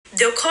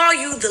They'll call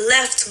you the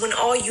left when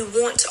all you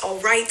want are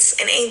rights,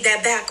 and ain't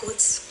that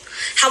backwards?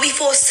 How we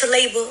forced to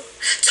labor,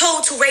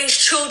 told to raise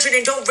children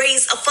and don't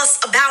raise a fuss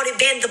about it.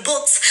 Ban the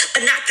books,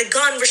 but not the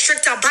gun.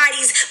 Restrict our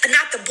bodies, but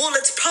not the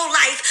bullets.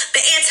 Pro-life,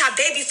 but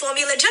anti-baby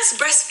formula. Just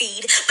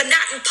breastfeed, but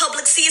not in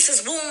public. Sees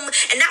his womb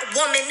and not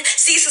woman.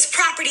 Sees his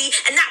property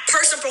and not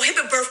person.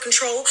 Prohibit birth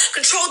control.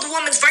 Control the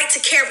woman's right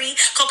to carry.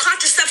 Call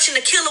contraception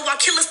a killer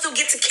while killers still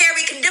get to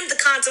carry. Condemn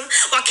the condom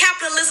while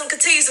capitalism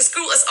continues to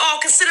screw us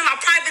all. Consider my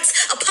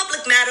privates a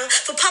public matter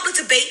for public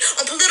debate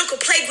on political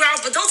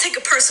playgrounds, but don't take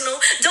it personal.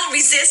 Don't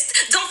resist.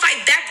 Don't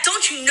fight back.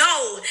 Don't you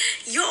know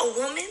you're a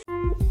woman?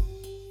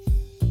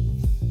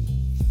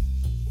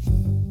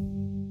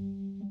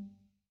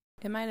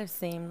 It might have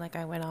seemed like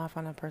I went off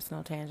on a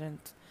personal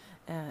tangent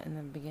in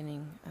the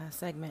beginning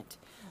segment,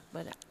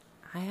 but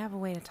I have a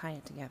way to tie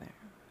it together.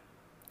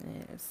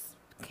 It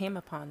came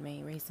upon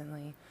me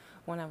recently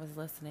when I was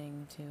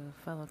listening to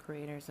fellow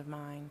creators of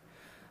mine,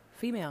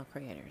 female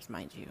creators,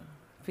 mind you,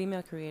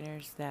 female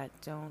creators that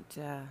don't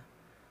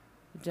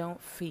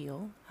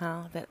feel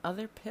that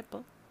other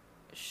people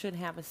should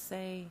have a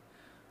say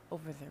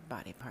over their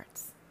body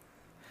parts,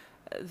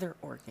 their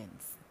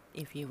organs,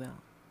 if you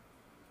will.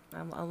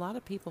 A lot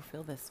of people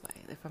feel this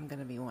way, if I'm going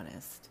to be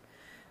honest.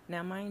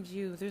 Now, mind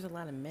you, there's a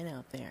lot of men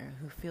out there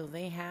who feel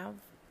they have,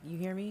 you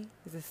hear me?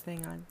 Is this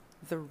thing on?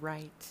 The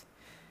right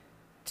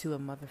to a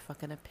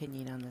motherfucking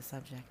opinion on the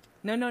subject.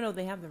 No,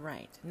 they have the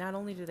right. Not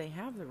only do they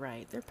have the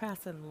right, they're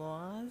passing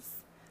laws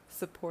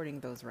supporting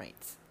those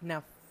rights.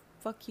 Now,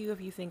 fuck you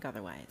if you think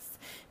otherwise,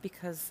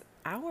 because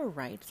our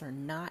rights are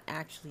not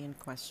actually in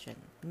question.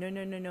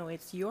 No.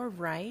 It's your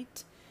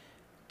right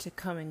to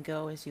come and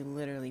go as you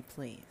literally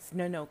please.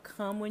 No.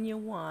 Come when you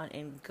want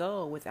and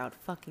go without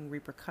fucking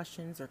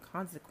repercussions or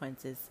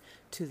consequences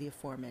to the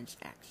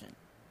aforementioned action.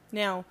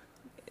 Now,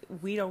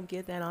 we don't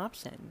get that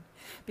option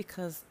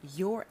because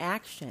your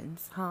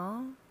actions,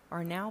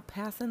 are now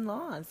passing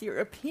laws. Your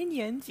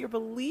opinions, your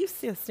belief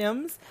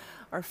systems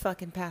are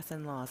fucking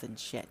passing laws and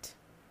shit.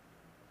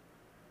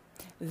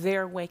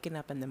 They're waking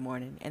up in the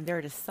morning and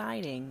they're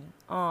deciding,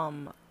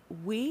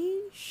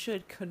 we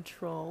should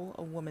control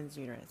a woman's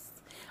uterus.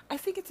 I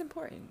think it's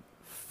important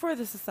for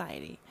the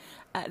society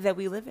that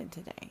we live in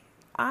today.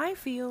 I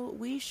feel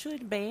we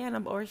should ban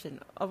abortion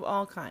of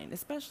all kinds,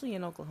 especially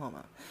in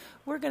Oklahoma.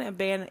 We're going to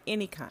ban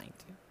any kind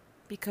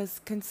because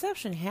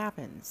conception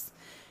happens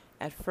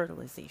at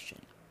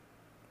fertilization.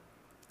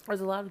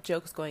 There's a lot of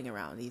jokes going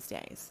around these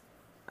days,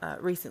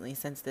 recently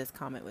since this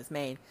comment was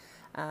made,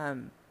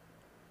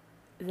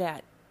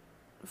 that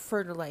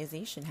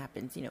fertilization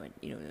happens,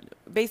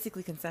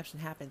 basically conception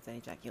happens at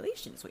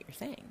ejaculation is what you're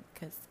saying.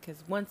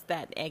 Because once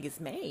that egg is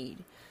made,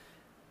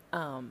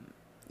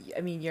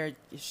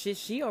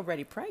 she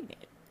already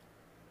pregnant.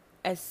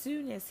 As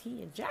soon as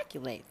he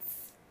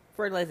ejaculates,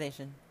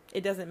 fertilization,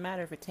 it doesn't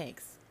matter if it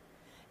takes.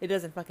 It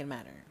doesn't fucking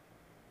matter.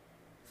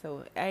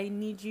 So I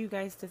need you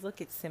guys to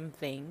look at some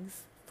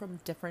things from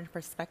different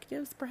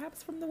perspectives,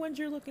 perhaps from the ones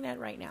you're looking at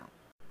right now.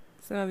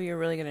 Some of you are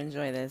really going to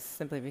enjoy this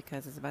simply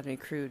because it's about to be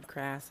crude,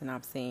 crass, and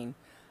obscene.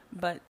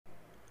 But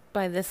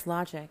by this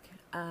logic,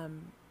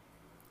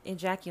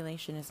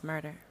 ejaculation is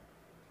murder.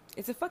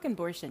 It's a fucking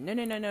abortion.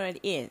 No, it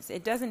is.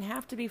 It doesn't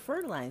have to be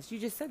fertilized. You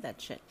just said that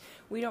shit.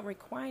 We don't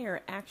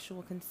require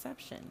actual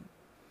conception.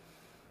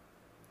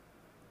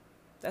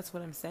 That's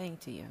what I'm saying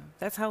to you.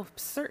 That's how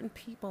certain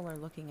people are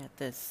looking at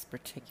this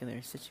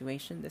particular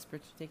situation, this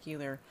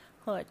particular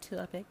hot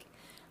topic,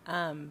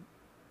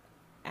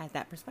 at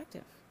that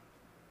perspective.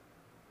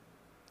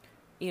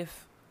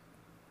 If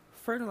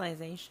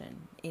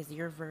fertilization is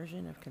your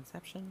version of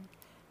conception,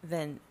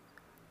 then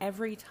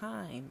every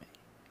time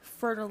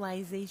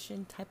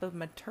fertilization type of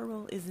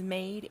material is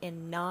made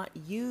and not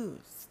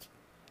used,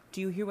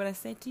 do you hear what I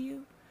said to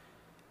you?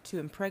 To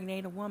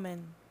impregnate a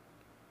woman,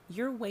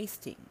 you're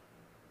wasting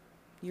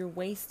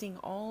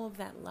all of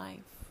that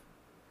life.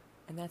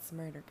 And that's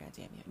murder,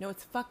 goddamn you. No,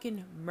 it's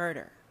fucking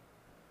murder.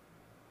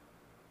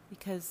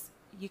 Because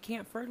you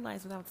can't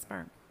fertilize without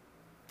sperm.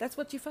 That's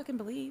what you fucking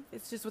believe.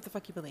 It's just what the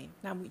fuck you believe.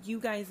 Now,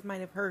 you guys might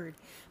have heard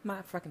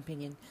my fucking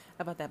opinion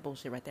about that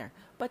bullshit right there.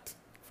 But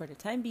for the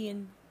time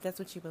being, that's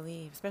what you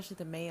believe. Especially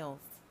the males.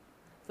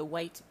 The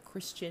white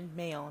Christian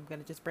male. I'm going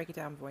to just break it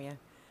down for you.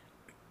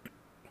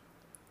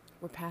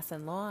 We're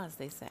passing laws,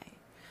 they say.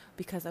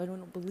 Because I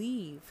don't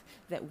believe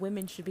that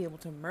women should be able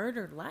to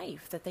murder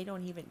life that they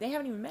haven't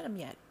even met them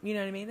yet. You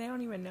know what I mean? They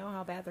don't even know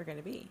how bad they're going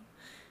to be.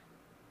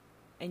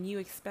 And you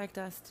expect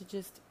us to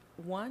just,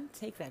 1,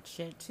 take that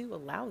shit, 2,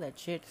 allow that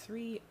shit,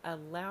 3,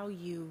 allow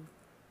you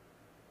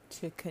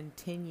to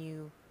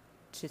continue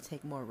to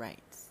take more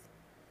rights.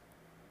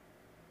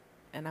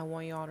 And I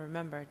want you all to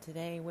remember,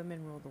 today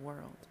women rule the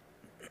world.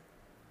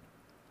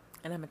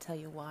 And I'm going to tell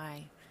you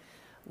why.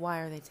 Why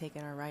are they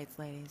taking our rights,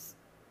 ladies?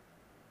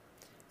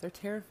 They're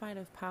terrified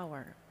of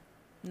power.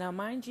 Now,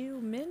 mind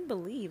you, men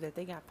believe that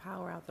they got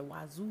power out the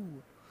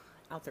wazoo,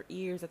 out their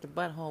ears, out their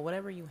butthole,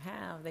 whatever you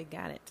have, they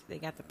got it. They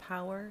got the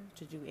power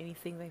to do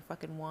anything they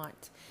fucking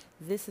want.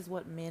 This is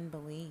what men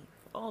believe.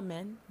 All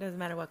men, doesn't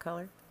matter what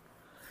color.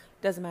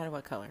 Doesn't matter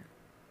what color.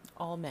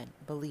 All men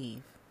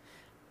believe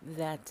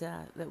that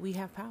we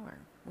have power.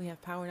 We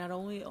have power not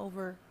only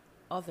over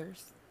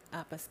others,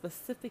 but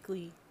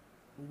specifically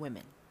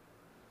women.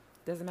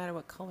 Doesn't matter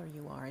what color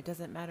you are. It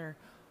doesn't matter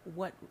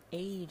what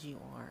age you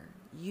are.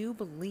 You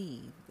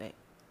believe that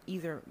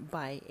either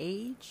by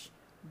age,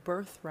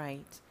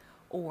 birthright,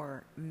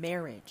 or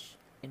marriage,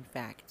 in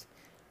fact,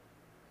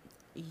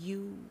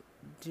 you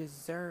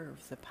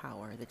deserve the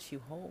power that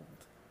you hold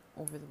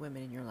over the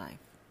women in your life.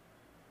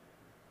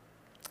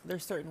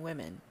 There's certain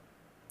women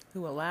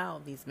who allow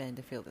these men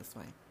to feel this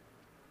way.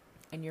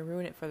 And you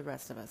ruin it for the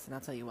rest of us, and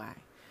I'll tell you why.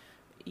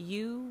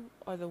 You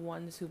are the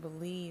ones who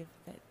believe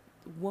that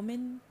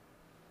woman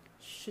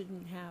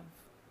shouldn't have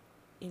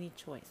any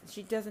choice.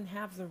 She doesn't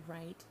have the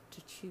right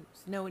to choose.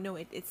 No,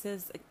 it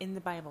says in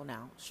the Bible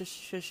now. Shush,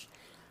 shush.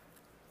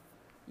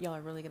 Y'all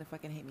are really going to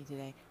fucking hate me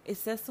today. It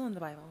says so in the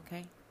Bible,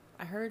 okay?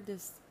 I heard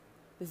this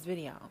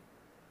video,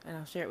 and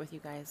I'll share it with you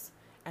guys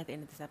at the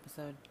end of this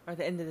episode, or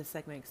the end of this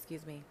segment,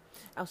 excuse me.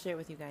 I'll share it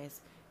with you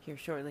guys here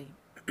shortly.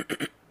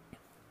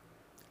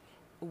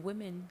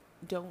 Women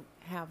don't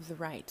have the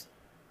right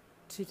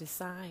to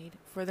decide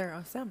for their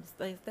own selves.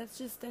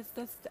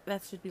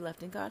 That should be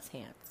left in God's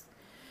hands.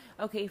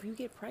 Okay, if you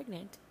get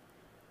pregnant,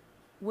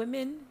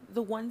 women,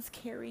 the ones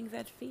carrying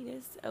that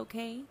fetus,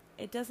 okay,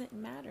 it doesn't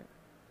matter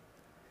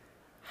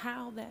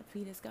how that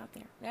fetus got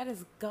there. That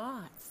is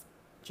God's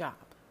job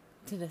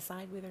to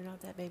decide whether or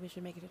not that baby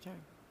should make it a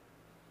turn.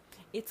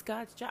 It's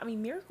God's job. I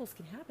mean, miracles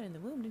can happen in the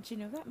womb. Didn't you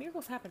know that?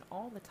 Miracles happen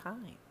all the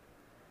time.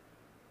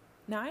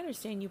 Now, I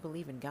understand you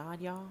believe in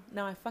God, y'all.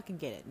 No, I fucking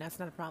get it. That's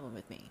not a problem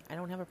with me. I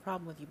don't have a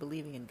problem with you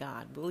believing in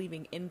God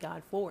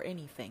for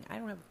anything. I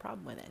don't have a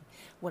problem with it.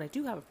 What I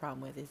do have a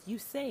problem with is you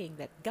saying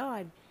that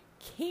God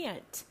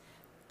can't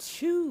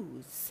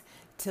choose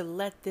to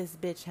let this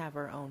bitch have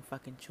her own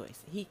fucking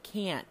choice. He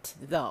can't,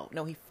 though.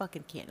 No, he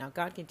fucking can't. Now,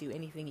 God can do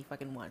anything he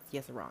fucking wants.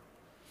 Yes or wrong?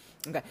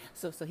 Okay,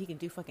 so he can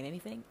do fucking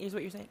anything? Here's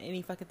what you're saying.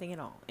 Any fucking thing at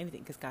all.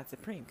 Anything, because God's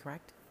supreme,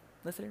 correct?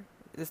 Listener,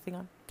 is this thing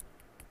on?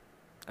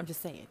 I'm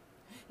just saying.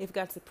 If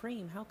God's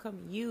supreme, how come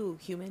you,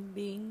 human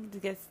being,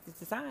 gets to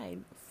decide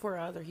for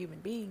other human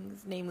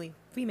beings, namely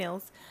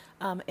females,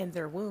 and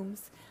their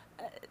wombs,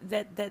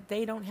 that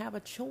they don't have a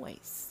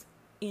choice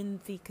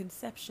in the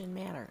conception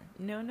matter?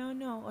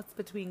 No. It's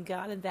between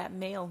God and that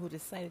male who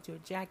decided to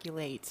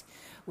ejaculate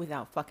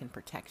without fucking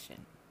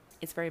protection.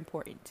 It's very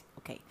important,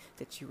 okay,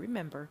 that you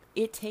remember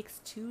it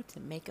takes two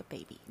to make a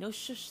baby. No,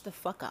 shush the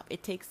fuck up.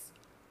 It takes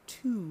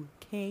two,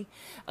 okay?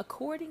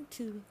 According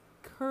to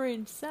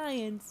current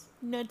science,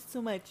 not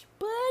so much,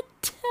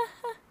 but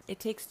it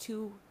takes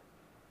two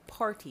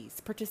parties,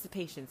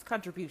 participations,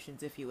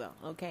 contributions, if you will,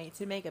 okay,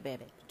 to make a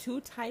baby. Two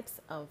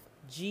types of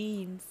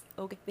genes,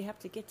 okay, they have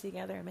to get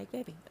together and make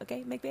baby,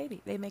 okay, make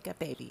baby. They make a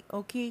baby,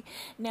 okay?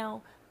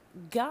 Now,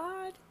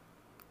 God,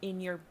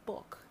 in your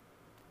book,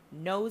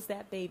 knows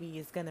that baby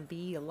is gonna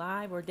be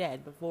alive or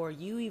dead before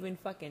you even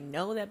fucking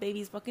know that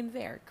baby's fucking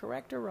there,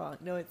 correct or wrong?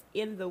 No, it's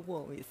in the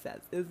womb, he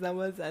says. It's not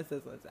what it says,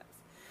 it's what it says.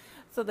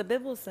 So the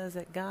Bible says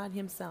that God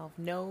himself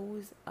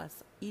knows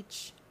us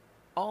each,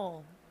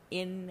 all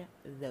in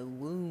the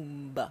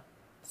womb.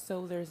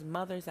 So there's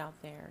mothers out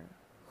there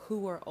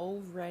who are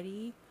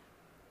already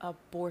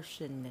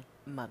abortion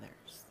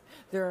mothers.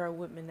 There are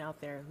women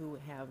out there who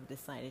have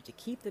decided to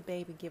keep the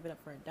baby, give it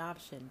up for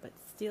adoption, but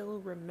still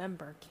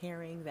remember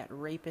carrying that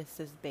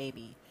rapist's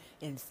baby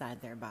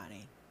inside their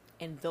body.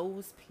 And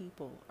those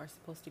people are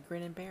supposed to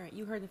grin and bear it.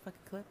 You heard the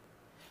fucking clip?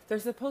 They're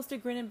supposed to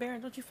grin and bear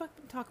it. Don't you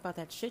fucking talk about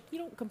that shit. You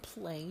don't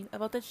complain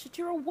about that shit.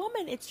 You're a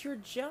woman. It's your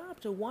job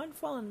to 1,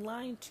 fall in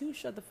line, 2,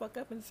 shut the fuck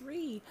up, and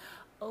 3,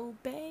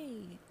 obey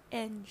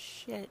and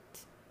shit.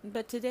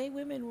 But today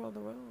women rule the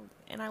world.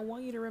 And I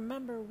want you to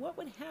remember what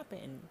would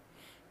happen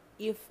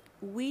if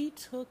we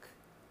took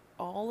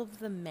all of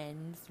the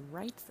men's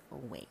rights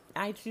away.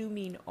 I do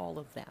mean all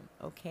of them,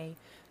 okay?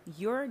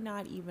 You're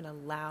not even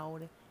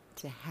allowed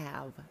to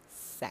have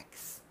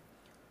sex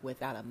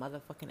without a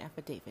motherfucking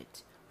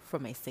affidavit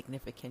from a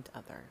significant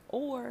other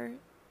or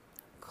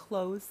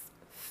close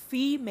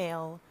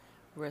female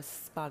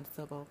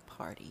responsible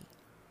party.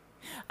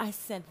 I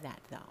said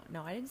that though.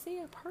 No, I didn't say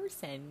a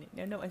person.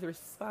 No, a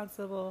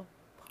responsible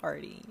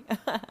party.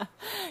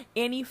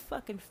 Any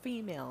fucking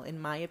female,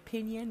 in my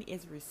opinion,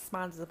 is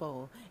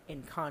responsible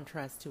in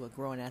contrast to a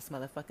grown-ass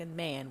motherfucking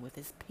man with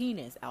his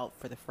penis out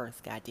for the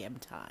first goddamn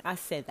time. I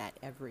said that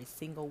every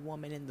single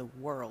woman in the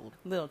world,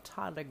 little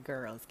toddler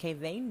girls, okay,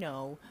 they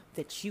know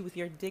that you with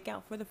your dick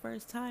out for the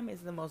first time is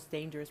the most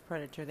dangerous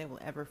predator they will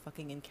ever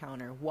fucking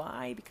encounter.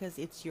 Why? Because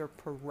it's your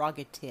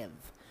prerogative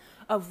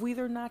of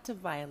whether or not to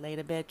violate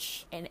a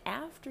bitch. And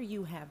after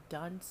you have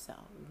done so,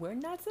 we're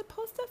not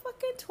supposed to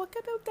fucking talk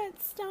about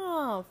that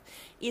stuff.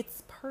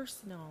 It's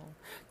personal.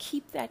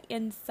 Keep that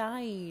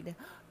inside.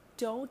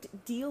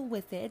 Don't deal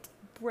with it.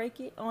 Break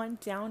it on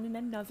down in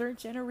another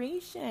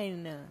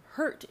generation.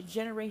 Hurt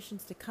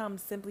generations to come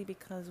simply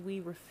because we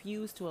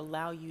refuse to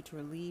allow you to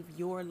relieve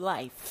your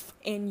life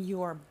and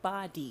your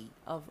body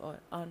of an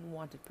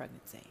unwanted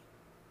pregnancy.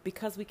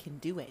 Because we can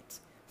do it.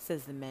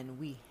 says the men,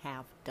 we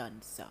have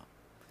done so.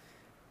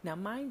 Now,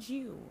 mind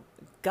you,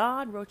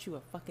 God wrote you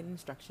a fucking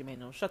instruction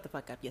manual. Shut the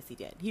fuck up. Yes, he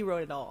did. He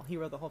wrote it all. He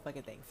wrote the whole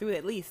fucking thing through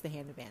at least the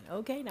hand of man.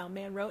 Okay, now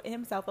man wrote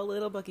himself a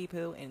little bookie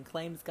poo and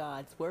claims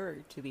God's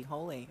word to be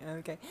holy.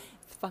 Okay,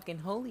 it's fucking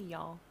holy,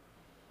 y'all.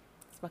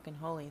 It's fucking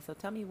holy. So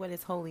tell me what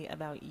is holy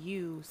about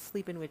you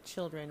sleeping with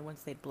children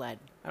once they bled.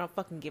 I don't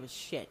fucking give a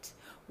shit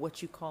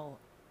what you call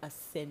a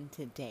sin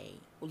today.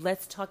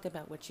 Let's talk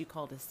about what you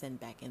called a sin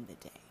back in the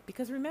day.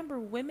 Because remember,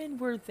 women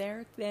were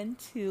there then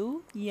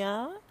too.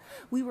 Yeah?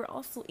 We were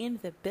also in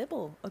the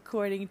Bible,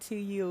 according to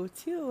you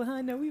too,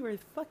 huh? No, we were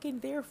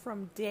fucking there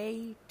from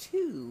day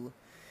 2,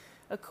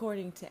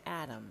 according to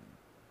Adam.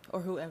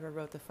 Or whoever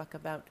wrote the fuck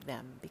about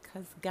them.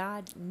 Because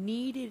God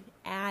needed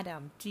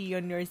Adam. Do you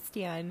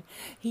understand?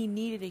 He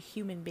needed a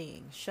human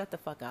being. Shut the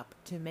fuck up.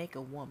 To make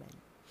a woman.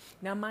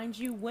 Now, mind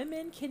you,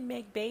 women can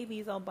make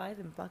babies all by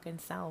them fucking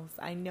selves.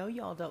 I know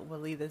y'all don't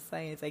believe the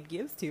science that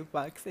gives 2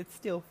 fucks. It's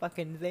still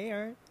fucking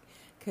there.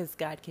 Because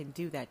God can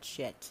do that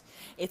shit.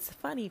 It's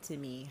funny to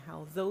me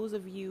how those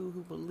of you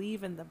who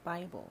believe in the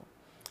Bible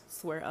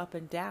swear up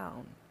and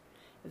down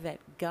that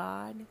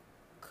God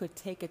could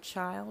take a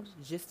child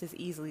just as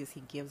easily as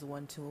he gives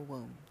one to a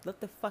womb. Let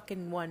the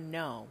fucking one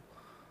know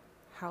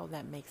how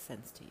that makes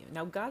sense to you.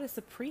 Now, God is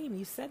supreme.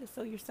 You said it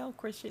so yourself,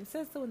 Christian. It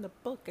says so in the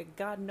book that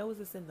God knows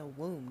us in the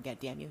womb,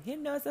 goddamn you. He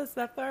knows us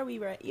before we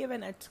were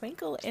even a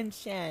twinkle in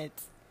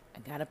shit. I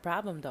got a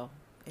problem, though.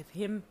 If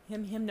him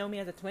know me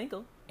as a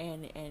twinkle,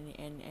 and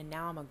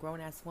now I'm a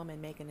grown-ass woman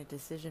making a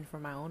decision for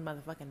my own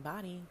motherfucking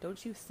body,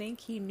 don't you think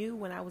he knew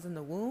when I was in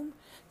the womb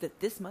that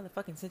this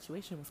motherfucking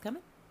situation was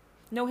coming?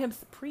 Know him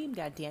supreme,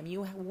 goddamn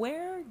you.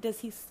 Where does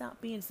he stop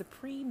being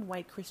supreme,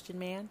 white Christian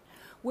man?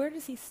 Where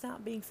does he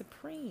stop being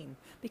supreme?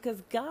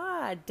 Because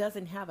God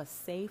doesn't have a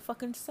say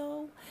fucking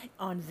so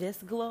on this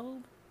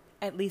globe,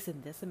 at least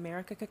in this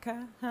America,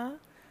 huh?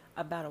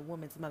 About a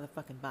woman's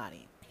motherfucking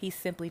body. He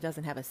simply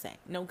doesn't have a say.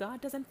 No,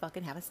 God doesn't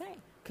fucking have a say.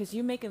 Because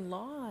you're making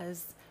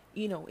laws,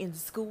 in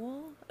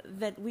school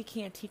that we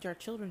can't teach our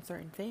children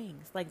certain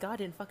things. Like God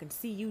didn't fucking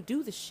see you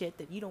do the shit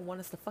that you don't want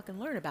us to fucking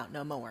learn about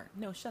no more.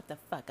 No, shut the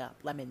fuck up.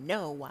 Let me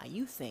know why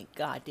you think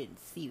God didn't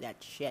see that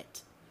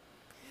shit.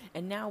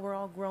 And now we're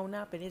all grown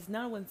up and it's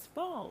no one's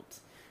fault.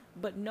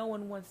 But no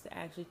one wants to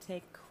actually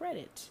take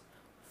credit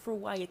for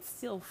why it's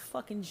still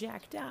fucking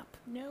jacked up.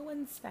 No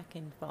one's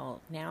fucking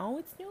fault. Now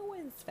it's no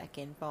one's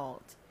fucking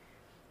fault.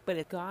 But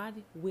if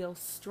God will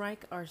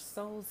strike our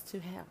souls to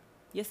hell,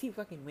 yes, he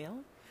fucking will.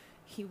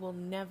 He will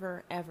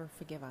never, ever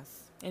forgive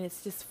us. And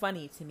it's just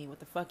funny to me what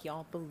the fuck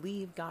y'all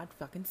believe God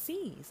fucking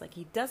sees. Like,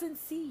 he doesn't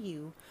see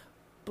you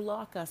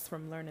block us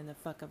from learning the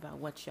fuck about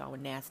what y'all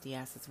nasty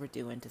asses were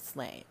doing to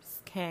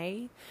slaves.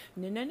 Okay?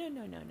 No.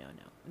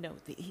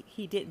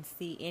 He didn't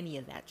see any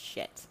of that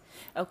shit.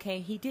 Okay?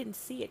 He didn't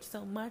see it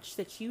so much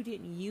that you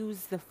didn't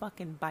use the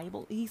fucking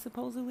Bible he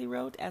supposedly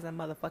wrote as a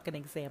motherfucking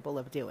example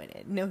of doing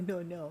it.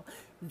 No.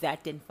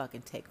 That didn't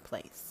fucking take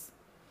place.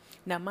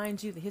 Now,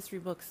 mind you, the history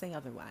books say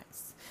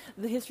otherwise.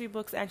 The history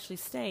books actually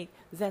state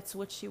that's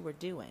what you were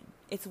doing.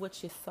 It's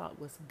what you thought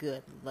was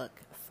good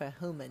look for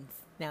humans.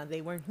 Now, they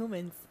weren't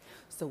humans,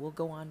 so we'll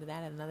go on to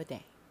that another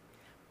day.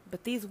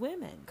 But these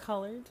women,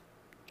 colored,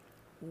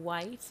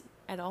 white,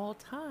 at all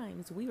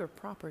times, we were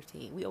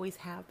property. We always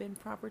have been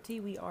property.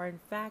 We are, in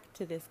fact,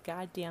 to this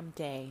goddamn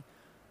day,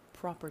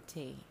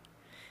 property.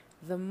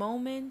 The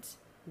moment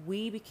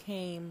we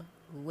became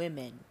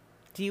women,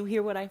 do you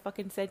hear what I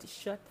fucking said?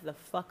 Shut the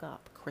fuck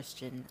up,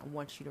 Christian. I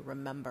want you to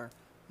remember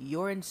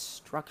your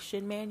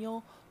instruction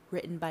manual,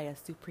 written by a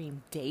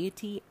supreme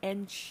deity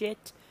and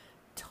shit,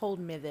 told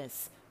me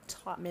this,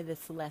 taught me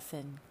this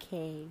lesson,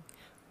 okay?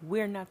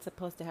 We're not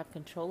supposed to have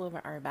control over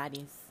our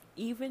bodies.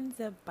 Even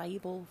the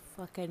Bible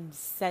fucking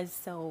says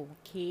so,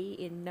 okay?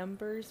 In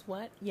Numbers,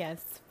 what?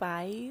 Yes,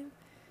 5.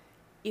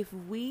 If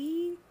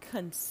we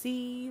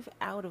conceive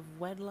out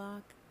of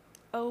wedlock,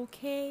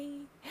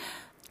 okay?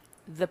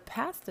 The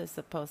pastor's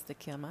supposed to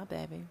kill my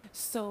baby.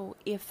 So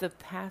if the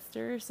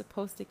pastor is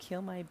supposed to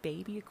kill my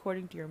baby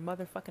according to your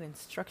motherfucking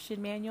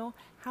instruction manual,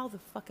 how the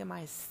fuck am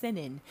I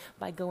sinning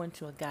by going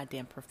to a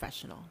goddamn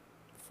professional?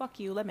 Fuck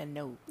you, let me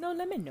know. No,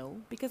 let me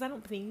know. Because I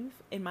don't believe,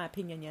 in my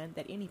opinion, yet,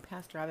 that any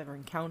pastor I've ever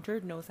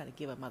encountered knows how to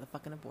give a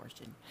motherfucking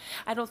abortion.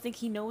 I don't think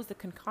he knows the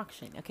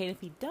concoction. Okay, and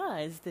if he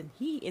does, then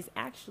he is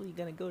actually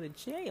going to go to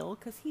jail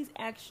because he's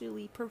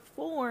actually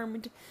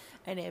performed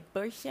an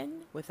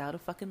abortion without a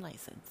fucking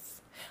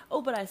license.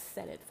 Oh, but I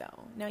said it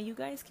though. Now you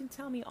guys can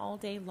tell me all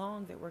day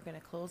long that we're going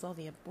to close all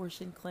the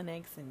abortion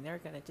clinics and they're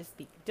going to just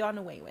be done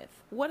away with.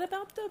 What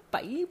about the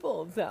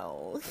Bible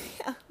though?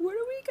 What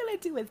are we going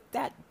to do with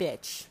that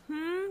bitch?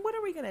 What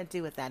are we going to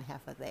do with that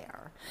heifer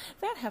there?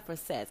 That heifer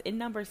says in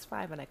Numbers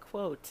 5, and I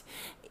quote,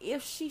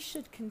 if she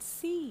should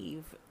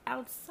conceive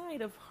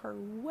outside of her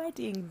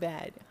wedding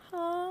bed,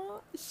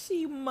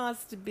 she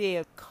must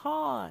be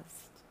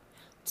caused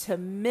to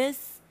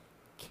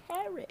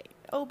miscarry.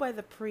 Oh, by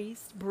the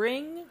priest,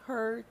 bring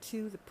her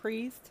to the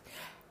priest,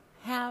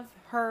 have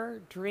her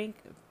drink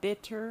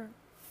bitter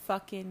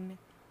fucking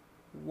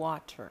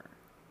water.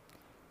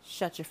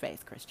 Shut your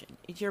face, Christian.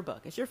 It's your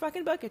book. It's your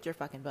fucking book. It's your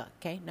fucking book.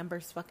 Okay?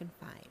 Numbers fucking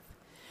 5.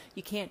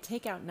 You can't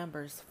take out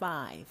Numbers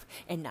 5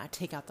 and not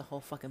take out the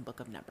whole fucking book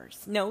of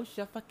Numbers. No,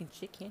 your fucking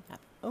shit can't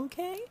happen.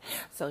 Okay?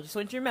 So just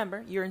want you to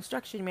remember, your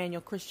instruction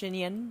manual,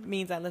 Christian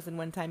means I listen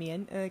one time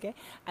in. Okay?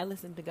 I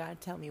listened to God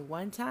tell me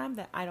one time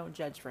that I don't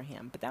judge for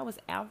him. But that was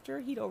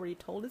after he'd already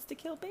told us to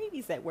kill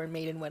babies that weren't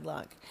made in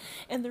wedlock.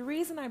 And the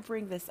reason I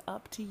bring this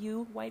up to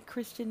you, white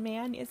Christian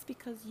man, is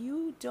because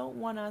you don't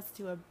want us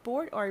to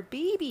abort our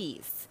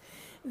babies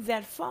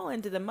that fall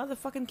into the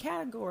motherfucking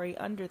category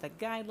under the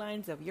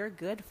guidelines of your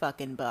good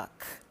fucking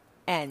book.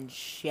 And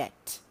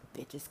shit.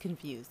 Bitch is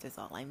confused is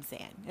all I'm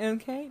saying.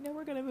 Okay? Now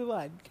we're going to move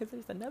on because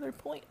there's another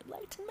point I'd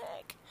like to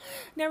make.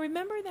 Now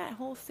remember that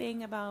whole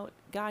thing about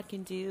God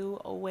can do,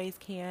 always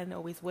can,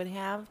 always would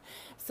have,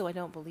 so I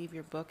don't believe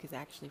your book is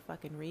actually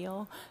fucking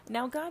real.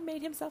 Now God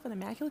made himself an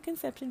immaculate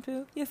conception,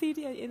 poo. Yes, he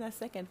did in the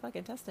second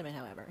fucking testament,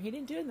 however. He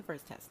didn't do it in the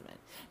first testament.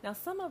 Now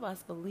some of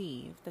us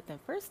believe that the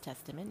first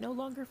testament no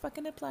longer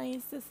fucking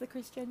applies as the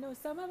Christian. No,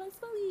 some of us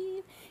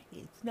believe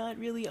it's not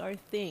really our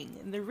thing.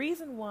 And the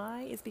reason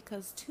why is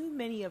because too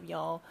many of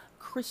y'all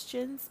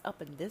Christians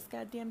up in this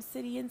goddamn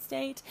city and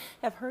state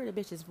have heard a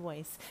bitch's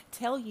voice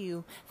tell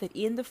you that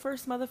in the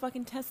first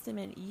motherfucking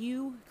testament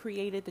you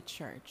created the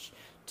church.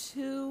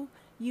 2,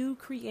 you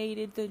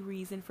created the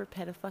reason for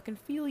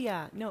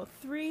pedophilia. No,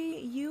 3,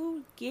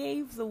 you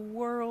gave the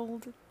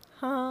world,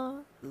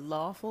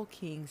 lawful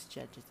kings,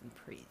 judges, and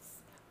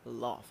priests.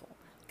 Lawful.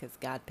 Because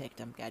God picked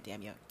them,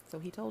 goddamn you. So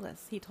he told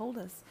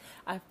us,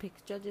 I've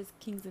picked judges,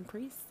 kings, and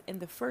priests in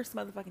the first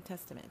motherfucking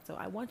testament. So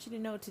I want you to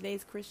know,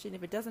 today's Christian,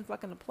 if it doesn't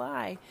fucking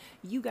apply,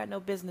 you got no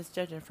business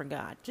judging for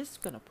God.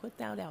 Just gonna put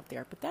that out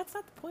there. But that's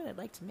not the point I'd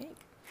like to make.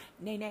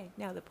 Nay.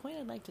 Now, the point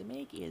I'd like to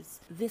make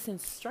is this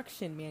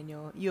instruction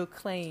manual you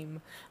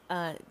claim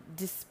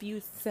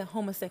disputes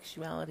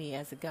homosexuality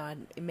as a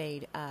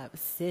God-made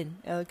sin.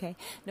 Okay?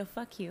 No,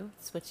 fuck you.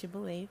 It's what you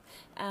believe.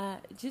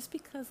 Just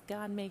because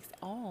God makes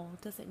all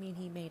doesn't mean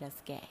he made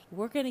us gay.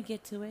 We're going to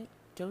get to it.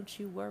 Don't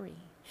you worry.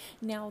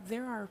 Now,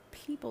 there are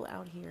people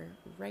out here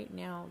right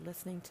now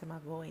listening to my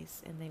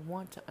voice, and they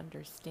want to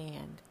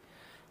understand,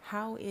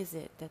 how is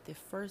it that the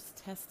First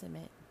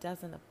Testament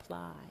doesn't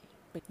apply?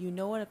 But you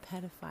know what a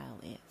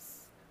pedophile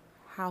is.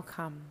 How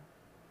come?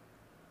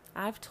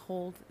 I've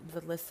told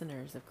the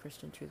listeners of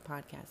Christian Truth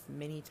Podcast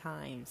many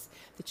times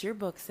that your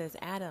book says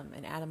Adam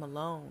and Adam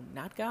alone.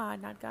 Not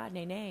God,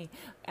 nay.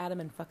 Adam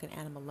and fucking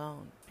Adam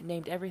alone.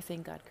 Named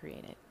everything God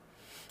created.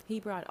 He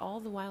brought all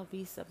the wild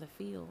beasts of the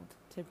field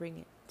to bring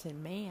it to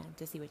man,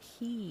 to see what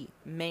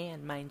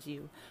man, mind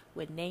you,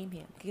 would name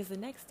him. Because the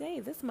next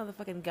day, this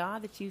motherfucking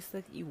God that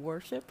you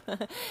worship,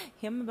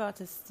 him about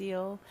to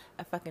steal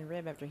a fucking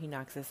rib after he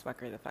knocks this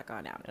fucker the fuck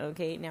on out.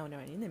 Okay? Now, no,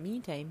 in the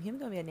meantime, him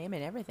gonna be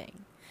naming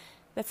everything.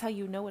 That's how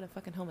you know what a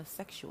fucking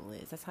homosexual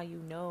is. That's how you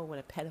know what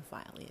a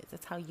pedophile is.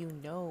 That's how you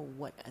know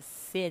what a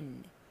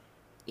sin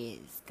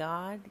is.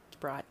 God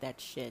brought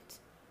that shit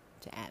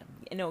to Adam.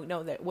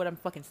 No, that what I'm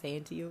fucking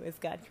saying to you is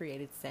God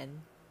created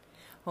sin,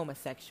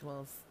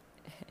 homosexuals,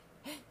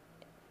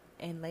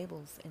 and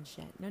labels and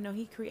shit. No,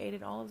 he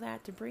created all of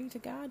that to bring to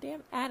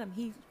goddamn Adam.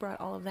 He brought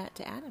all of that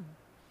to Adam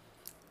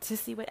to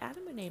see what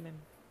Adam would name him.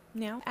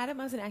 Now, Adam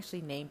wasn't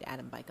actually named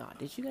Adam by God.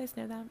 Did you guys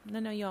know that?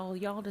 No,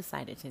 y'all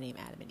decided to name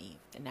Adam and Eve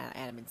and not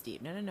Adam and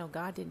Steve. No,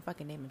 God didn't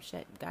fucking name him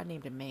shit. God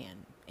named him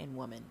man and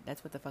woman.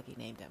 That's what the fuck he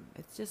named him.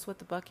 It's just what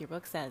your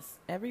book says.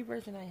 Every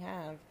version I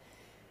have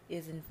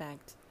is in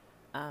fact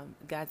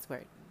God's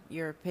word.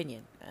 Your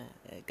opinion,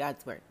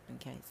 God's word.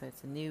 Okay, so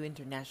it's a new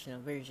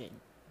international version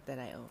that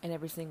I own, and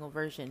every single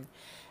version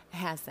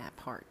has that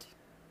part,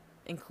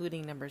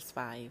 including Numbers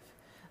 5,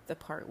 the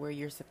part where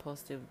you're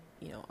supposed to,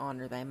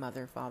 honor thy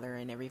mother, father,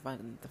 and every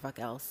the fuck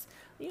else.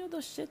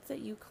 Those shits that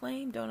you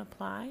claim don't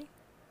apply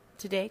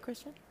today,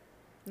 Christian.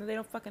 No, they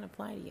don't fucking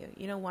apply to you.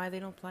 You know why they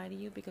don't apply to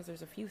you? Because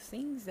there's a few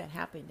things that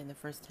happened in the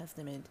First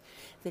Testament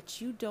that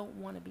you don't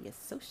want to be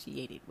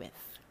associated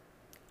with.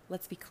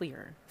 Let's be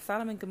clear.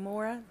 Sodom and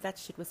Gomorrah, that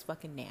shit was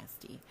fucking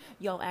nasty.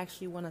 Y'all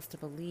actually want us to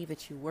believe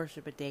that you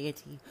worship a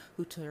deity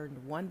who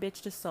turned one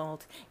bitch to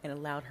salt and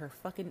allowed her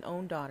fucking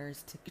own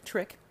daughters to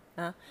trick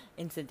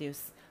and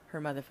seduce her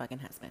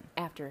motherfucking husband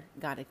after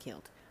God had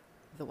killed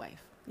the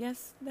wife.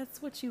 Yes,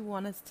 that's what you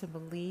want us to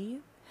believe.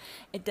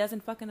 It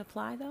doesn't fucking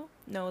apply, though?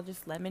 No,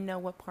 just let me know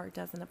what part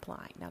doesn't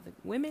apply. Now, the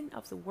women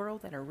of the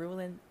world that are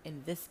ruling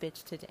in this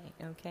bitch today,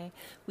 okay?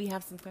 We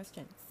have some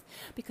questions.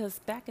 Because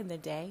back in the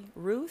day,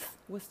 Ruth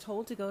was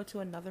told to go to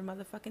another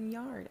motherfucking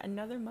yard,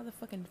 another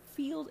motherfucking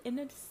field in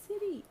a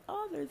city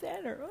other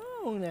than her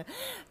own,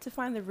 to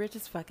find the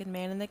richest fucking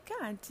man in the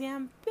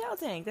goddamn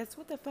building. That's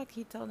what the fuck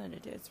he told her to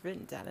do. It's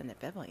written down in the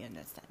Bible, you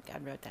understand?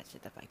 God wrote that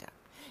shit the fuck down.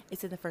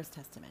 It's in the First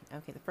Testament.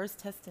 Okay, the First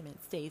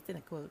Testament states in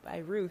a quote by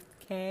Ruth,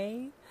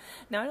 okay?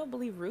 Now, I don't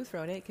believe Ruth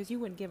wrote it, because you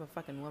wouldn't give a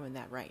fucking woman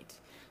that right.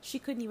 She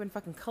couldn't even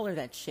fucking color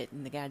that shit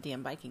in the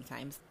goddamn Viking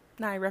times.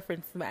 Now, I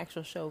referenced the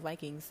actual show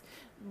Vikings,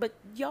 but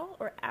y'all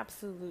are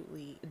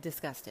absolutely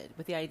disgusted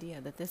with the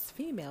idea that this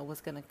female was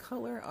going to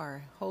color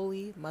our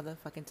holy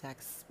motherfucking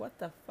texts. What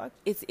the fuck?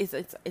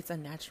 It's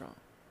unnatural.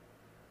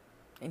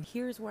 And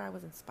here's where I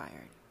was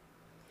inspired.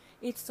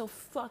 It's so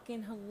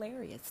fucking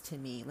hilarious to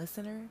me,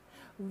 listener,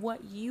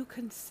 what you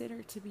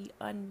consider to be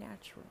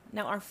unnatural.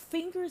 Now, our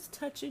fingers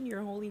touching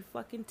your holy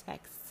fucking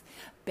texts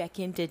back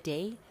in the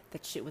day,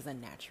 that shit was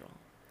unnatural.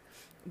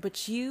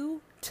 But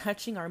you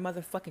touching our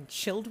motherfucking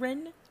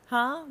children,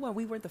 huh? When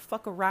we were the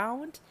fuck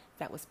around,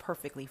 that was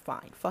perfectly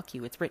fine. Fuck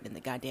you, it's written in the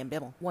goddamn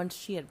Bible. Once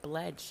she had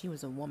bled, she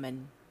was a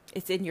woman.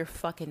 It's in your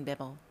fucking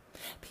Bible.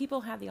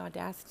 People have the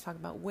audacity to talk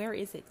about, where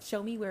is it?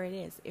 Show me where it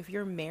is. If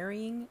you're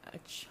marrying a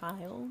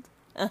child,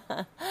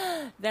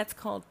 that's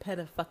called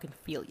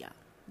pedophilia.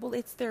 Well,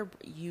 it's there.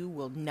 You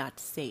will not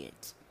say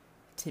it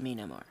to me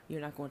no more.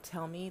 You're not going to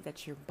tell me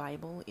that your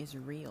Bible is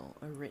real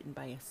or written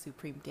by a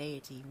supreme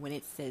deity when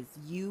it says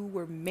you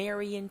were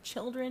marrying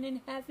children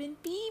and having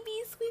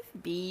babies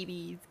with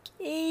babies.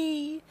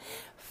 Okay?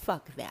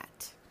 Fuck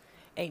that.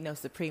 Ain't no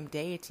supreme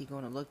deity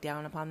going to look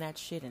down upon that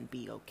shit and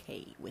be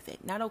okay with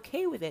it. Not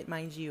okay with it,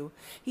 mind you.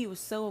 He was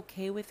so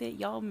okay with it,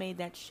 y'all made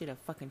that shit a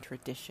fucking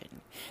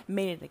tradition.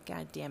 Made it a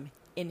goddamn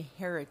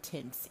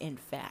inheritance, in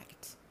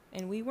fact.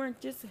 And we weren't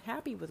just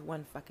happy with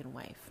one fucking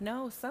wife.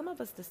 No, some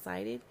of us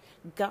decided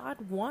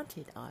God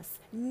wanted us,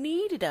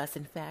 needed us,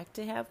 in fact,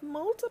 to have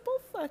multiple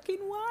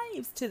fucking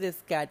wives to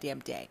this goddamn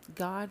day.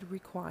 God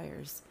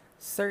requires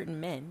certain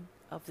men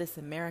of this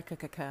America,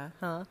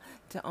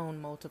 to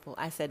own multiple,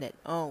 I said it,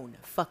 own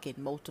fucking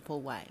multiple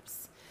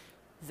wives.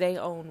 They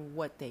own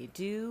what they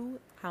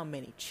do, how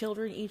many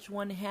children each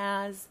one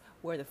has,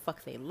 where the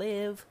fuck they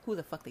live, who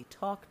the fuck they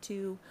talk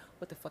to,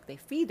 what the fuck they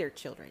feed their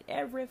children,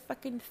 every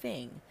fucking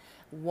thing.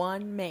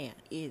 One man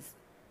is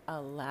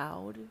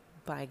allowed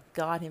by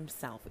God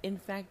himself, in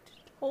fact,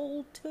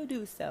 told to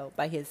do so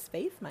by his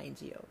faith,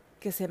 mind you.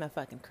 Because him a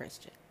fucking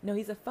Christian. No,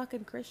 he's a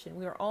fucking Christian.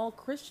 We are all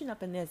Christian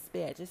up in this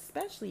bitch,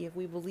 especially if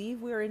we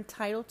believe we're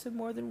entitled to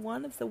more than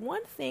one of the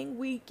one thing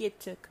we get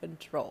to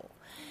control,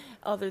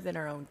 other than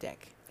our own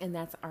dick. And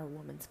that's our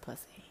woman's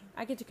pussy.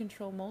 I get to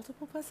control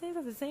multiple pussies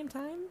at the same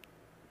time?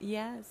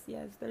 Yes.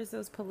 There's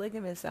those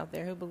polygamists out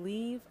there who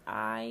believe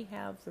I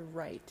have the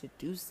right to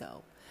do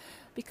so.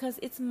 Because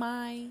it's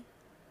my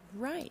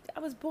right. I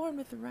was born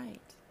with the right.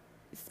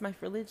 It's my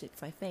religion.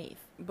 It's my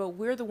faith. But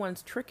we're the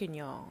ones tricking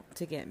y'all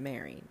to get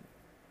married.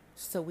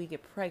 So we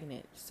get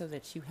pregnant so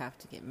that you have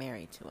to get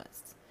married to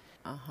us.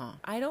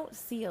 I don't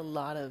see a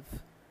lot of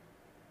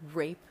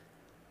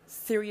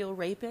serial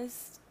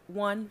rapists.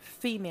 1,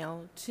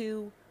 female.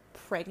 2,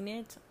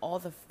 pregnant all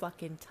the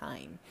fucking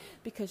time.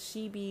 Because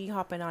she be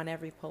hopping on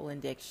every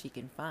Poland dick she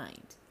can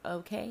find.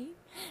 Okay?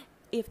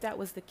 If that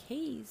was the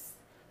case,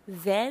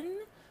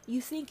 then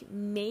you think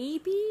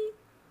maybe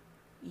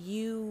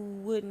you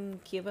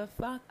wouldn't give a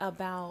fuck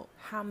about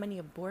how many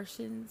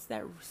abortions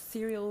that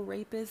serial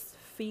rapist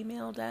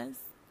female does?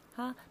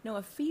 Huh? No,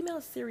 a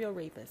female serial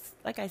rapist,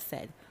 like I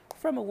said,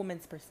 from a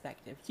woman's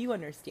perspective, you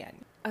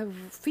understand. A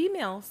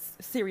female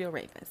serial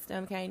rapist,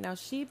 okay? Now,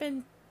 she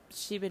been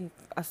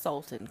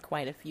assaulting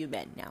quite a few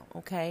men now,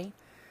 okay?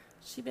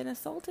 She been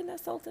assaulting.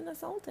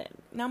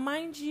 Now,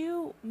 mind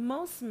you,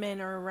 most men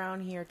are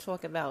around here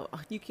talking about, oh,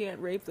 you can't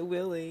rape the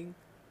willing.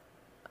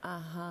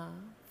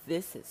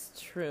 This is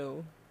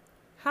true.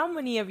 How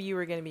many of you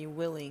are going to be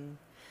willing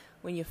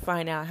when you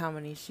find out how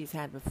many she's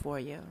had before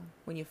you?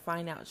 When you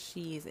find out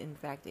she's, in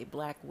fact, a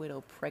black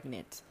widow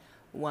pregnant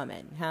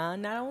woman, huh?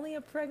 Not only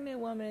a pregnant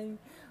woman,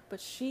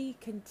 but she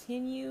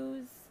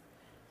continues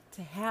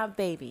to have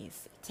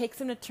babies. Takes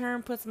them to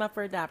term, puts them up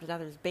for adoption. Now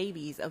there's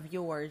babies of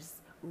yours,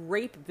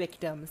 rape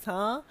victims,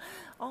 huh?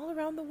 All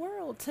around the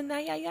world.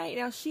 Tonight,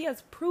 now she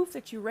has proof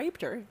that you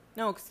raped her.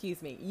 No,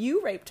 excuse me.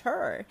 You raped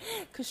her.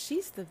 Because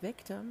she's the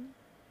victim.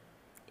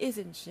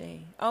 Isn't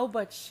she? Oh,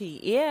 but she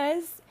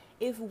is.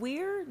 If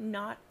we're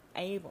not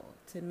able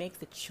to make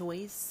the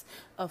choice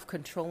of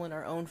controlling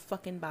our own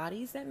fucking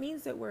bodies, that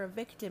means that we're a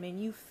victim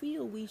and you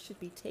feel we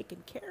should be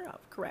taken care of,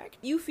 correct?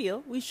 You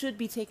feel we should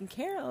be taken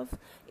care of.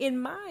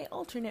 In my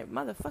alternate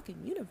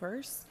motherfucking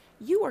universe,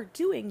 you are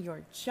doing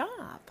your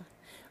job.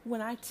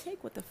 When I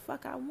take what the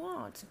fuck I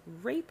want,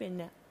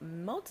 raping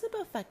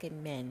multiple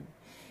fucking men.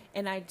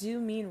 And I do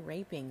mean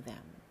raping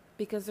them.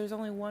 Because there's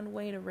only one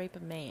way to rape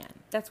a man.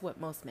 That's what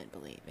most men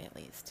believe, at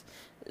least.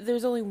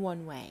 There's only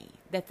one way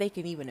that they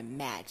can even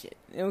imagine,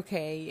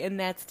 okay? And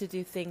that's to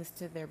do things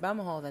to their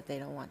bumhole that they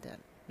don't want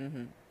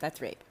done.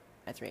 That's rape.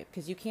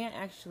 Because you can't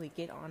actually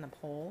get on a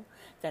pole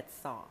that's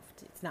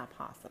soft. It's not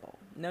possible.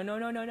 No.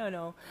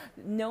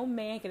 No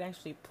man can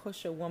actually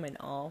push a woman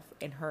off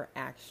and her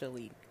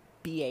actually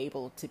be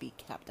able to be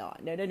kept on.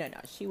 No.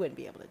 She wouldn't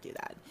be able to do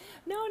that.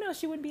 No,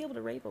 she wouldn't be able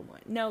to rape a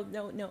woman. No.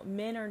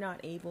 Men are not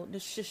able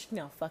to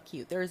no, fuck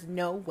you. There's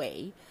no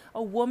way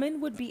a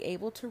woman would be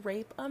able to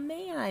rape a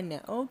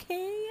man,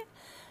 okay?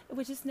 It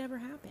would just never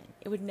happen.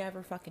 It would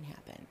never fucking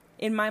happen.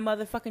 In my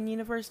motherfucking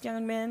universe,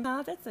 young men,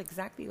 that's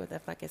exactly what the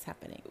fuck is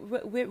happening.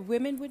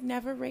 Women would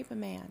never rape a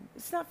man.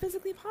 It's not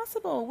physically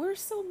possible. We're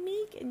so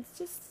meek and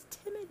just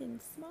timid and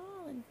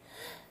small and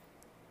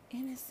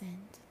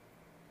innocent.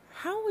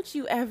 How would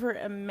you ever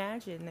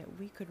imagine that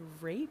we could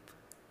rape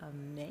a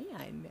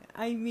man?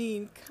 I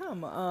mean,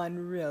 come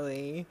on,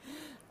 really.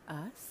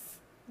 Us?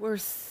 We're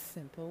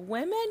simple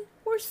women.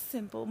 We're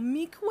simple,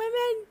 meek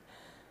women.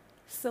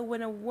 So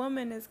when a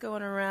woman is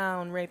going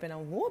around raping a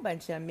whole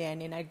bunch of men,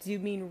 and I do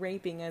mean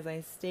raping as I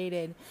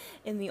stated,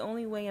 in the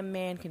only way a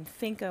man can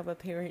think of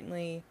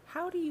apparently,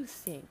 how do you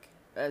think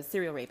a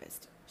serial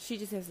rapist? She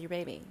just has your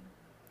baby.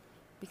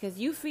 Because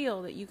you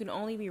feel that you can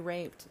only be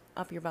raped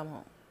up your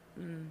bumhole.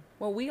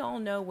 Well, we all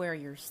know where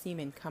your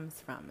semen comes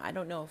from. I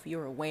don't know if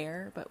you're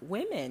aware, but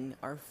women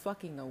are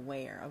fucking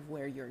aware of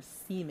where your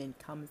semen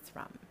comes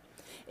from.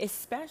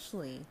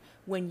 Especially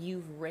when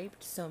you've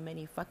raped so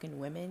many fucking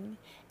women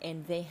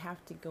and they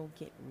have to go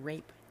get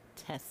rape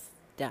tests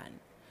done.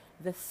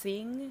 The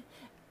thing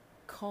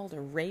called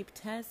a rape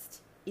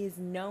test is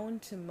known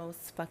to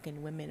most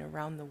fucking women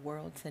around the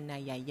world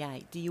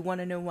tonight. Do you want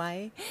to know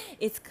why?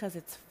 It's because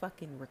it's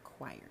fucking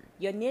required.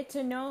 You need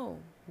to know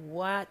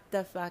what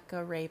the fuck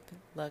a rape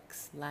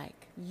looks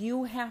like.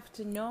 You have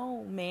to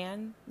know,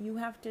 man. You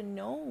have to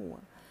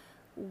know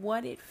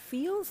what it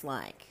feels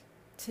like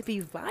to be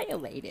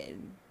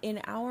violated. In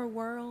our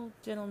world,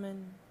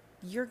 gentlemen,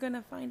 you're going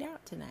to find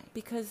out tonight.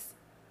 Because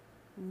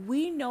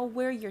we know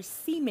where your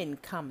semen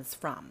comes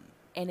from.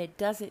 And it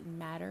doesn't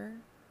matter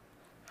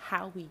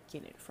how we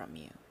get it from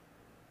you.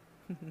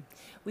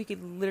 We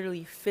could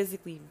literally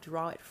physically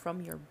draw it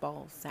from your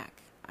ball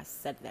sack. I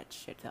said that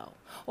shit though.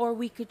 Or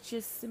we could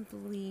just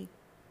simply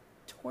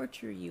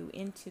torture you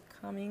into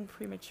coming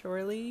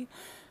prematurely,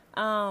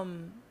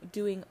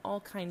 doing all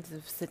kinds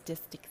of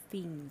sadistic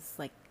things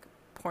like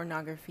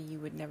pornography you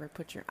would never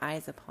put your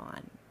eyes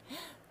upon,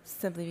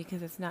 simply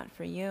because it's not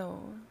for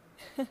you.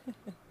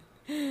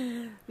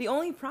 The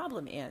only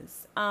problem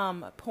is,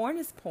 porn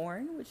is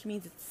porn, which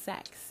means it's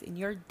sex, and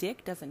your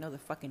dick doesn't know the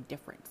fucking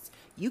difference.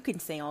 You can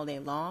say all day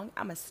long,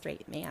 I'm a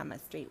straight man, I'm a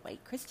straight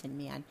white Christian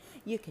man.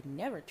 You can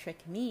never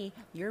trick me.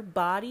 Your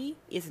body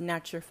is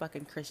not your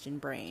fucking Christian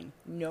brain.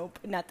 Nope,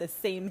 not the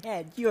same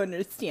head, you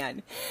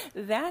understand?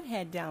 That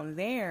head down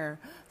there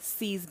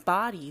sees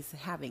bodies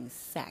having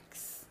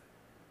sex.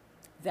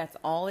 That's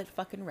all it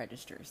fucking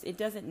registers. It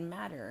doesn't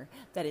matter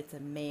that it's a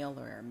male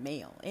or a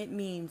male. It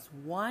means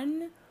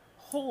one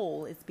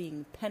hole is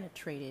being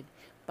penetrated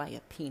by a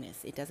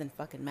penis. It doesn't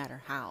fucking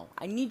matter how.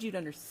 I need you to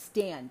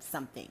understand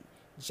something,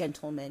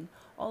 gentlemen.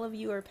 All of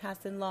you are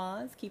passing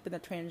laws, keeping the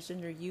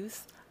transgender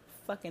youth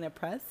fucking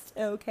oppressed,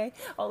 okay?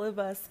 All of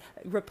us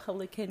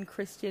Republican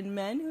Christian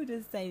men who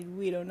decide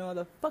we don't know what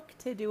the fuck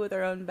to do with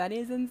our own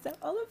bodies and stuff.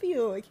 All of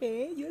you,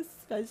 okay? You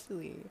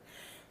especially.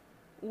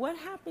 What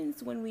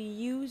happens when we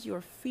use your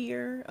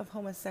fear of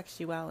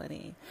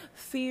homosexuality,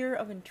 fear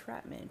of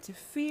entrapment,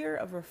 fear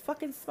of our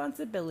fucking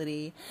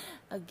responsibility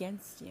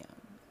against you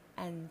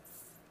and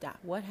stop?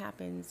 What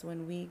happens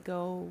when we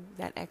go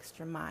that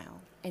extra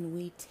mile and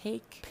we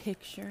take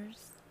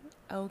pictures,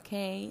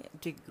 okay,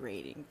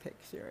 degrading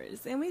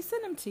pictures, and we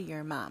send them to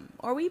your mom,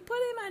 or we put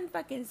them on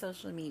fucking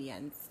social media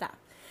and stuff?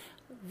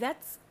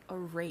 That's a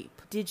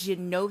rape. Did you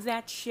know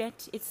that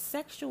shit? It's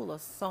sexual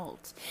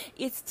assault.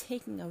 It's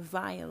taking a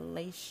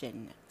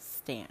violation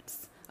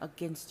stance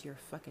against your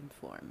fucking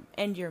form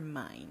and your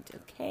mind,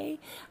 okay?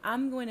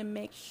 I'm going to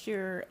make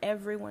sure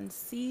everyone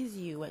sees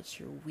you at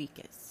your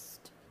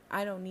weakest.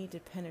 I don't need to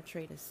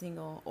penetrate a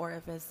single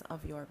orifice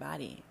of your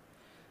body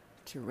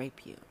to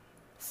rape you,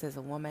 says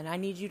a woman. I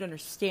need you to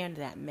understand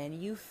that, men.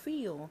 You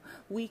feel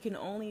we can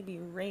only be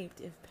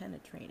raped if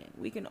penetrated.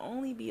 We can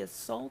only be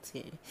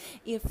assaulted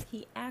if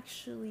he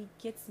actually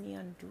gets me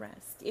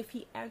undressed, if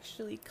he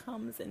actually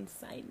comes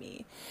inside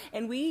me.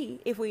 And we,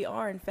 if we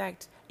are in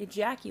fact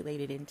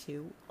ejaculated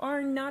into,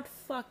 are not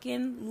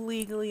fucking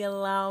legally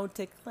allowed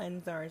to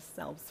cleanse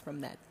ourselves from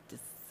that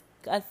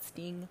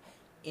disgusting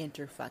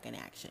interfucking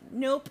action.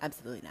 Nope,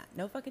 absolutely not.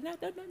 No fucking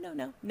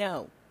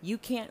no. You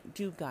can't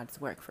do God's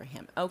work for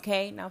him,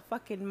 okay? Now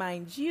fucking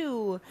mind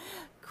you,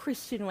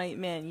 Christian white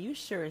men, you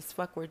sure as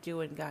fuck were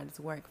doing God's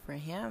work for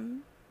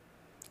him.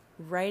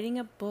 Writing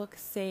a book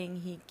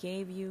saying he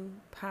gave you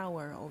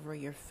power over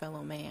your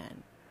fellow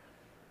man.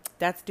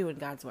 That's doing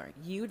God's work.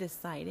 You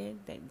decided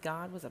that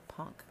God was a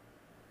punk.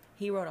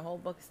 He wrote a whole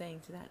book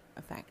saying to that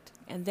effect.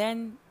 And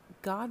then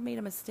God made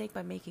a mistake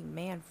by making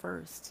man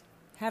first.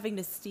 Having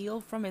to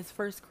steal from his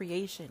first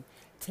creation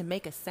to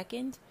make a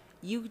second.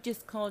 You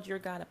just called your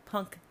God a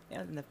punk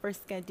in the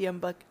first goddamn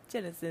book,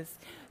 Genesis.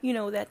 You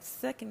know, that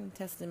second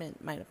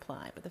testament might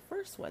apply, but the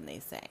first one, they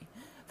say,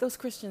 those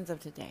Christians of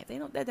today, they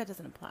don't. That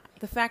doesn't apply.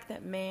 The fact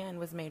that man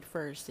was made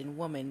first and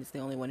woman is the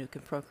only one who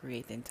can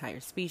procreate the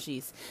entire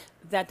species,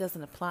 that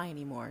doesn't apply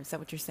anymore. Is that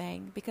what you're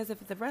saying? Because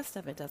if the rest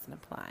of it doesn't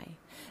apply,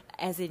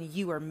 as in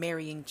you are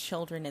marrying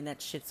children and that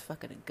shit's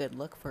fucking a good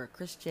look for a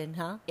Christian,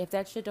 huh? If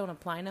that shit don't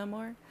apply no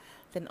more,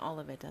 then all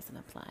of it doesn't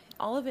apply.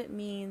 All of it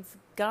means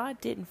God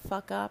didn't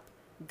fuck up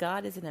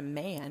God isn't a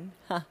man.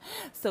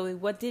 So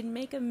what did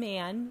make a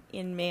man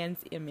in man's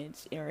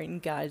image or in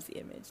God's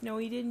image? No,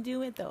 he didn't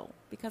do it though,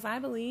 because I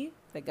believe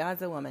that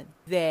God's a woman.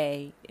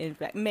 They, in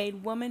fact,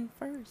 made woman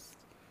first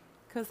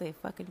because they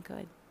fucking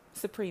could.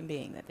 Supreme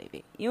being that they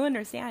be. You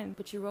understand?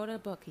 But you wrote a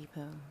book,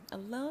 Epo. A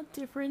little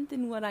different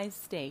than what I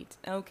state.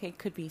 Okay,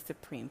 could be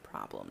supreme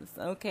problems.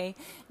 Okay?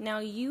 Now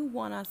you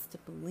want us to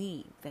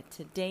believe that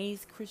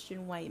today's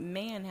Christian white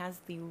man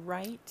has the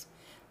right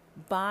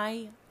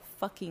by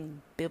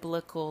fucking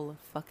biblical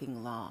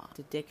fucking law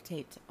to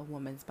dictate a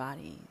woman's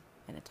body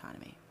and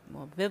autonomy.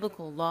 Well,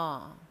 biblical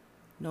law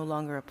no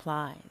longer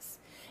applies.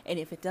 And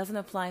if it doesn't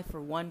apply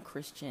for one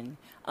Christian,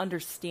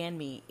 understand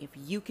me, if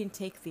you can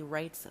take the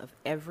rights of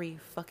every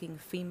fucking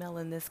female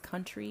in this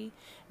country,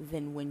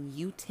 then when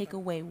you take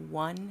away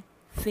one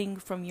thing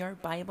from your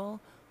Bible,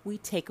 we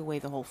take away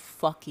the whole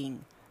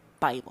fucking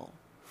Bible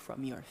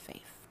from your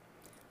faith.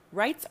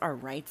 Rights are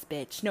rights,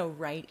 bitch. No,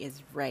 right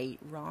is right.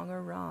 Wrong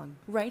or wrong.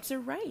 Rights are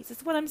rights.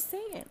 That's what I'm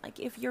saying. Like,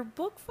 if your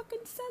book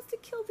fucking says to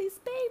kill these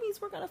babies,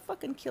 we're gonna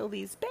fucking kill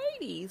these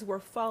babies. We're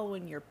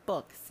following your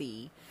book,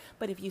 see?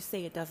 But if you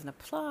say it doesn't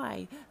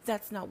apply,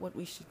 that's not what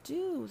we should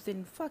do,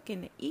 then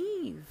fucking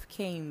Eve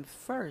came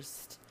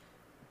first,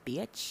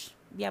 bitch.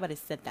 Yeah, but I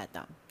said that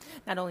though.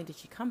 Not only did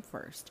she come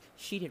first,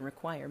 she didn't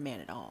require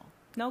man at all.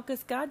 No,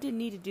 because God didn't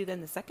need to do that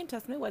in the Second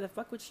Testament. Why the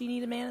fuck would she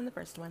need a man in the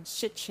first one?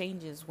 Shit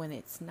changes when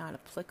it's not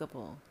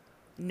applicable.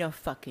 No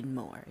fucking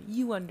more.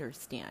 You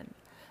understand.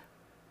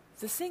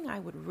 The thing I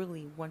would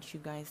really want you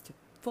guys to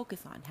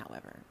focus on,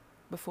 however,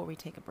 before we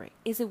take a break,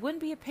 is it wouldn't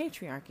be a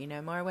patriarchy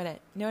no more, would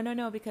it?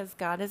 No, because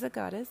God is a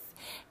goddess,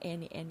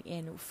 and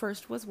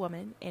first was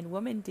woman, and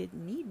woman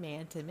didn't need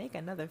man to make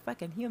another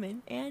fucking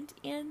human, and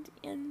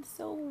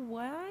so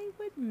why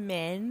would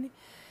men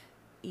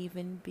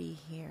even be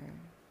here?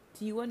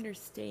 Do you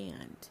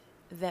understand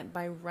that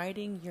by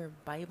writing your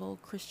Bible,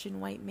 Christian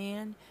white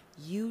man,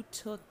 you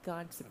took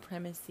God's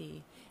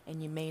supremacy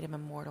and you made him a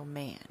mortal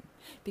man?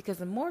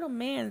 Because a mortal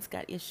man's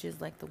got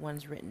issues like the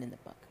ones written in the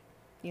book.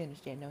 You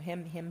understand? No,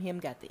 him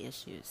got the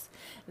issues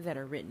that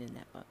are written in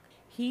that book.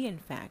 He, in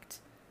fact,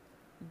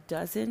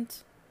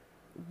 doesn't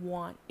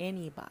want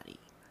anybody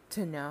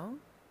to know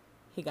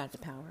he got the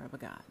power of a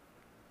God.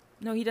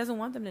 No, he doesn't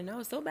want them to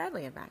know so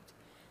badly, in fact,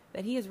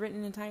 that he has written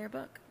an entire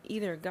book.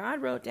 Either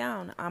God wrote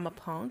down, I'm a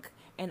punk,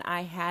 and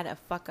I had a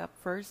fuck up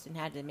first and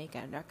had to make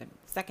a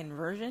second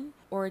version,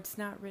 or it's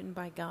not written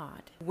by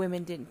God.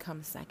 Women didn't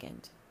come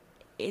second.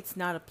 It's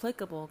not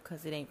applicable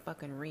because it ain't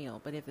fucking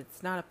real. But if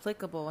it's not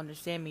applicable,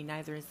 understand me,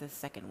 neither is the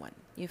second one.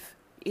 If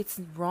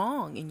it's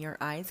wrong in your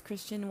eyes,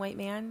 Christian white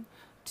man,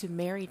 to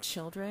marry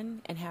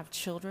children and have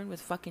children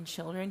with fucking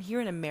children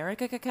here in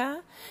America,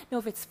 caca? No,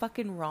 if it's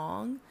fucking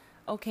wrong,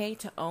 okay,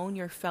 to own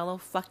your fellow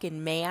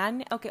fucking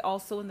man. Okay,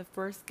 also in the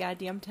first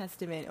goddamn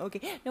testament.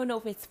 Okay, no,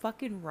 if it's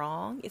fucking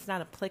wrong, it's not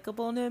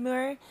applicable no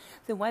more,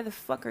 then why the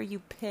fuck are you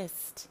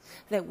pissed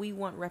that we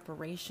want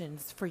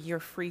reparations for your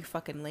free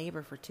fucking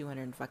labor for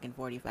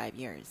 245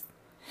 years?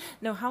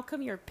 No, how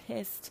come you're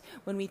pissed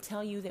when we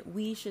tell you that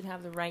we should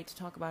have the right to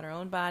talk about our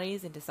own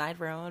bodies and decide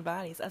for our own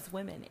bodies, us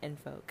women and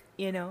folk,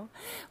 you know?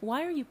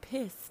 Why are you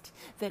pissed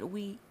that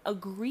we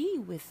agree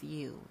with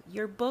you?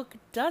 Your book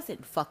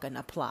doesn't fucking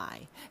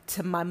apply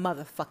to my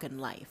motherfucking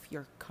life.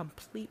 You're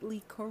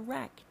completely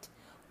correct.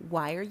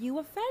 Why are you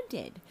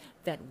offended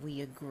that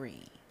we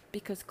agree?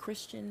 Because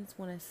Christians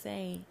want to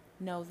say,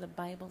 no, the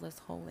Bible is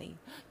holy.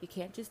 You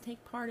can't just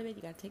take part of it.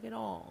 You got to take it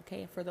all,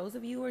 okay? For those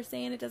of you who are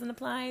saying it doesn't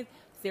apply,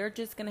 they're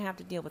just going to have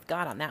to deal with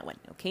God on that one,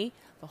 okay?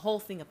 The whole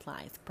thing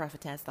applies.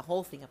 Prophetess, the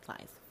whole thing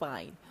applies.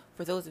 Fine.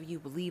 For those of you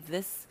who believe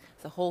this,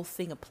 the whole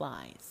thing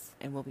applies.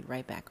 And we'll be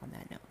right back on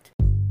that note.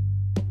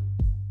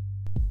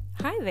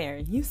 Hi there.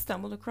 You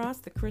stumbled across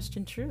The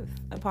Christian Truth,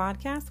 a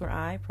podcast where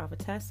I,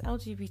 Prophetess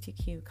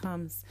LGBTQ,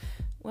 comes,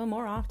 well,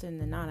 more often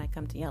than not, I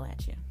come to yell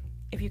at you.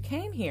 If you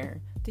came here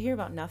to hear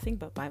about nothing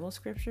but Bible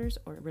scriptures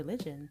or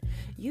religion,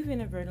 you've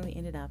inadvertently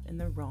ended up in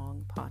the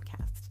wrong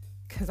podcast.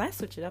 Because I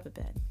switch it up a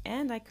bit,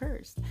 and I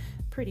curse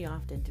pretty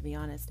often, to be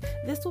honest.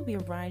 This will be a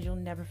ride you'll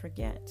never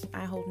forget.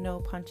 I hold no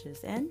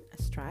punches, and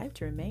I strive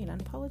to remain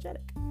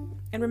unapologetic.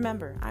 And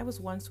remember, I was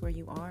once where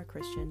you are,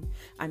 Christian.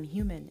 I'm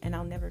human, and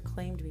I'll never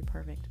claim to be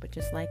perfect, but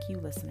just like you,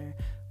 listener,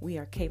 we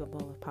are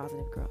capable of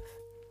positive growth.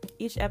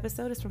 Each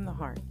episode is from the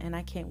heart, and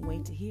I can't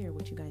wait to hear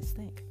what you guys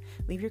think.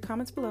 Leave your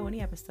comments below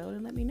any episode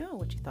and let me know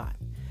what you thought.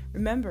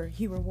 Remember,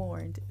 you were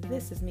warned.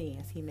 This is me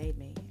as he made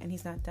me, and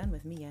he's not done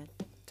with me yet.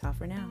 Ta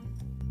for now.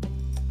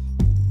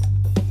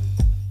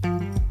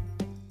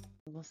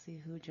 We'll see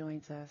who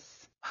joins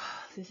us.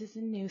 This is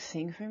a new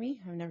thing for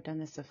me. I've never done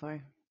this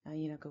before.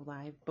 Go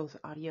live, both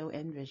audio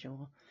and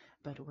visual,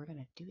 but we're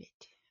going to do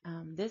it.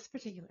 This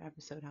particular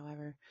episode,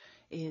 however,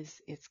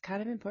 it's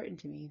kind of important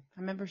to me.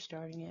 I remember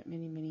starting it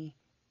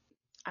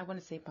I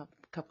want to say about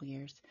a couple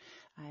years.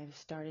 I've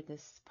started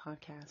this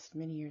podcast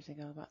many years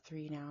ago, about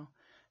 3 now.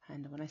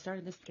 And when I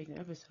started this particular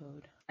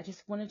episode, I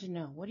just wanted to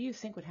know, what do you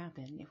think would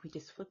happen if we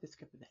just flip the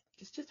script a bit?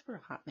 Just for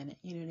a hot minute,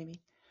 you know what I mean?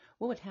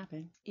 What would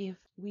happen if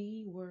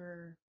we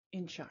were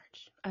in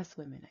charge, us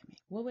women, I mean.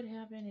 What would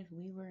happen if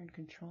we were in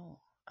control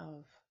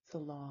of the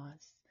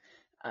laws,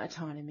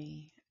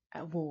 autonomy,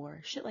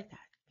 war, shit like that?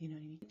 You know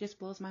what I mean? It just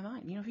blows my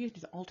mind. You know, if you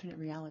just alternate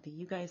reality,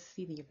 you guys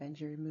see the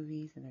Avenger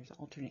movies and there's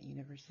alternate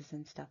universes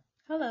and stuff.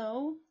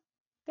 Hello.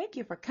 Thank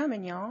you for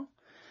coming, y'all.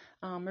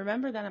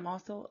 Remember that I'm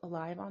also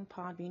live on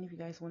Podbean. If you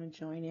guys want to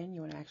join in,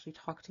 you want to actually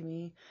talk to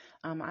me,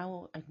 I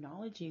will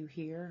acknowledge you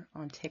here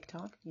on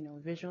TikTok, you know,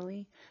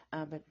 visually,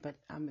 but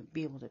I'm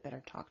be able to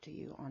better talk to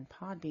you on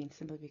Podbean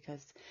simply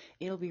because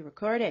it'll be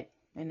recorded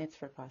and it's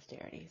for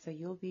posterity. So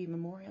you'll be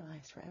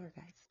memorialized forever,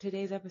 guys.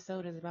 Today's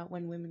episode is about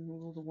when women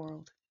rule the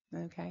world.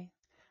 Okay.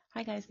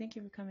 Hi, guys. Thank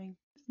you for coming.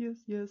 Yes,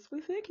 yes.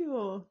 Well, thank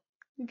you.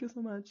 Thank you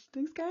so much.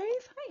 Thanks, guys.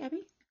 Hi,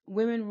 Abby.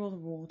 Women rule the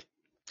world.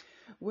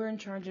 We're in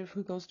charge of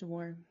who goes to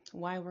war,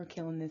 why we're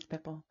killing these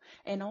people,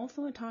 and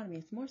also autonomy.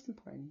 It's most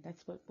important.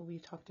 That's what we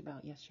talked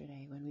about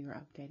yesterday when we were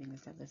updating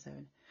this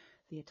episode,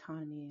 the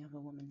autonomy of a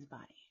woman's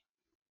body.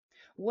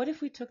 What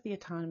if we took the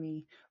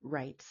autonomy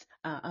rights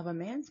of a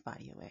man's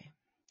body away?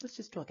 Let's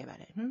just talk about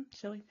it,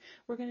 shall we?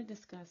 We're going to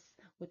discuss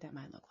what that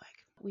might look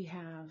like. We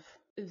have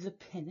the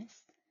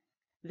penis,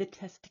 the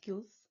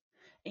testicles,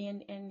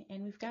 and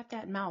we've got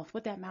that mouth.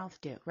 What that mouth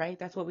do, right?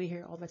 That's what we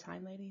hear all the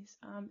time, ladies.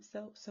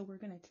 So we're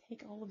gonna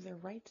take all of their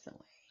rights away.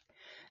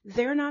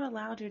 They're not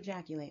allowed to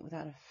ejaculate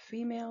without a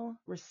female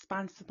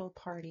responsible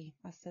party.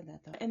 I said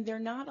that though. And they're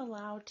not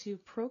allowed to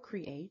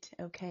procreate,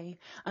 okay,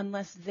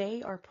 unless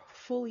they are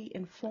fully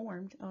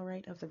informed, all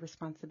right, of the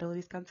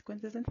responsibilities,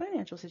 consequences, and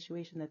financial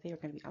situation that they are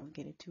going to be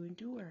obligated to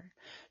endure.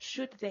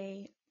 Should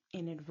they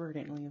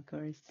inadvertently, of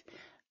course,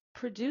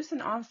 produce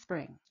an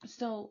offspring.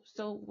 So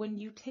when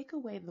you take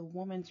away the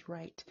woman's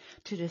right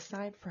to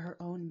decide for her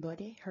own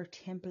body, her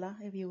templa,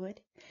 if you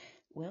would,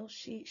 well,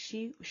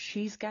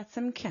 she's got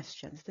some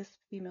questions. This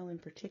female in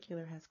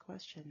particular has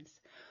questions.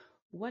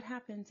 What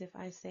happens if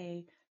I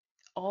say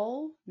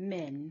all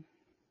men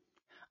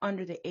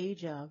under the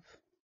age of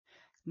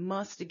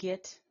must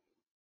get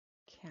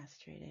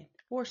castrated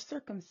or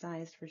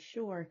circumcised for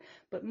sure,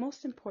 but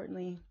most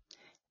importantly,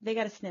 they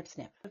got a snip,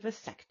 a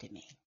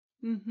vasectomy.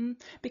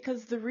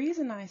 Because the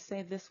reason I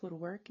say this would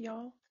work,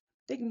 y'all,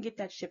 they can get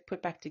that shit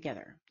put back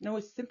together. No,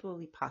 it's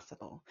simply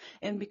possible.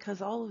 And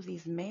because all of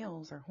these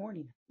males are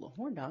horny little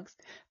horn dogs,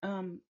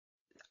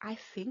 I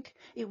think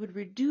it would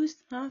reduce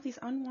these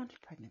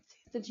unwanted pregnancies.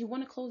 Since you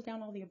want to close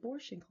down all the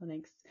abortion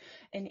clinics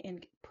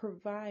and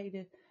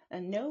provide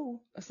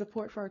no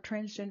support for our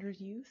transgender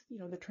youth, you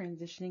know, the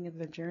transitioning of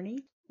the journey,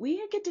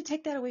 we get to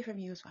take that away from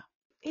you as well.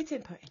 It's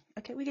important.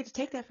 Okay, we get to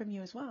take that from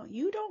you as well.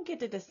 You don't get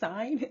to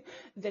decide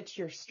that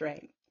you're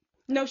straight.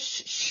 No,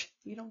 shh.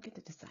 You don't get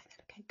to decide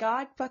it, okay?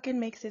 God fucking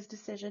makes his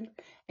decision,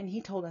 and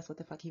he told us what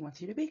the fuck he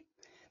wants you to be.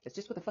 That's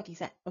just what the fuck he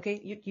said,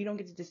 okay? You don't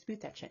get to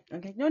dispute that shit,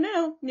 okay?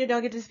 No. You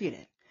don't get to dispute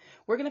it.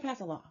 We're going to pass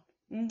a law,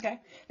 okay?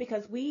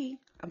 Because we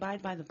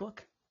abide by the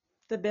book,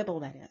 the Bible,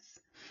 that is.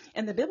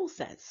 And the Bible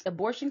says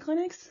abortion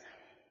clinics,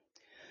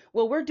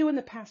 well, we're doing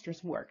the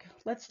pastor's work.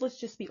 Let's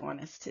just be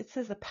honest. It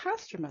says the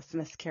pastor must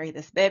miscarry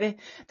this baby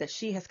that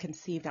she has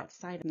conceived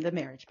outside of the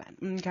marriage bed.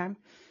 Okay?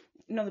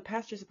 No, the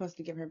pastor's supposed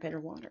to give her bitter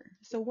water.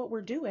 So what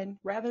we're doing,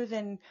 rather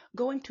than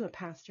going to a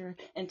pastor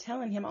and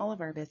telling him all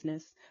of our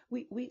business,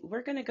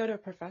 we're going to go to a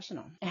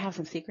professional and have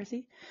some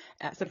secrecy,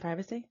 some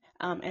privacy,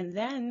 and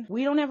then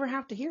we don't ever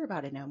have to hear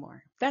about it no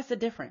more. That's the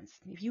difference.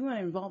 If you want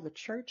to involve the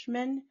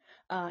churchmen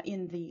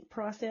in the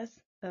process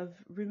of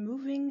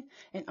removing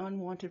an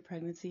unwanted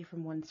pregnancy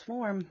from one's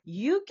form,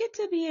 you get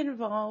to be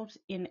involved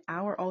in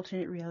our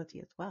alternate reality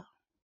as well.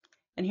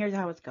 And here's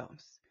how it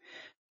goes.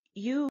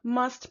 You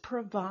must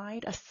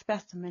provide a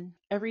specimen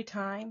every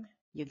time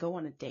you go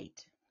on a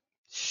date.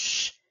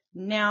 Shh.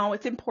 Now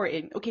it's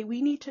important. Okay,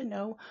 we need to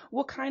know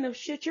what kind of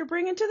shit you're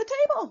bringing to the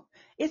table.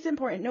 It's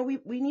important. No,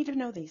 we need to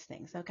know these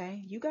things,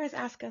 okay? You guys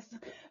ask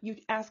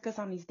us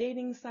on these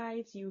dating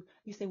sites. You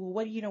say, well,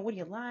 what do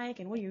you like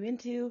and what are you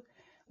into?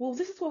 Well,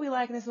 this is what we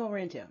like and this is what we're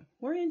into.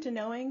 We're into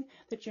knowing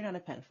that you're not a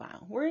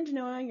pedophile. We're into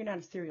knowing you're not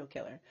a serial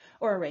killer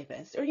or a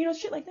rapist or,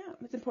 shit like that.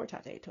 It's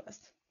important to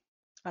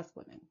us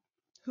women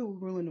who are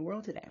ruling the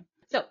world today.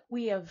 So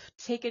we have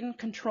taken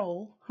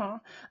control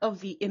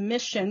of the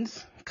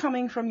emissions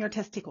coming from your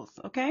testicles,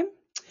 okay?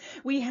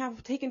 We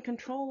have taken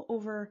control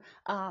over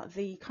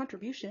the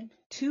contribution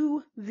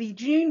to the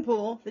gene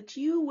pool that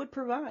you would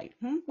provide.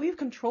 We've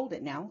controlled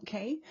it now,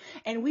 okay?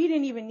 And we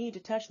didn't even need to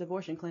touch the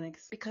abortion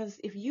clinics because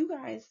if you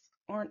guys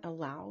aren't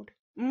allowed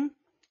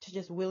to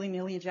just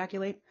willy-nilly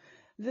ejaculate,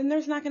 then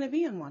there's not going to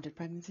be unwanted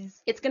pregnancies.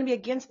 It's going to be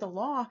against the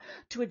law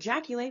to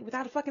ejaculate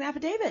without a fucking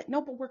affidavit.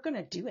 No, but we're going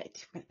to do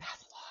it. We're going to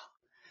pass a law.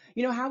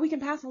 You know how we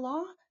can pass a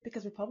law?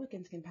 Because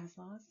Republicans can pass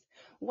laws.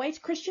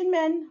 White Christian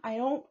men, I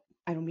don't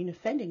mean to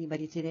offend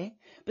anybody today,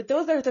 but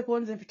those are the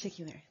ones in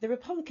particular. The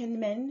Republican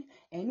men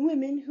and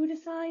women who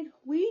decide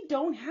we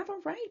don't have a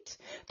right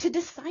to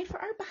decide for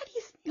our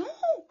bodies.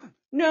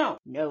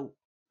 No.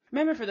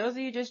 Remember, for those of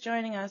you just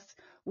joining us,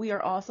 we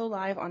are also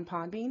live on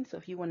Podbean, so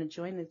if you want to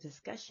join the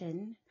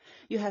discussion,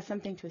 you have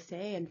something to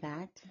say, in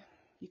fact,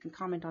 you can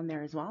comment on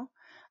there as well.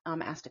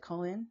 asked to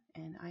call in,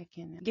 and I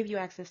can give you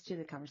access to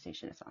the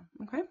conversation as well.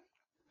 Okay.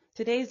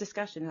 Today's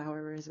discussion,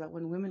 however, is about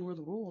when women rule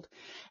the world.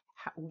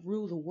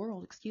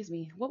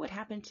 What would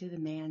happen to the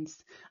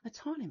man's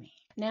autonomy?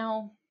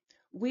 Now,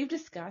 we've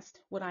discussed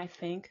what I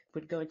think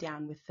would go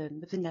down with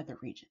the nether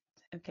regions.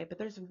 Okay, but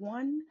there's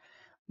one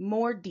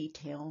more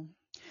detail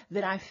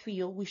that I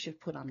feel we should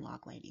put on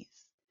lock, ladies.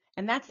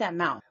 And that's that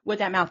mouth. What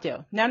that mouth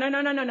do? No.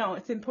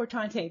 It's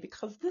importante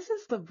because this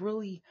is the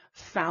really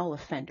foul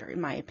offender, in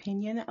my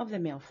opinion, of the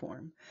male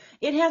form.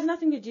 It has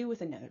nothing to do with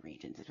the nether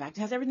regions. In fact,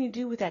 it has everything to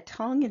do with that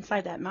tongue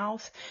inside that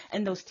mouth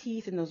and those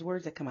teeth and those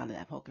words that come out of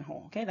that poking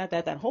hole. Okay,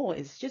 that hole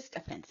is just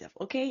offensive.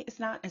 Okay, it's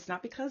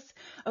not because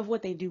of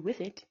what they do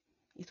with it.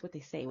 It's what they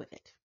say with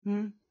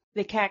it.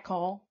 They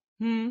catcall.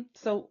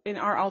 So in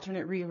our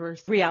alternate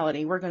reverse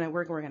reality, we're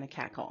gonna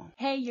catcall.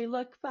 Hey, you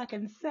look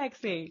fucking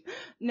sexy.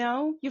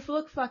 No, you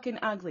look fucking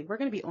ugly. We're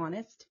gonna be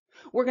honest.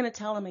 We're gonna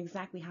tell them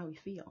exactly how we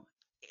feel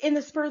in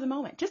the spur of the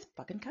moment. Just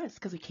fucking cause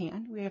we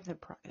can. We have the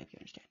prerogative, you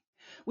understand?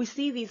 We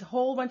see these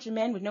whole bunch of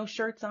men with no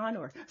shirts on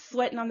or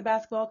sweating on the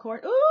basketball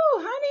court.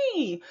 Ooh,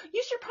 honey,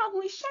 you should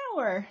probably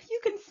shower. You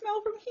can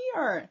smell from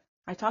here.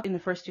 I talked in the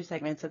first 2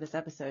 segments of this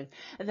episode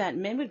that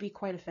men would be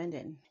quite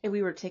offended if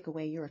we were to take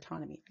away your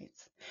autonomy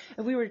rights.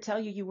 If we were to tell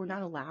you were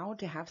not allowed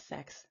to have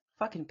sex,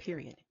 fucking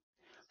period,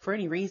 for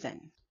any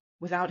reason,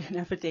 without an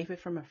affidavit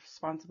from a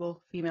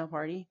responsible female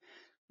party,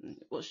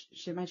 well,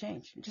 shit might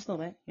change. Just a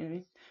little bit, you know what I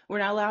mean? We're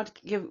not allowed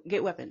to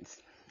get weapons.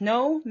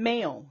 No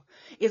male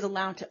is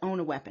allowed to own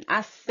a weapon.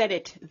 I said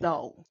it,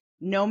 though.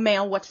 No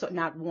male whatsoever,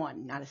 not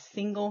one, not a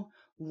single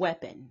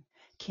weapon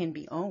can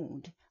be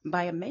owned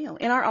by a male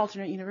in our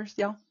alternate universe,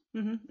 y'all.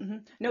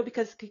 No,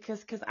 because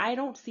I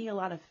don't see a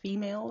lot of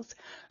females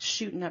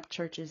shooting up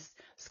churches,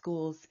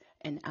 schools,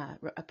 and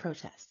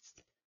protests.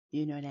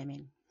 You know what I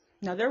mean?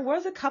 Now, there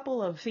was a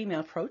couple of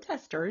female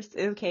protesters,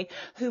 okay,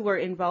 who were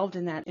involved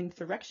in that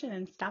insurrection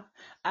and stuff.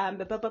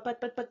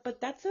 But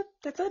that's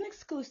an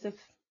exclusive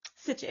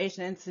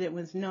situation. Incident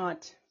was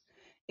not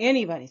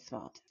anybody's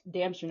fault.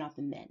 Damn sure not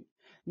the men.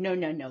 No.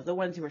 The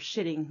ones who were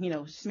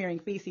shitting, smearing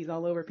feces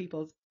all over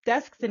people's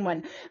desks and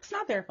when it's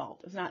not their fault.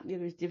 It's not.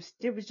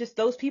 It was just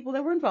those people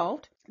that were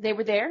involved. They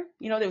were there.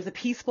 There was a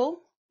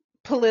peaceful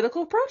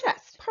political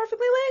protest,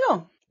 perfectly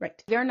legal.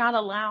 Right. They're not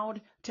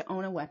allowed to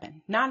own a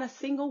weapon. Not a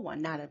single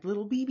one. Not a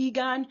little BB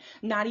gun.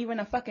 Not even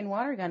a fucking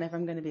water gun if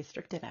I'm going to be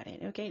strict about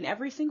it. Okay. And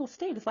every single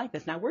state is like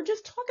this. Now, we're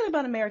just talking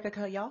about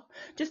America, y'all.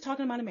 Just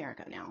talking about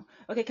America now.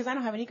 Okay. Because I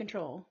don't have any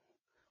control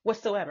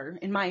whatsoever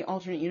in my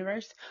alternate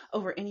universe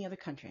over any other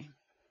country.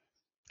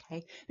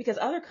 Okay. Because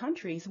other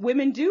countries,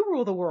 women do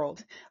rule the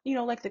world.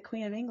 Like the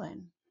Queen of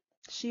England.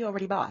 She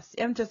already boss.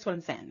 And just what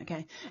I'm saying,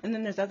 okay? And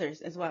then there's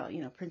others as well,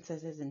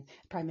 princesses and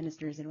prime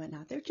ministers and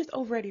whatnot. They're just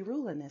already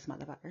ruling this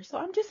motherfucker. So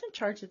I'm just in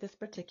charge of this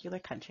particular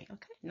country,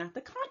 okay? Not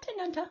the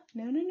continent.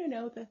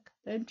 No, the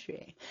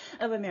country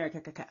of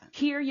America.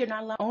 Here, you're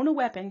not allowed to own a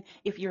weapon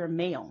if you're a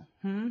male.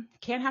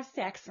 Can't have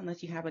sex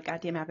unless you have a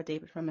goddamn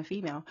affidavit from a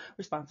female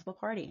responsible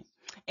party.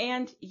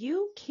 And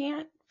you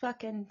can't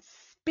fucking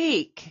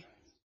speak.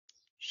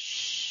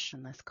 Shh,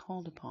 unless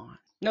called upon.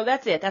 No,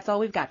 that's it. That's all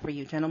we've got for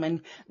you,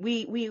 gentlemen.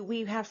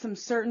 We have some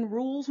certain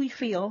rules we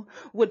feel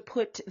would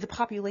put the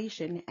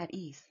population at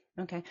ease.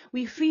 Okay.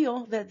 We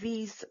feel that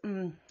these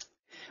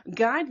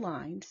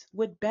guidelines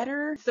would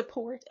better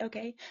support,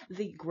 okay,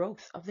 the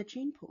growth of the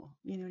gene pool.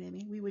 You know what I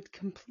mean? We would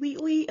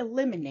completely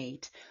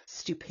eliminate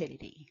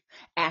stupidity,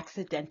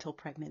 accidental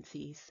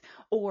pregnancies,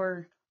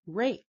 or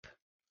rape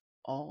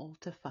all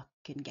to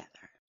fucking together.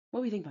 What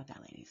do you think about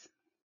that, ladies?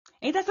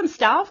 Ain't that some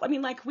stuff? I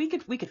mean, we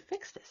could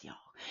fix this, y'all.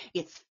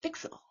 It's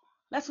fixable.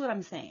 That's what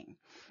I'm saying.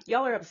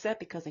 Y'all are upset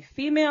because a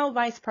female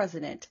vice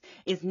president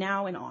is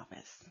now in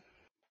office.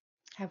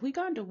 Have we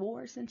gone to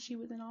war since she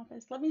was in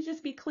office? Let me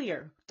just be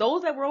clear.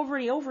 Those that were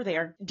already over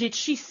there, did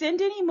she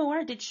send any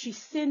more? Did she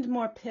send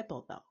more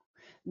people, though?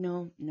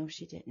 No,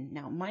 she didn't.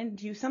 Now,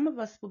 mind you, some of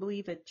us will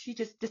believe that she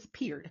just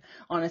disappeared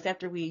on us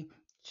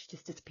she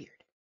just disappeared.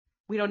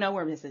 We don't know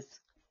where Mrs.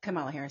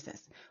 Kamala Harris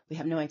is. We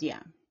have no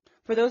idea.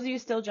 For those of you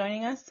still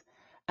joining us,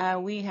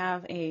 we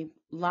have a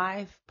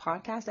live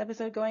podcast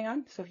episode going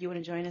on. So if you want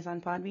to join us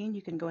on Podbean,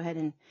 you can go ahead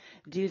and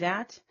do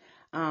that.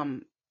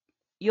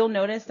 You'll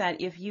notice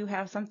that if you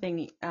have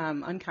something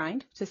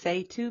unkind to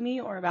say to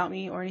me or about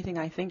me or anything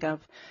I think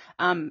of,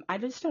 I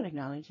just don't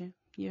acknowledge you.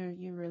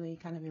 You're really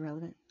kind of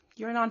irrelevant.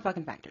 You're a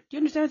non-fucking factor. Do you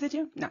understand what I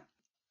do? No.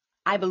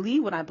 I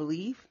believe what I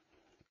believe.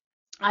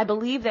 I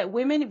believe that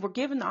women were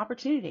given the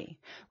opportunity.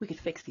 We could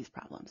fix these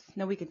problems.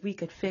 No, we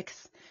could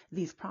fix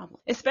these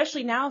problems.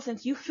 Especially now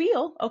since you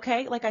feel,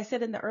 okay, like I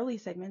said in the early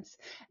segments,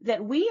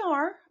 that we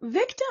are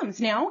victims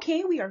now,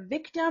 okay? We are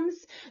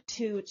victims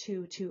to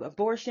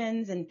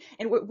abortions and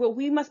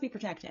we must be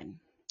protected.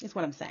 Is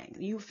what I'm saying.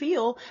 You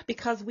feel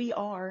because we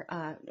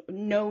are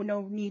no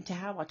need to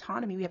have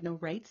autonomy. We have no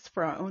rights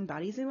for our own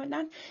bodies and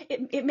whatnot.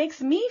 It makes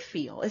me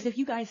feel as if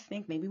you guys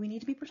think maybe we need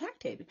to be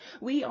protected.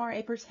 We are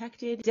a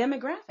protected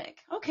demographic.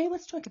 Okay,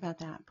 let's talk about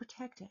that.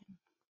 Protected.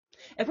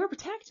 If we're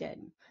protected,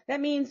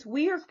 that means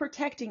we are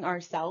protecting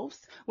ourselves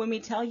when we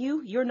tell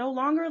you you're no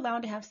longer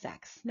allowed to have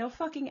sex. No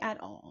fucking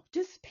at all.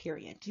 Just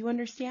period. Do you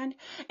understand?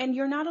 And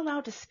you're not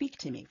allowed to speak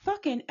to me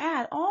fucking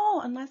at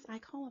all unless I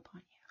call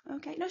upon you.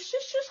 Okay? No,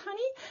 shush,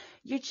 honey.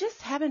 You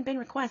just haven't been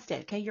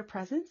requested. Okay? Your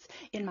presence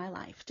in my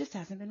life just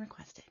hasn't been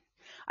requested.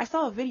 I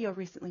saw a video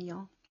recently,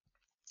 y'all.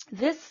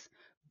 This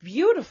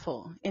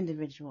beautiful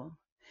individual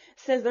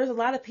says there's a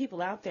lot of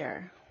people out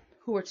there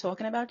who are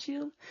talking about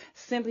you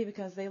simply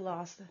because they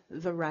lost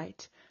the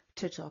right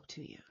to talk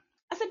to you.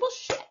 I said, well,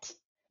 shit,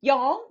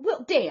 y'all.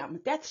 Well,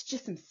 damn, that's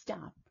just some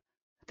stuff.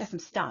 That's some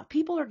stuff.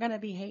 People are going to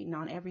be hating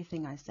on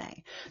everything I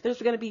say.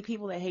 There's going to be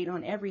people that hate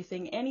on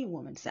everything any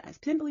woman says,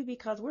 simply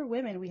because we're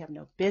women. We have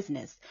no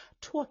business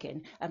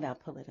talking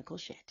about political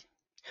shit.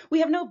 We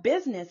have no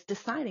business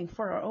deciding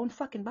for our own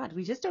fucking bodies.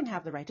 We just don't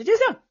have the right to do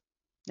so.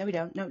 No, we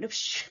don't. No,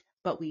 shh.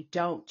 But we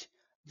don't,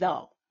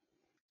 though.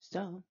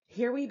 So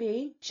here we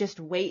be, just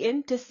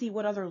waiting to see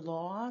what other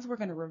laws we're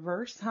going to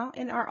reverse, huh?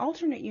 In our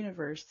alternate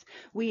universe,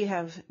 we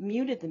have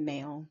muted the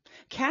male,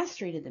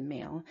 castrated the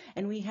male,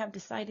 and we have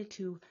decided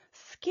to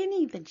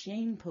skinny the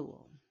gene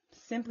pool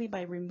simply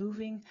by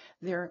removing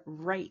their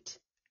right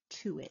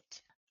to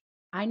it.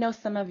 I know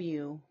some of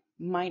you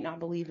might not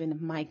believe in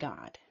my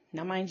God.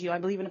 Now, mind you, I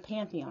believe in a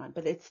pantheon,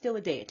 but it's still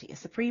a deity. A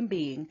supreme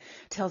being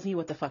tells me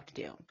what the fuck to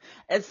do.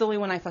 It's the only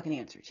one I fucking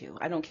answer to.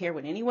 I don't care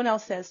what anyone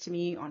else says to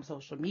me on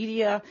social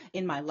media,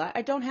 in my life.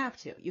 I don't have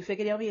to. You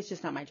figure it out me, it's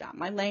just not my job.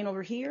 My lane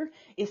over here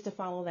is to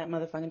follow that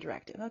motherfucking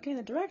directive. Okay,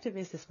 the directive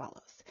is as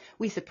follows.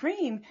 We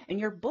supreme, and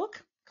your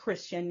book,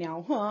 Christian,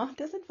 now,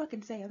 doesn't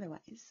fucking say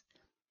otherwise.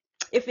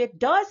 If it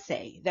does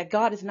say that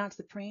God is not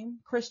supreme,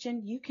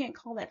 Christian, you can't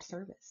call that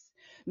service.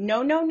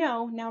 No.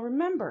 Now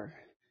remember,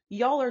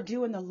 y'all are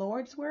doing the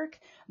Lord's work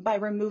by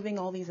removing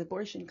all these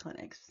abortion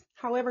clinics.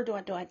 However,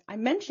 I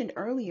mentioned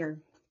earlier,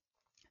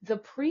 the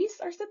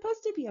priests are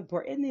supposed to be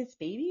aborting these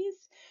babies.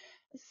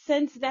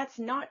 Since that's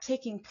not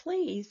taking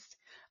place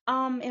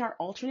in our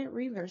alternate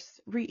reverse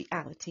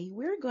reality,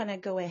 we're going to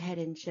go ahead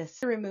and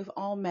just remove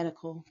all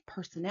medical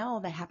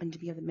personnel that happen to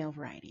be of the male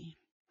variety.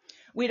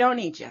 We don't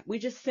need you. We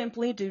just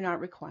simply do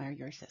not require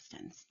your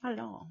assistance. Not at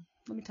all.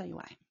 Let me tell you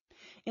why.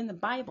 In the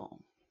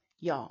Bible,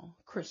 y'all,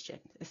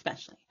 Christians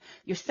especially,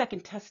 your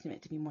Second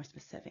Testament to be more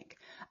specific,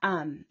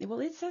 well,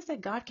 it says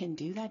that God can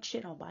do that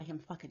shit all by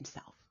him fucking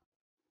self.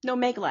 No,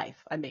 make life.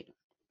 I mean,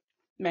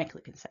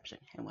 immaculate conception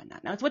and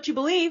whatnot. Now, it's what you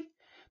believe.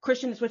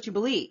 Christian, is what you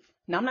believe.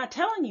 Now, I'm not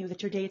telling you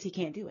that your deity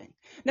can't do it.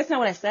 That's not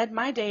what I said.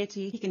 My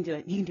deity, he can do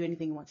it. He can do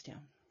anything he wants to.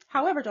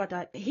 However,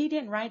 he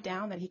didn't write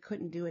down that he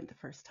couldn't do it the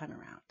first time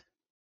around.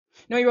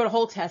 No, he wrote a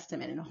whole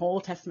testament, and a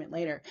whole testament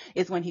later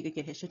is when he could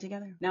get his shit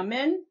together. Now,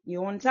 men, you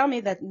want to tell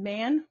me that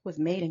man was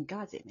made in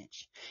God's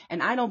image.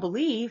 And I don't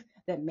believe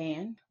that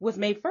man was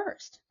made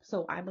first.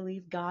 So I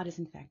believe God is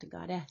in fact a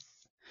goddess.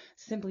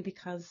 Simply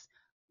because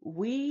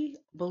we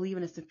believe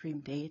in a supreme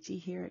deity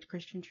here at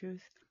Christian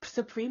Truth.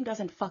 Supreme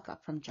doesn't fuck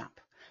up from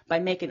jump by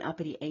making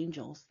uppity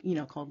angels,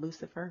 called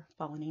Lucifer,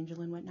 fallen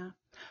angel and whatnot,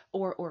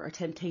 or a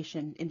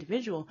temptation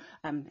individual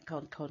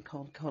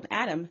called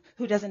Adam,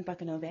 who doesn't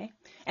fucking obey,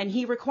 and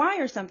he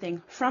requires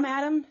something from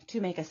Adam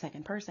to make a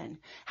second person.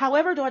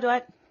 However,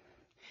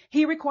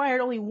 he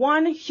required only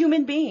one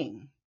human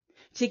being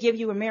to give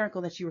you a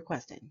miracle that you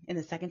requested in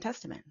the Second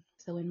Testament.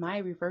 So in my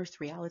reverse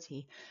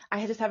reality,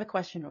 I just have a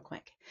question real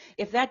quick.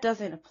 If that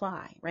doesn't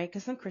apply, right?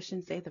 Because some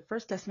Christians say the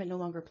First Testament no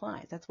longer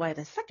applies. That's why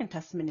the Second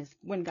Testament is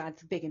when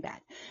God's big and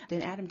bad.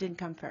 Then Adam didn't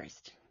come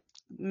first.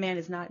 Man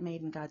is not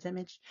made in God's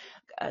image.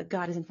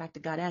 God is in fact a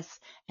goddess,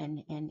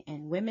 and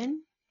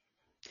women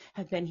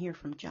have been here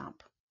from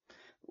jump.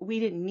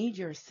 We didn't need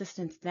your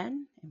assistance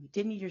then, and we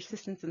didn't need your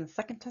assistance in the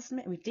Second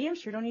Testament, and we damn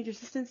sure don't need your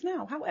assistance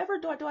now. However,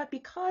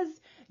 because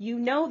you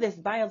know this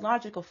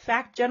biological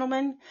fact,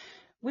 gentlemen,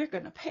 we're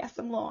going to pass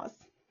some laws.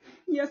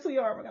 Yes, we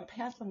are. We're going to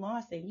pass some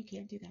laws saying you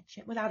can't do that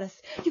shit without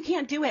us. You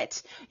can't do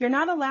it. You're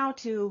not allowed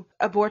to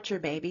abort your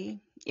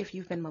baby if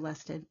you've been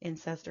molested,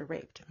 incest, or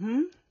raped.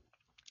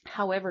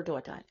 However,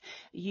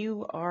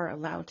 you are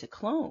allowed to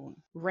clone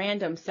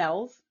random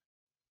cells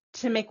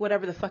to make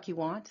whatever the fuck you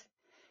want.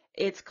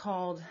 It's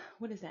called,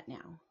 what is that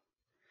now?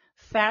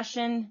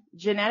 Fashion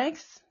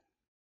genetics?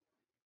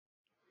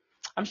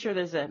 I'm sure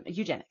there's a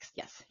eugenics.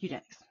 Yes,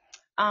 eugenics.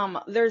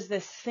 There's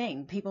this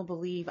thing. People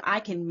believe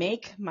I can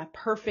make my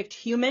perfect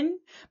human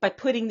by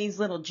putting these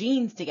little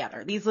genes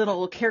together, these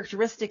little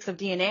characteristics of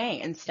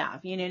DNA and stuff.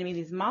 You know what I mean?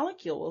 These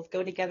molecules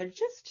go together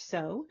just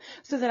so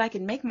that I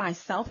can make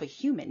myself a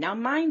human. Now,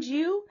 mind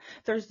you,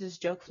 there's this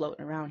joke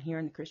floating around here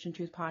in the Christian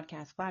Truth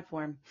Podcast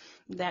platform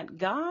that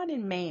God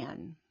and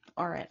man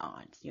are at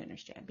odds, you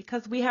understand?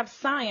 Because we have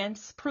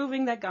science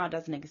proving that God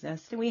doesn't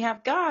exist, and we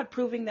have God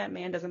proving that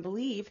man doesn't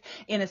believe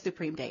in a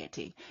supreme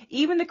deity.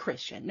 Even the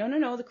Christian,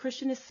 the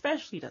Christian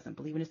especially doesn't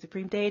believe in a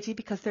supreme deity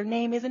because their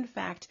name is in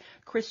fact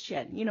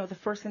Christian,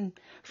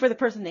 the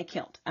person they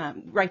killed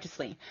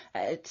righteously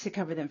to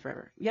cover them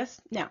forever. Yes?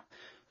 Now,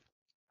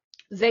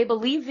 they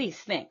believe these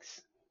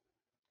things.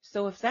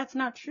 So if that's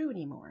not true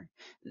anymore,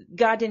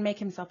 God didn't make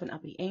himself an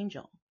uppity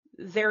angel.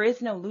 there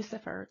is no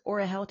Lucifer or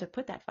a hell to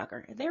put that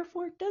fucker.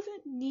 Therefore, it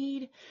doesn't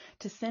need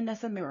to send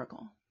us a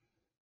miracle.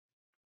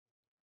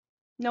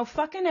 No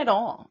fucking at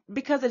all.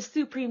 Because a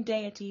supreme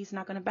deity is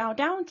not going to bow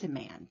down to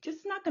man. Just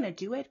not going to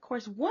do it. Of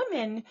course,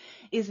 woman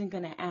isn't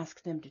going to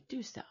ask them to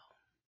do so.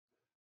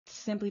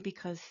 Simply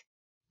because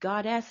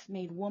Goddess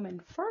made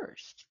woman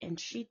first. And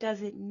she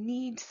doesn't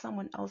need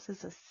someone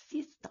else's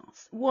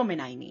assistance.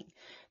 Woman, I mean,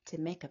 to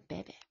make a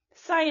baby.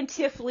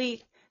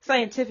 Scientifically,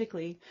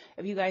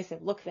 if you guys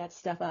have looked that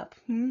stuff up,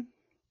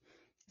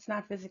 it's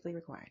not physically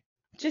required.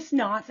 Just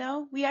not,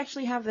 though. We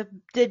actually have the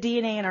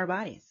DNA in our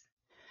bodies.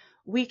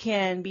 We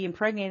can be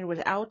impregnated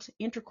without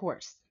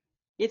intercourse.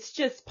 It's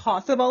just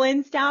possible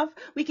and stuff.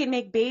 We can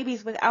make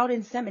babies without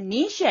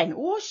insemination.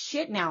 Oh,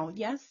 shit now.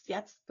 Yes,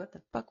 that's what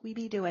the fuck we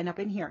be doing up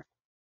in here.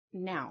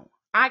 Now,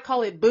 I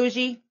call it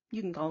bougie.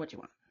 You can call it what you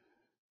want.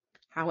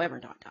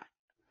 However, ...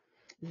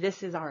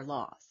 This is our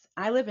laws.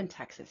 I live in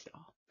Texas,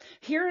 y'all.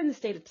 Here in the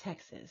state of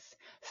Texas,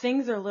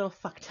 things are a little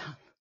fucked up.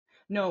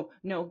 No,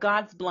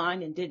 God's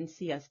blind and didn't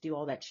see us do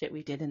all that shit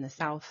we did in the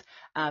South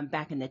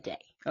back in the day.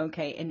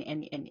 Okay,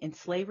 and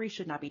slavery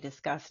should not be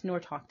discussed nor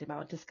talked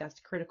about.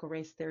 Discussed critical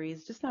race theory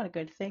is just not a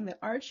good thing that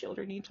our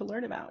children need to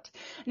learn about.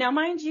 Now,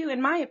 mind you,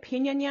 in my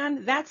opinion,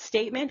 Jan, that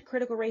statement,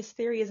 critical race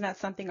theory is not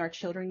something our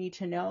children need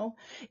to know,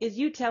 is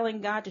you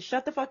telling God to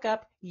shut the fuck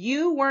up.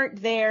 You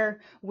weren't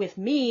there with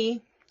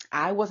me.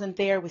 I wasn't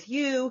there with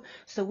you,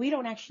 so we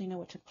don't actually know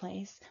what took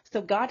place.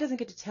 So God doesn't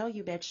get to tell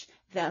you, bitch,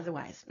 the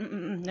otherwise.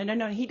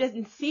 No. He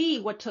doesn't see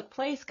what took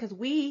place because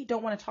we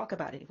don't want to talk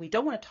about it. If we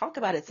don't want to talk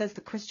about it, says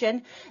the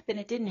Christian, then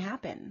it didn't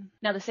happen.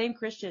 Now, the same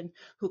Christian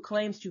who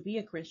claims to be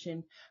a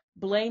Christian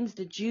blames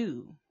the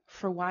Jew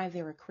for why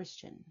they're a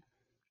Christian.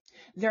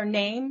 Their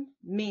name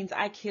means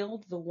I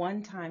killed the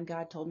one time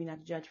God told me not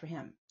to judge for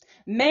him.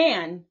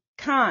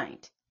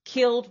 Mankind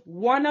killed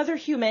one other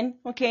human,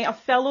 okay, a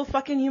fellow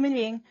fucking human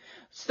being,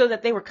 so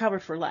that they were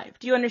covered for life.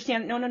 Do you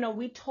understand? No.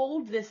 We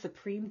told this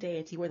supreme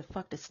deity where the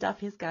fuck to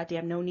stuff his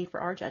goddamn no need for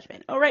our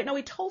judgment. Oh, right, no,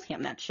 we told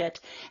him that shit,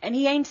 and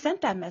he ain't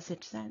sent that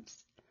message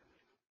since.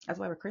 That's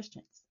why we're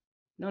Christians.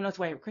 No, that's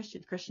why we're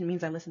Christians. Christian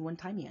means I listen one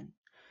time in.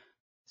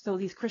 So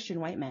these Christian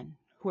white men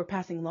who are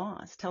passing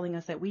laws telling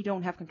us that we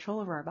don't have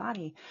control over our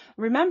body.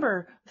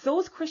 Remember,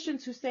 those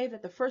Christians who say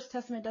that the First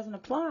Testament doesn't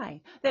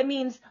apply, that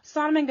means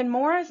Sodom and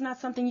Gomorrah is not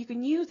something you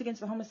can use against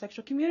the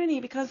homosexual community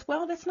because,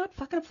 well, that's not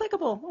fucking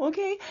applicable,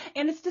 okay?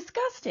 And it's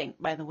disgusting,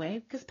 by the way,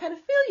 because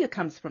pedophilia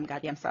comes from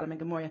goddamn Sodom and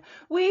Gomorrah.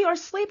 We are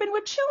sleeping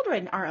with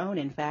children, our own,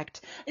 in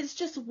fact. It's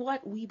just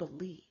what we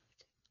believed.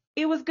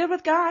 It was good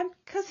with God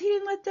because he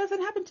didn't let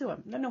doesn't happen to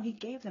him. No, he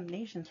gave them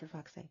nations for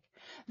fuck's sake.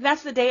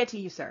 That's the deity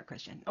you serve,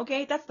 Christian.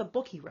 Okay, that's the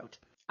book he wrote.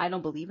 I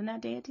don't believe in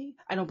that deity.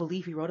 I don't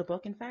believe he wrote a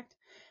book, in fact,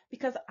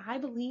 because I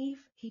believe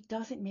he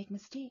doesn't make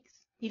mistakes.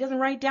 He doesn't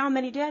write down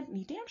that he did, and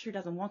he damn sure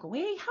doesn't walk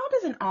away. How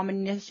does an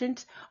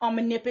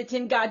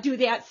omnipotent God do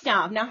that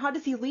stuff? Now, how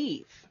does he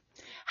leave?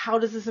 How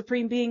does the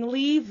Supreme Being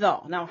leave,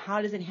 though? Now,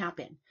 how does it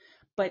happen?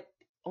 But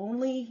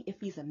only if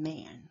he's a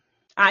man.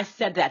 I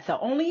said that, though.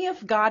 Only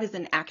if God is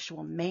an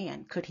actual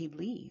man could he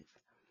leave.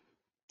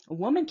 A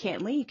woman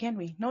can't leave, can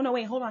we? No,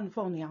 wait, hold on the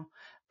phone now.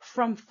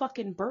 From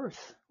fucking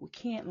birth, we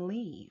can't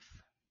leave.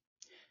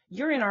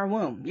 You're in our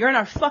womb. You're in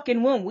our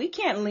fucking womb. We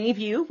can't leave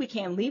you. We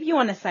can't leave you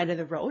on the side of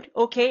the road.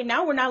 Okay,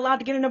 now we're not allowed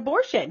to get an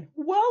abortion.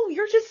 Well,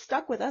 you're just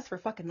stuck with us for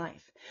fucking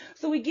life.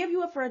 So we give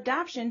you up for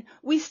adoption.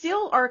 We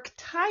still are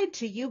tied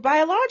to you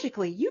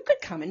biologically. You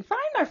could come and find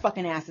our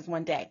fucking asses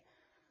one day.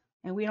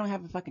 And we don't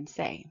have a fucking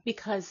say.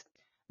 Because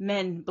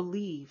men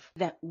believe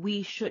that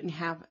we shouldn't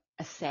have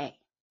a say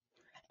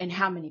in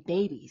how many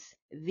babies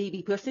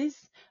the pussies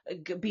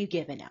be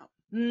given out.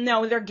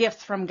 No, they're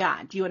gifts from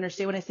God. Do you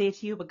understand what I say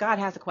to you? But God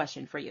has a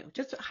question for you.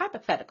 Just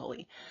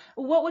hypothetically,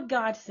 what would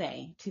God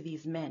say to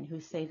these men who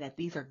say that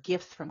these are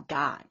gifts from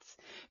God?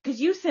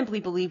 Because you simply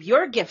believe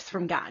you're gifts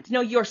from God.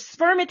 No, your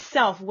sperm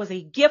itself was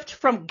a gift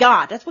from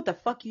God. That's what the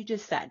fuck you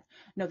just said.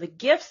 No, the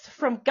gifts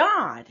from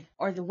God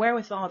are the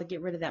wherewithal to get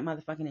rid of that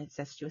motherfucking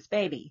incestuous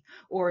baby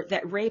or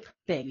that rape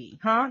baby.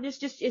 Huh?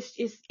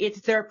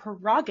 It's their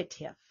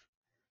prerogative.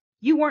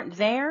 You weren't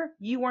there.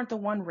 You weren't the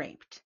one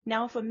raped.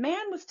 Now, if a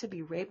man was to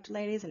be raped,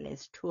 ladies,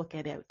 let's talk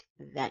about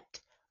that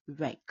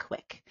right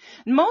quick.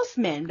 Most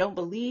men don't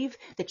believe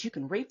that you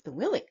can rape the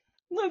willing.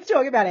 Let's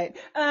talk about it.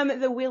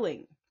 The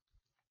willing.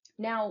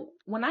 Now,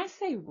 when I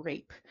say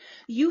rape,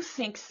 you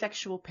think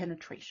sexual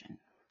penetration.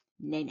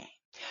 Nay.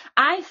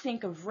 I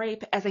think of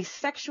rape as a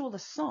sexual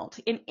assault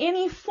in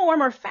any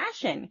form or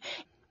fashion.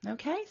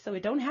 Okay, so we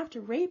don't have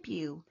to rape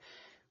you.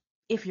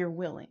 If you're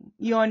willing,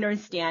 you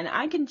understand.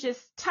 I can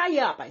just tie you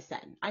up, I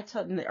said. I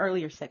told in the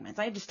earlier segments,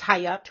 I just tie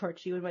you up,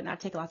 torture you and whatnot,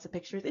 take lots of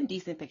pictures,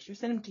 indecent pictures,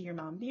 send them to your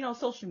mom,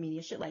 social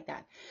media, shit like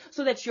that.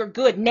 So that your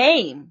good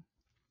name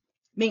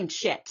means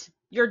shit.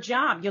 Your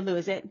job, you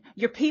lose it.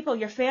 Your people,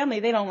 your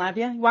family, they don't love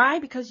you. Why?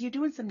 Because you're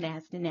doing some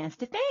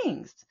nasty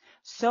things.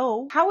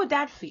 So how would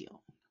that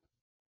feel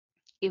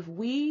if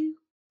we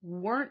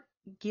weren't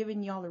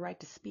giving y'all the right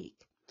to speak?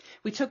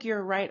 We took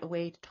your right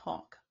away to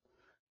talk,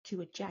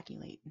 to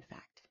ejaculate, in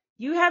fact.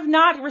 You have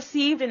not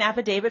received an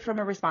affidavit from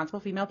a responsible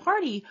female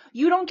party.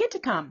 You don't get to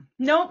come.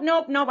 Nope.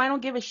 I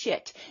don't give a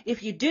shit.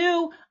 If you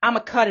do, I'm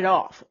going to cut it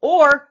off.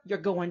 Or you're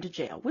going to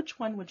jail. Which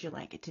one would you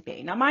like it to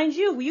be? Now, mind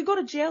you, when you go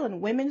to jail in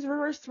women's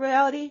reverse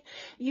reality,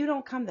 you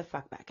don't come the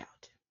fuck back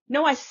out.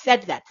 No, I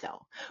said that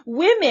though.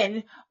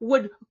 Women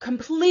would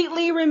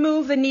completely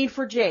remove the need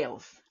for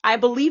jails. I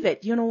believe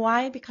it. You know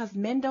why? Because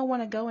men don't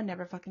want to go and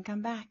never fucking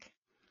come back.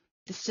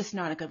 It's just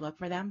not a good look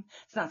for them.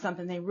 It's not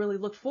something they really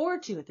look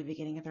forward to at the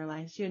beginning of their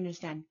lives. You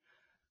understand?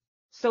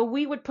 So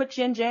we would put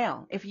you in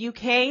jail if you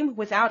came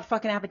without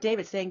fucking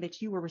affidavit saying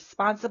that you were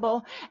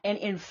responsible and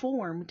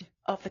informed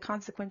of the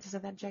consequences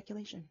of that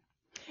ejaculation.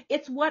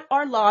 It's what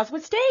our laws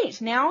would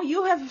state. Now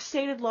you have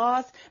stated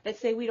laws that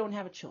say we don't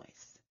have a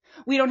choice.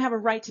 We don't have a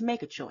right to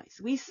make a choice.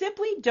 We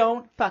simply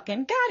don't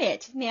fucking got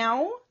it.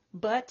 Now,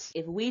 but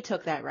if we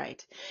took that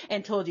right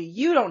and told you,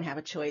 you don't have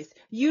a choice,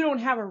 you don't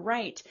have a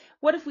right,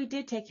 what if we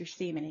did take your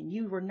semen and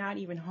you were not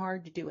even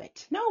hard to do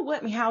it? No,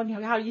 how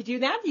do you do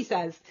that? He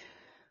says,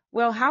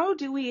 well, how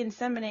do we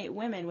inseminate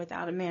women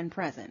without a man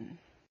present?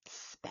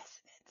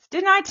 Specimens.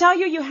 Didn't I tell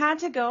you you had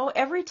to go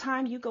every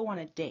time you go on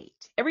a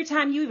date, every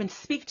time you even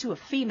speak to a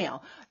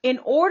female, in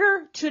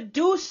order to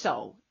do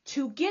so,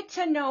 to get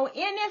to know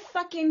any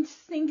fucking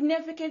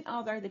significant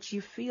other that you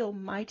feel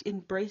might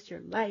embrace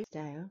your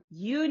lifestyle,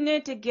 you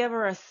need to give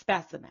her a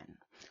specimen.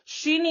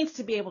 She needs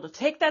to be able to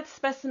take that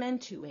specimen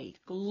to a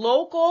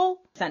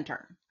local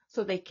center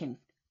so they can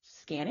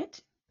scan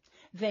it.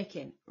 They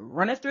can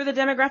run it through the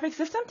demographic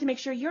system to make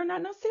sure you're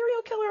not no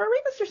serial killer or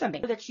rapist or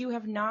something. That you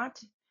have not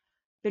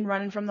been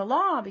running from the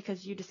law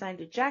because you decided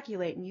to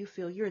ejaculate and you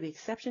feel you're the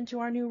exception to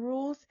our new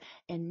rules,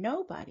 and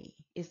nobody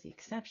is the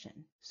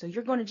exception. So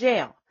you're going to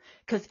jail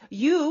because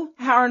you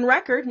are on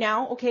record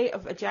now, okay,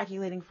 of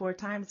ejaculating 4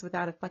 times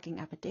without a fucking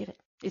affidavit.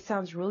 It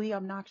sounds really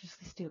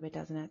obnoxiously stupid,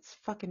 doesn't it? It's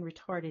fucking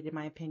retarded in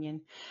my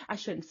opinion. I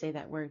shouldn't say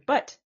that word,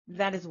 but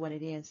that is what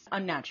it is.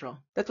 Unnatural.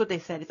 That's what they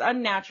said. It's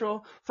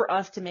unnatural for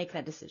us to make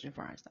that decision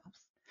for ourselves.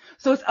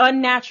 So it's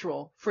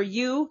unnatural for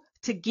you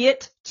to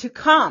get to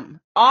come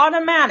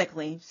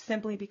automatically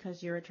simply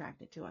because you're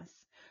attracted to us.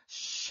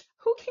 Shh,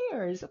 who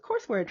cares? Of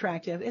course we're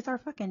attractive. It's our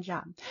fucking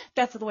job.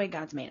 That's the way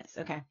God's made us,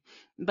 okay?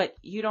 But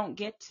you don't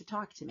get to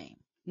talk to me.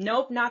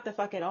 Nope, not the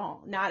fuck at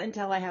all. Not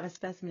until I have a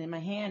specimen in my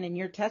hand and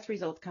your test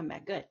results come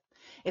back good.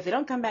 If they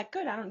don't come back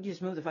good, you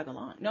just move the fuck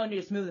along. No, you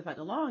just move the fuck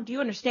along. Do you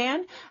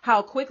understand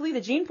how quickly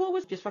the gene pool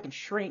was just fucking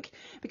shrink?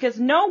 Because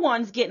no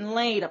one's getting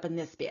laid up in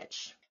this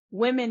bitch.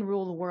 Women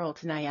rule the world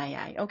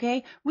tonight,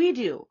 okay? We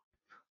do.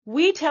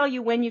 We tell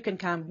you when you can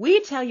come. We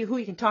tell you who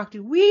you can talk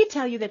to. We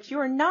tell you that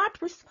you're not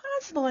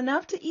responsible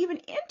enough to even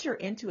enter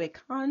into a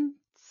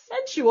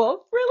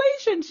consensual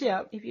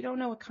relationship. If you don't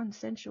know what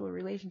consensual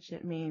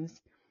relationship means,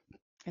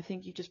 I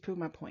think you just proved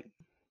my point.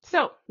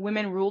 So,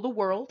 women rule the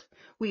world.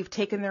 We've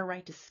taken their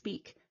right to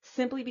speak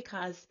simply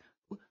because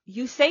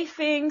you say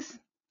things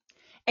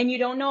and you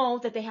don't know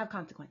that they have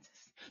consequences.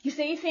 You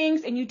say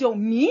things and you don't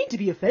mean to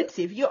be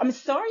offensive. I'm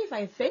sorry if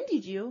I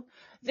offended you.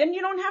 Then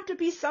you don't have to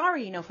be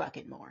sorry no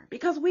fucking more,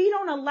 because we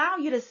don't allow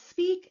you to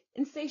speak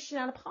and say shit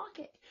out of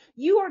pocket.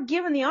 You are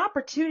given the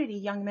opportunity,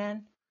 young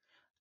man,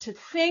 to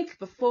think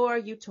before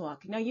you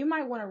talk. Now, you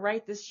might want to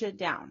write this shit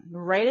down.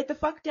 Write it the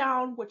fuck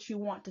down, what you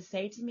want to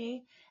say to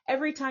me,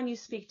 every time you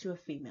speak to a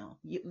female.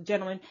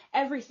 Gentlemen,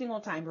 every single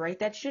time, write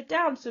that shit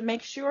down. So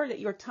make sure that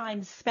your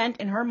time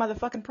spent in her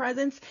motherfucking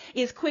presence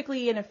is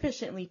quickly and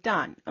efficiently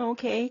done.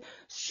 Okay?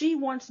 She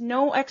wants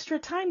no extra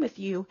time with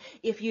you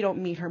if you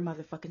don't meet her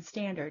motherfucking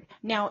standard.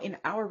 Now, in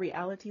our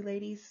reality,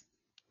 ladies,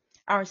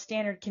 our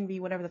standard can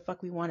be whatever the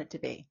fuck we want it to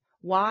be.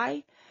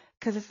 Why?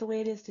 Because it's the way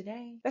it is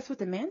today. That's what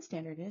the man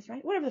standard is,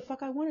 right? Whatever the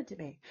fuck I want it to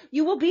be.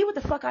 You will be what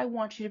the fuck I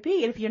want you to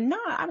be. And if you're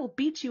not, I will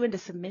beat you into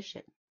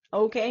submission.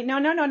 Okay? No.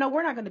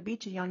 We're not going to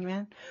beat you, young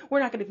man. We're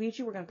not going to beat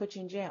you. We're going to put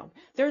you in jail.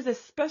 There's a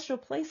special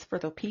place for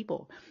the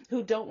people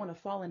who don't want to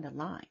fall into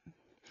line,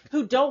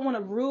 who don't want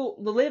to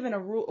live in a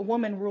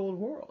woman-ruled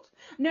world.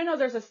 No,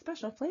 there's a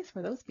special place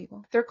for those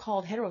people. They're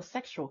called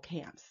heterosexual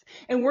camps.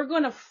 And we're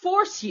going to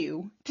force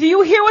you, do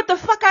you hear what the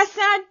fuck I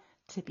said?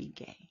 To be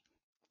gay.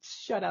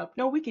 Shut up.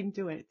 No, we can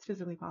do it. It's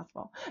physically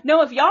possible.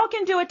 No, if y'all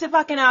can do it to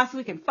fucking us,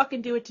 we can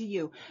fucking do it to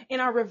you. In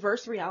our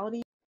reverse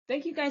reality.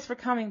 Thank you guys for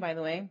coming, by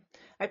the way.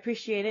 I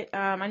appreciate it.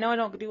 I know I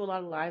don't do a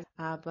lot of lives,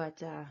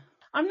 but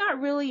I'm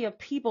not really a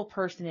people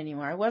person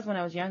anymore. I was when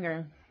I was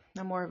younger.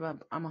 I'm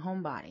a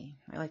homebody.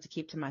 I like to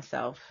keep to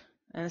myself.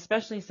 And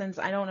especially since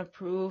I don't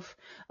approve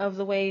of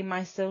the way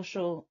my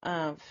social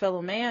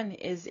fellow man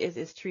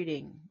is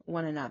treating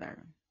one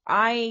another.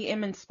 I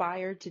am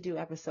inspired to do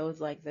episodes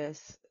like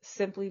this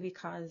simply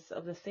because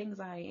of the things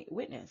I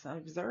witness, I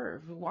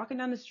observe. Walking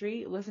down the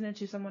street, listening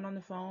to someone on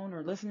the phone,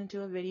 or listening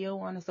to a video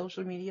on a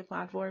social media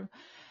platform.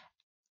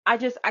 I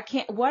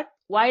can't, what?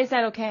 Why is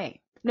that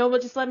okay? No,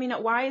 but just let me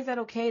know, why is that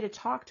okay to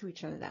talk to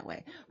each other that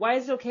way? Why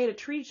is it okay to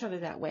treat each other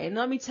that way? And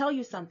let me tell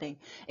you something.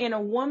 In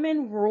a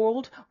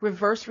woman-ruled,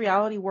 reverse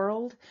reality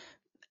world,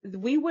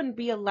 we wouldn't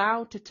be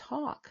allowed to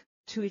talk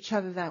to each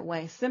other that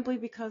way simply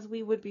because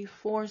we would be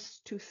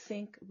forced to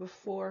think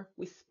before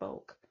we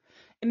spoke.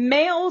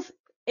 Males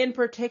in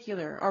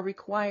particular are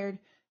required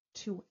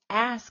to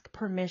ask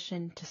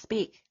permission to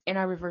speak in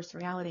our reverse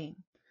reality.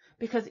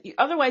 Because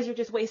otherwise you're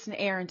just wasting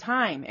air and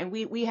time. And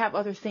we have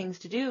other things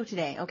to do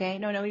today, okay?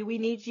 No, we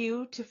need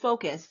you to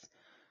focus.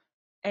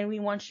 And we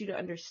want you to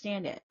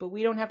understand it. But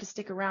we don't have to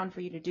stick around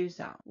for you to do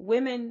so.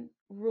 Women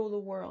rule the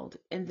world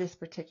in this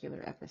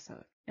particular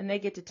episode. And they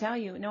get to tell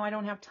you, no, I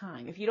don't have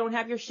time. If you don't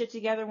have your shit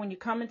together when you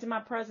come into my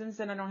presence,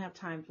 then I don't have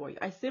time for you.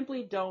 I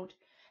simply don't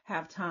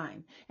have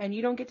time. And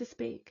you don't get to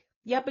speak.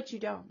 Yeah, but you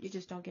don't. You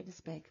just don't get to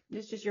speak.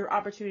 It's just your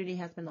opportunity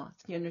has been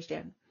lost. You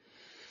understand?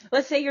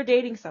 Let's say you're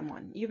dating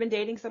someone. You've been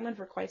dating someone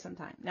for quite some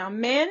time. Now,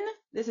 men,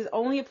 this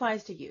only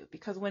applies to you,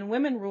 because when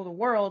women rule the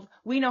world,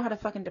 we know how to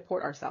fucking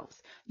deport ourselves.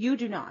 You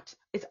do not.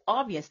 It's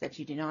obvious that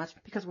you do not,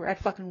 because we're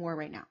at fucking war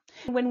right now.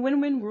 When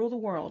women rule the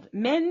world,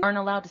 men aren't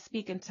allowed to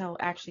speak until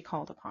actually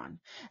called upon.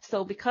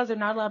 So because they're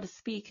not allowed to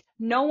speak,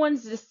 no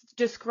one's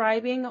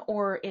describing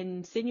or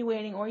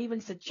insinuating or even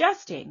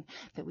suggesting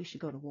that we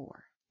should go to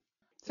war.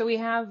 So we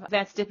have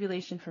that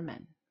stipulation for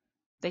men.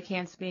 They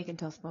can't speak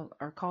until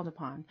called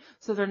upon.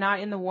 So they're not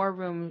in the war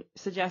room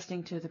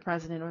suggesting to the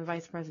president or the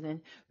vice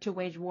president to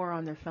wage war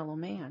on their fellow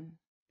man.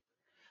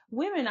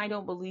 Women, I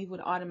don't believe, would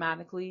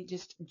automatically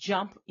just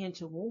jump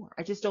into war.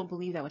 I just don't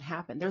believe that would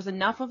happen. There's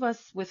enough of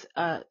us with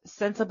a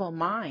sensible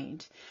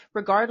mind,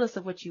 regardless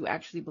of what you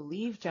actually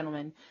believe,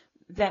 gentlemen,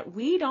 that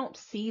we don't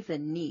see the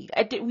need.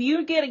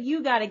 You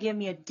got to give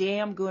me a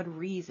damn good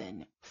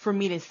reason for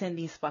me to send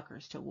these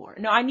fuckers to war.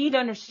 No, I need to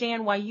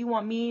understand why you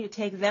want me to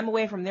take them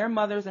away from their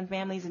mothers and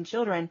families and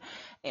children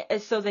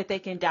so that they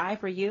can die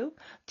for you.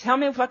 Tell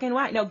me fucking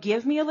why. No,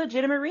 give me a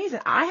legitimate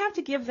reason. I have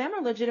to give them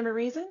a legitimate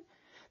reason.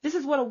 This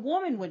is what a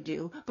woman would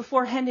do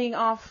before handing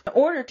off an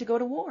order to go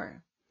to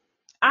war.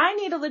 I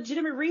need a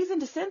legitimate reason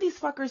to send these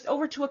fuckers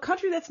over to a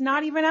country that's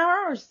not even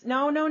ours.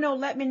 No,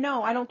 let me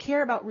know. I don't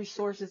care about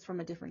resources from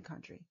a different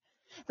country.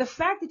 The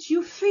fact that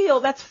you feel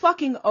that's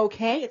fucking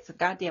okay, it's a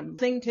goddamn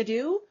thing to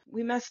do,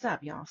 we messed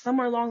up, y'all.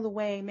 Somewhere along the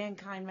way,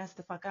 mankind messed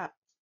the fuck up.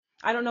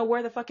 I don't know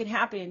where the fuck it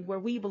happened, where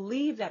we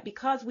believe that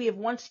because we have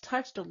once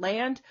touched a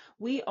land,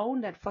 we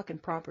own that fucking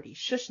property.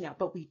 Shush now,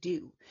 but we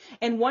do.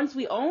 And once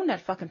we own that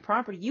fucking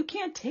property, you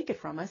can't take it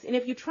from us. And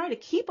if you try to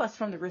keep us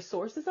from the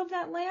resources of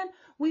that land,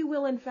 we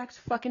will in fact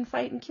fucking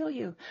fight and kill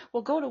you.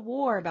 Well, go to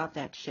war about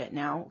that shit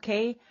now,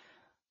 okay?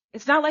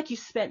 It's not like you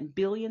spent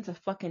billions of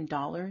fucking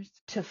dollars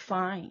to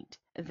find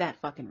that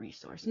fucking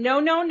resource.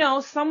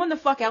 No. Someone the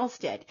fuck else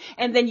did.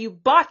 And then you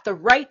bought the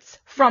rights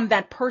from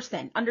that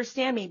person.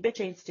 Understand me, bitch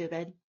ain't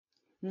stupid.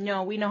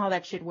 No, we know how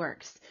that shit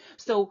works.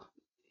 So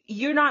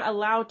you're not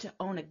allowed to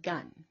own a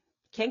gun.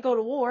 Can't go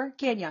to war,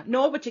 can ya?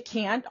 No, but you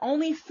can't.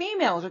 Only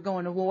females are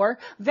going to war.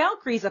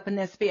 Valkyrie's up in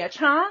this bitch,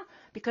 huh?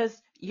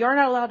 Because you're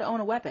not allowed to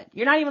own a weapon.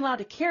 You're not even allowed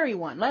to carry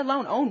one, let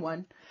alone own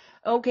one.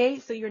 Okay,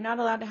 so you're not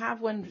allowed to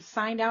have one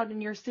signed out in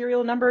your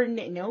serial number.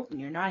 Nope,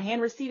 you're not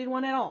hand-receipted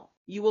one at all.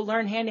 You will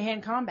learn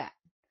hand-to-hand combat.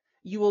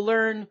 You will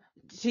learn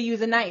to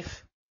use a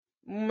knife,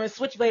 a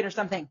switchblade or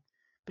something.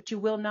 But you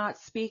will not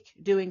speak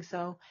doing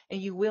so,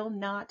 and you will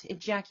not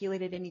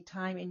ejaculate at any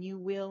time, and you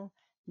will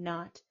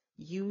not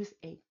use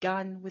a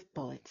gun with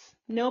bullets.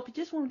 Nope, you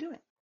just won't do it.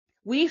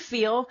 We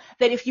feel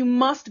that if you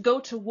must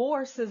go to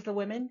war, says the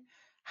women,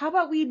 how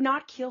about we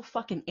not kill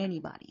fucking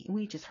anybody?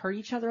 We just hurt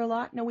each other a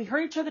lot. No, we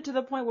hurt each other to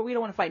the point where we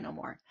don't want to fight no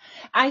more.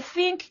 I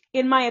think,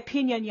 in my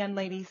opinion, young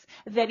ladies,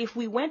 that if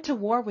we went to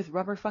war with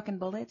rubber fucking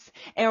bullets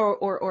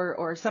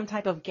or some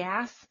type of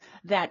gas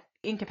that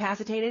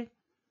incapacitated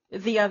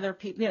the other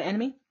people, the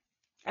enemy,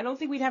 I don't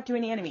think we'd have too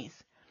many enemies,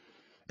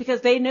 because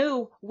they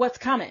knew what's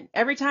coming.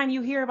 Every time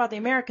you hear about the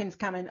Americans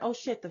coming, oh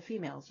shit, the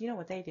females, you know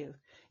what they do.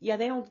 Yeah,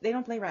 they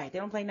don't play right. They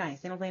don't play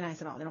nice. They don't play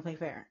nice at all. They don't play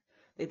fair.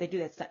 They do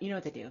that stuff. You know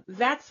what they do.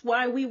 That's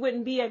why we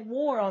wouldn't be at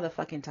war all the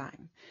fucking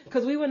time,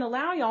 because we wouldn't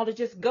allow y'all to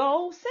just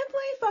go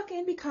simply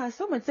fucking because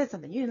someone said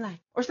something you didn't like,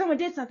 or someone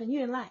did something you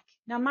didn't like.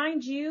 Now,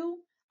 mind you,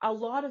 a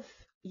lot of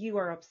you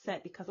are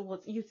upset because,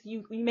 well,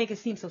 you make it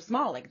seem so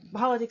small. Like,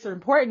 politics are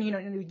important. You know,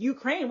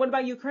 Ukraine. What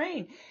about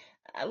Ukraine?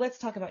 Let's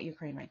talk about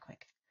Ukraine right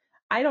quick.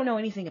 I don't know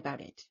anything about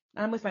it.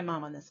 I'm with my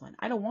mom on this one.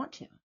 I don't want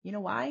to. You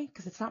know why?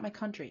 Because it's not my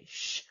country.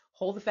 Shh.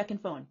 Hold the fucking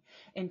phone.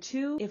 And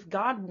two, if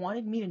God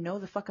wanted me to know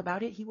the fuck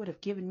about it, he would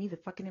have given me the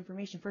fucking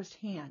information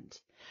firsthand.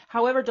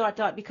 However,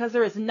 because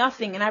there is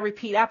nothing, and I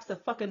repeat,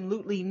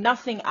 absolutely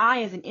nothing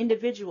I as an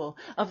individual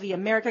of the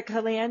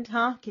America land,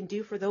 can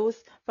do for those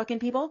fucking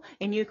people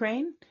in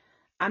Ukraine.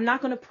 I'm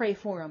not going to pray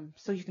for them,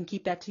 so you can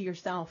keep that to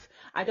yourself.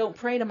 I don't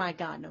pray to my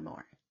God no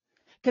more,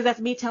 because that's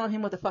me telling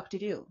him what the fuck to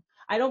do.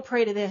 I don't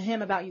pray to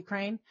him about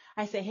Ukraine.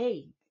 I say,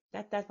 hey,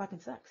 that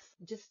fucking sucks.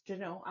 Just,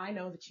 I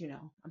know that you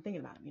know. I'm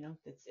thinking about him,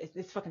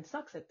 It fucking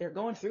sucks that they're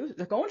going through.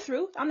 They're going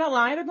through. I'm not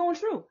lying. They're going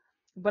through.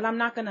 But I'm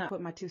not going to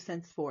put my 2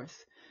 cents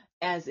forth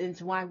as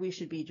into why we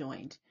should be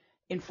joined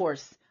in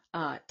force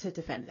to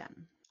defend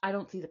them. I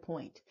don't see the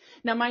point.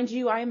 Now, mind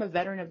you, I am a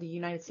veteran of the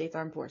United States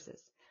Armed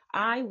Forces.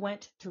 I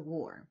went to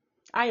war.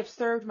 I have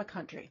served my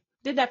country.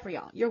 Did that for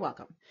y'all. You're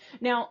welcome.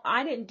 Now,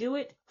 I didn't do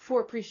it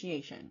for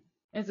appreciation.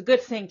 And it's a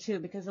good thing, too,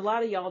 because a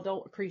lot of y'all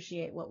don't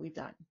appreciate what we've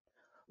done.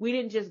 We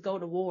didn't just go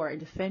to war and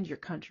defend your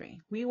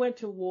country. We went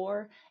to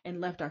war and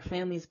left our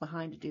families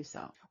behind to do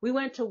so. We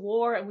went to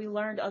war and we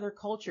learned other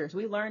cultures.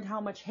 We learned how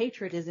much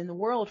hatred is in the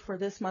world for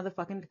this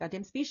motherfucking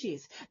goddamn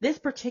species. This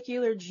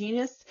particular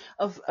genus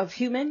of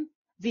human,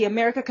 the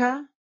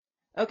America,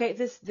 okay,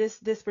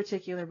 this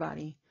particular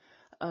body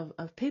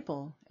of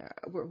people,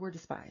 we're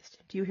despised.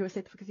 Do you hear what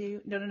I say?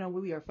 No,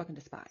 we are fucking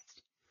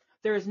despised.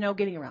 There is no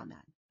getting around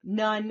that.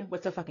 None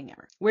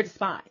whatsoever. We're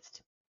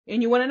despised.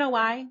 And you want to know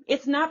why?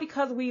 It's not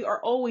because we are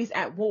always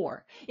at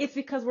war. It's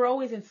because we're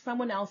always in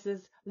someone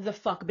else's the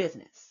fuck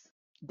business.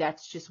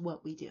 That's just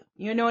what we do.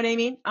 You know what I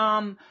mean?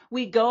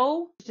 We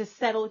go to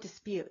settle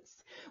disputes.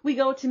 We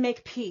go to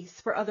make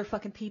peace for other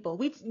fucking people.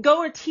 We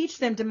go to teach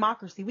them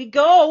democracy. We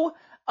go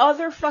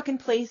other fucking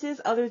places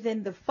other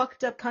than the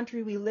fucked up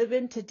country we live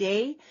in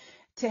today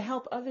to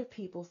help other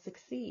people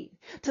succeed,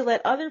 to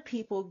let other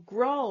people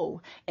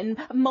grow and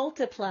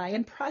multiply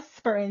and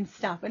prosper and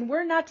stuff. And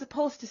we're not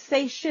supposed to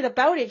say shit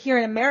about it here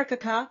in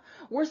America.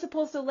 We're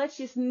supposed to let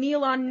you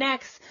kneel on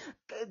necks,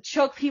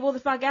 choke people the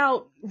fuck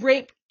out,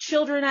 rape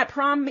children at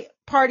prom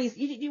parties.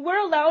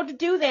 We're allowed to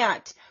do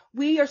that.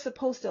 We are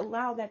supposed to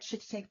allow that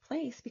shit to take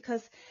place,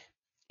 because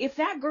if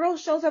that girl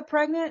shows up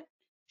pregnant,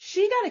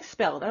 she got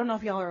expelled. I don't know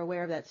if y'all are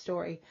aware of that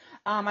story.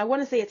 I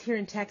want to say it's here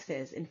in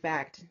Texas, in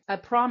fact. A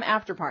prom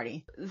after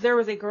party. There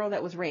was a girl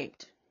that was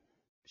raped.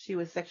 She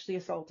was sexually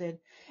assaulted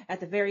at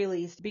the very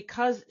least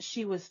because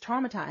she was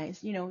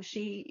traumatized. You know,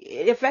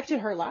 it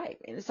affected her life,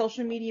 and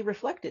social media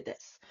reflected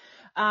this.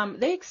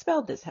 They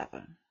expelled this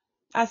heifer.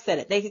 I said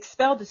it. They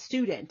expelled the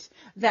student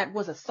that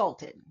was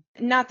assaulted,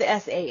 not the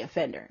SA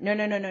offender. No.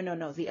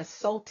 The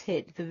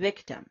assaulted, the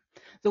victim,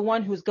 the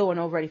one who's going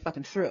already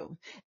fucking through.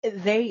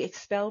 They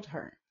expelled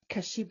her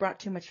because she brought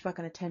too much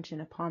fucking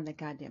attention upon the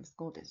goddamn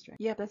school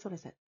district. Yep, that's what I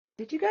said.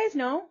 Did you guys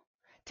know?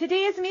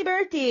 Today is my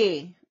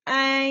birthday.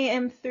 I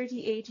am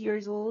 38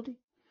 years old,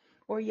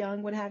 or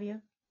young, what have you.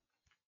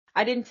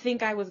 I didn't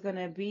think I was going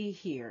to be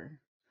here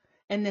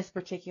in this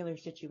particular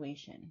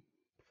situation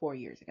 4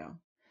 years ago.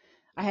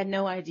 I had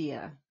no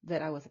idea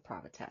that I was a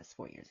prophetess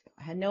 4 years ago.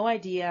 I had no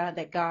idea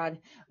that God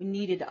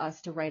needed us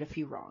to right a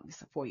few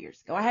wrongs 4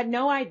 years ago. I had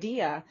no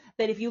idea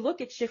that if you look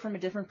at shit from a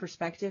different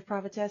perspective,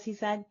 prophetess, he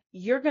said,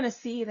 you're going to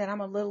see that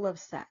I'm a little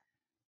upset.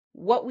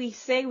 What we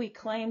say we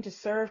claim to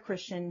serve,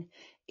 Christian,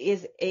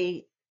 is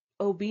a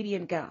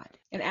obedient God,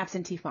 an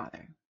absentee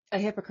father, a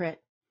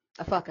hypocrite,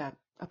 a fuck up,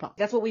 a punk.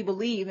 That's what we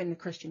believe in the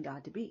Christian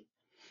God to be.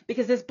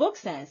 Because this book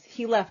says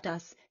he left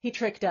us, he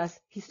tricked us,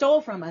 he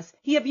stole from us,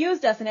 he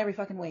abused us in every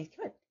fucking way he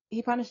could.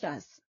 He punished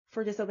us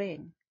for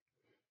disobeying.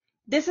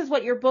 This is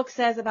what your book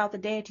says about the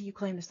deity you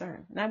claim to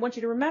serve. And I want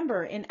you to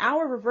remember, in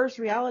our reverse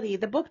reality,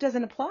 the book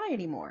doesn't apply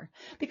anymore.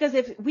 Because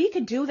if we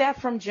can do that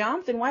from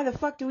jump, then why the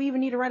fuck do we even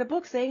need to write a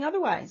book saying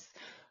otherwise?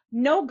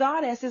 No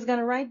goddess is going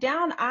to write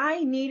down,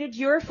 I needed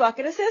your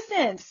fucking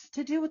assistance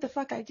to do what the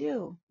fuck I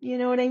do. You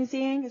know what I'm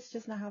saying? It's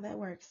just not how that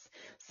works.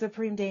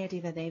 Supreme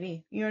deity that they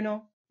be, you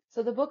know?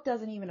 So the book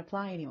doesn't even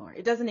apply anymore.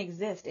 It doesn't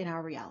exist in our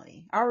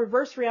reality. Our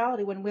reverse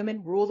reality, when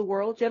women rule the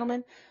world,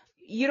 gentlemen,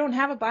 you don't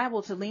have a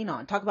Bible to lean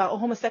on. Talk about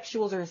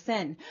homosexuals are a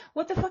sin.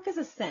 What the fuck is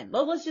a sin?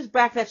 Well, let's just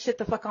back that shit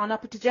the fuck on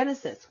up to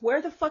Genesis.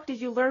 Where the fuck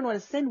did you learn what a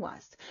sin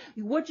was?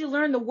 Where'd you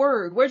learn the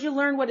word? Where'd you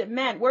learn what it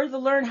meant? Where'd you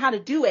learn how to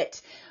do it?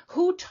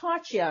 Who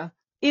taught you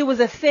it was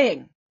a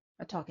thing?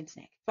 A talking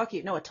snake. Fuck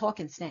you. No, a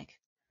talking snake.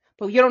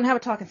 But you don't have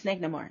a talking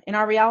snake no more. In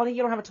our reality,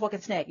 you don't have a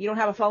talking snake. You don't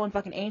have a fallen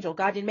fucking angel.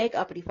 God didn't make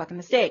uppity fucking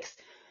mistakes.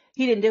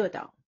 He didn't do it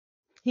though.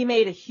 He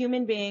made a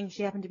human being.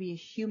 She happened to be a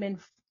human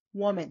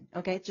woman.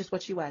 Okay. It's just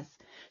what she was.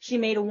 She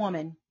made a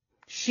woman.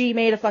 She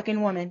made a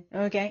fucking woman.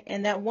 Okay.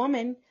 And that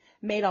woman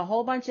made a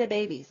whole bunch of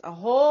babies, a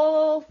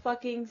whole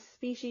fucking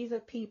species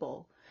of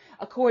people,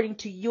 according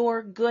to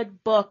your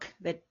good book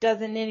that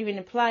doesn't even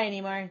apply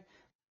anymore.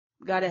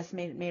 Goddess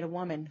made a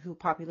woman who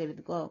populated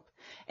the globe.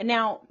 And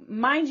now,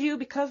 mind you,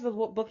 because the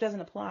book doesn't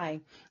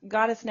apply,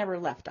 Goddess never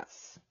left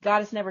us.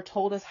 Goddess never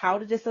told us how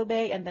to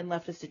disobey and then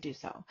left us to do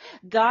so.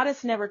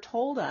 Goddess never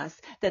told us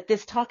that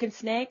this talking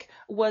snake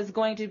was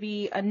going to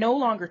be no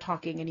longer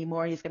talking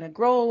anymore. He's going to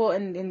grow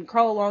and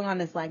crawl along on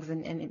his legs.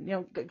 And you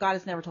know,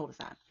 Goddess never told us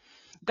that.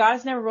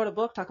 Goddess never wrote a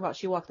book talk about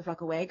she walked the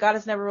fuck away.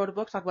 Goddess never wrote a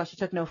book talk about she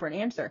took no for an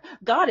answer.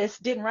 Goddess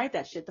didn't write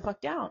that shit the fuck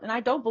down. And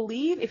I don't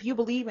believe, if you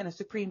believe in a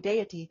supreme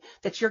deity,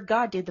 that your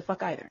God did the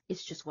fuck either.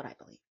 It's just what I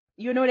believe.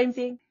 You know what I'm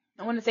saying?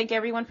 I want to thank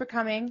everyone for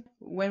coming.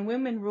 When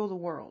women rule the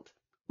world,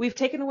 we've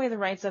taken away the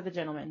rights of the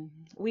gentleman.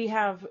 We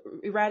have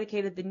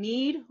eradicated the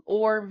need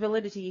or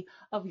validity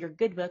of your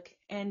good book.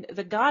 And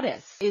the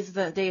goddess is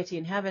the deity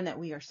in heaven that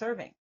we are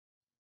serving.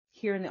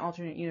 Here in the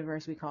alternate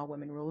universe, we call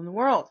women ruling the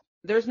world.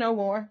 There's no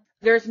war.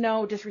 There's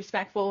no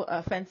disrespectful,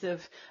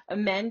 offensive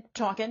men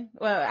talking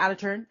out of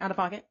turn, out of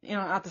pocket, you know,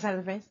 out the side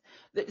of the face.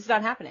 It's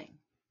not happening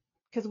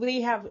because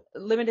we have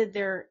limited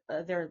their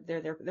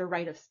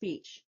right of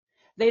speech.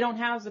 They don't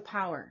have the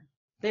power.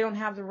 They don't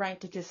have the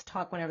right to just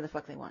talk whenever the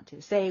fuck they want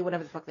to, say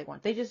whatever the fuck they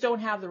want. They just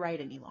don't have the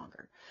right any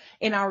longer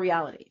in our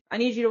reality. I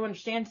need you to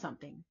understand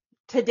something.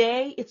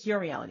 Today, it's your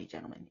reality,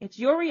 gentlemen. It's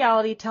your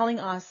reality telling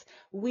us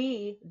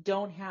we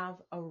don't have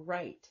a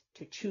right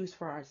to choose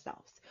for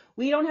ourselves.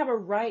 We don't have a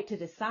right to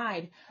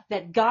decide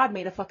that God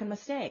made a fucking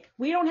mistake.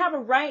 We don't have a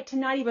right to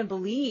not even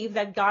believe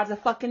that God's a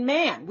fucking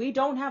man. We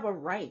don't have a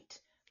right,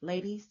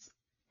 ladies.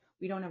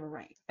 We don't have a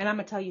right. And I'm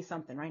going to tell you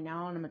something right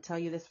now, and I'm going to tell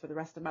you this for the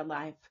rest of my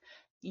life.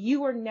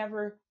 You were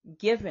never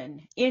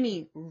given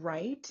any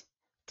right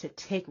to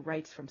take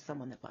rights from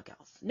someone the fuck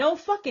else. No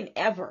fucking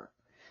ever.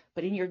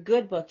 But in your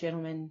good book,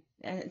 gentlemen,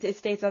 it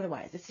states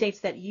otherwise. It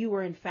states that you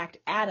were, in fact,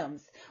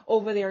 Adam's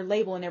over there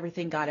labeling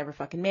everything God ever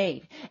fucking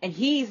made. And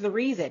he's the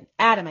reason,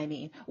 Adam, I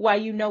mean, why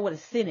you know what a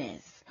sin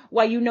is.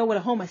 Why you know what a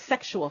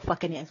homosexual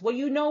fucking is. Why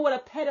you know what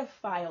a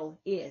pedophile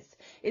is.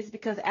 It's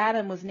because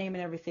Adam was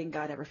naming everything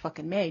God ever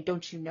fucking made.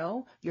 Don't you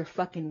know your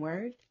fucking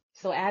word?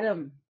 So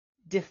Adam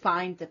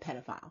defined the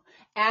pedophile.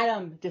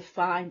 Adam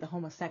defined the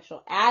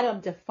homosexual.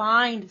 Adam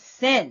defined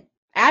sin.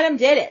 Adam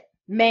did it.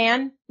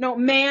 Man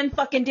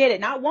fucking did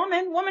it. Not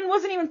woman. Woman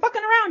wasn't even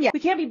fucking around yet.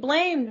 We can't be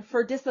blamed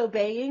for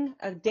disobeying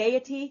a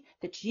deity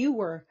that you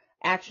were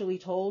actually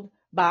told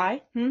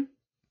by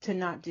to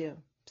not do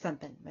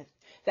something with.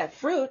 That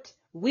fruit,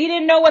 we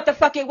didn't know what the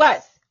fuck it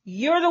was.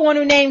 You're the one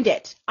who named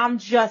it. I'm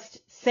just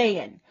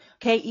saying.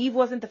 Okay, Eve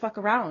wasn't the fuck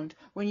around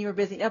when you were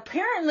busy.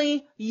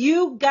 Apparently,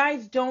 you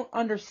guys don't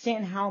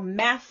understand how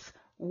math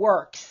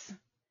works.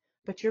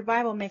 But your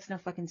Bible makes no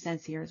fucking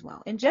sense here as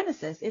well. In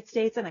Genesis, it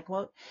states, and I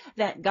quote,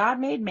 that God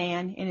made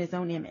man in his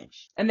own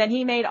image. And then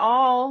he made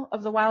all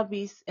of the wild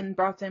beasts and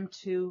brought them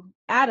to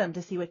Adam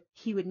to see what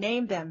he would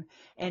name them.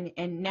 And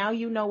now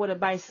you know what a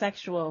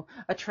bisexual,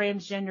 a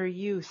transgender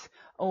youth,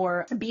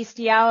 or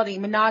bestiality,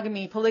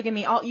 monogamy,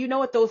 polygamy, all, you know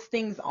what those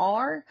things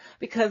are?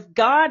 Because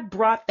God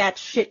brought that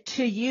shit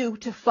to you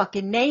to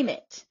fucking name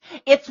it.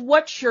 It's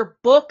what your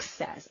book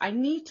says. I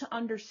need to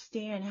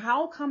understand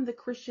how come the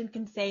Christian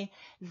can say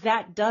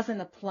that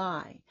doesn't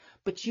apply,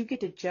 but you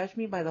get to judge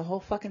me by the whole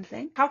fucking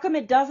thing? How come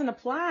it doesn't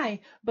apply,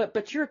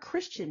 but you're a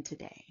Christian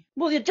today?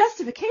 Well, the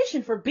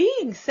justification for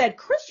being said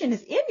Christian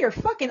is in your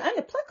fucking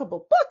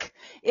unapplicable book.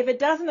 If it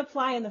doesn't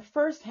apply in the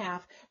first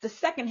half, the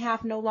second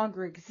half no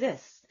longer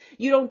exists.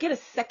 You don't get a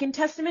second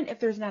testament if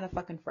there's not a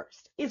fucking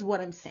first, is what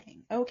I'm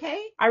saying,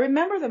 okay? I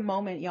remember the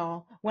moment,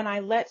 y'all, when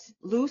I let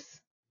loose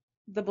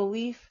the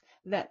belief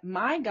that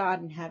my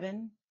God in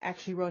heaven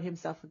actually wrote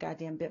himself a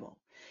goddamn Bible.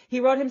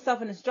 He wrote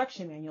himself an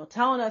instruction manual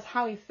telling us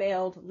how he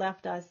failed,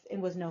 left us,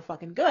 and was no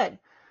fucking good.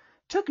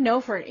 Took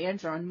no for an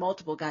answer on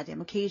multiple goddamn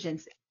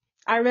occasions.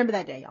 I remember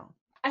that day, y'all.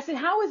 I said,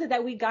 how is it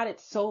that we got it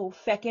so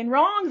feckin'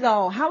 wrong,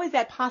 though? How is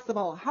that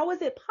possible? How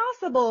is it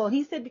possible?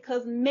 He said,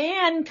 because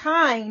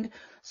mankind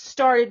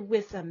started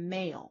with a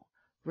male.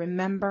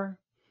 Remember?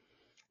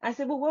 I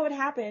said, well, what would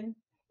happen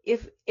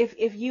if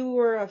you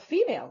were a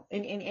female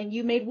and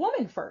you made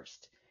woman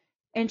first?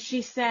 And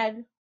she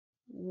said,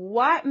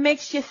 what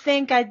makes you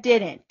think I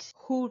didn't?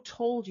 Who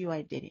told you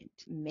I didn't?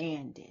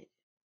 Man did.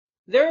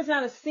 There is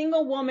not a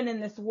single woman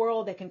in this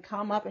world that can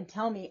come up and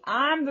tell me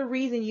I'm the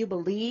reason you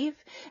believe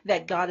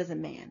that God is a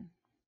man.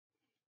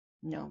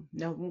 No,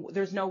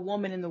 there's no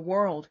woman in the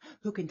world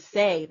who can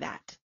say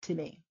that to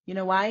me. You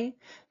know why?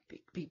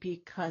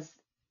 Because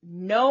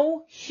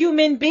no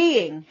human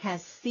being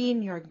has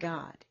seen your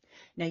God.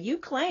 Now you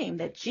claim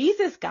that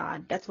Jesus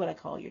God, that's what I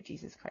call your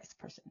Jesus Christ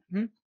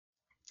person.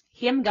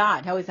 Him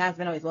God, always has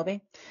been, always will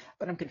be.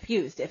 But I'm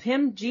confused. If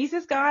him,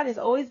 Jesus God, has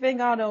always been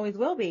God, always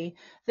will be,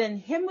 then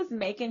him was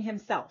making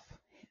himself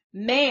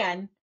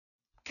man,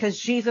 because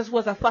Jesus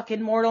was a fucking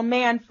mortal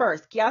man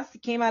first. Yes, he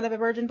came out of a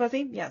virgin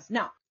pussy? Yes.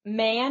 No.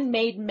 Man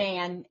made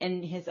man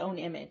in his own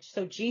image.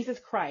 So Jesus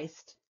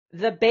Christ,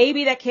 the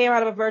baby that came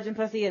out of a virgin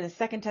pussy in the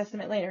Second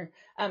Testament later,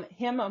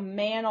 him a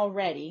man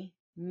already,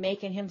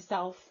 making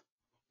himself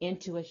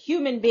into a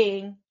human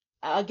being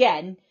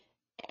again.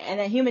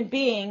 And a human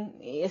being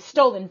is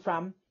stolen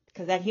from,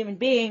 because that human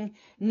being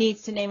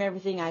needs to name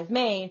everything I've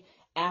made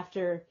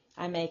after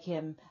I make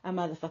him a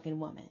motherfucking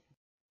woman.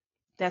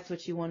 That's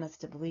what you want us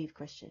to believe,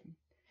 Christian.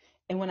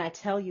 And when I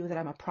tell you that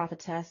I'm a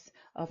prophetess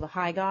of a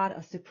high God,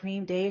 a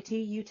supreme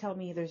deity, you tell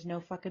me there's no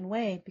fucking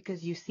way,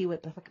 because you see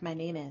what the fuck my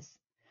name is.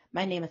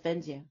 My name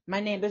offends you. My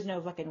name, there's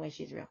no fucking way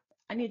she's real.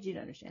 I need you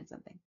to understand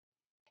something.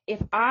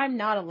 If I'm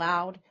not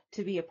allowed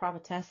to be a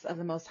prophetess of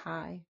the Most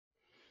High,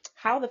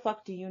 how the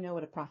fuck do you know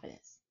what a prophet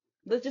is?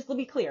 Let me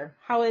be clear.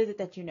 How is it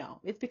that you know?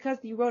 It's because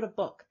you wrote a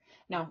book.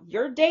 Now,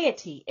 your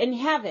deity in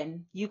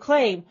heaven, you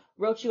claim,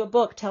 wrote you a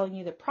book telling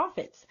you that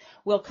prophets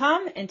will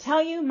come and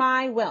tell you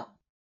my will.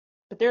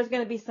 But there's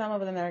going to be some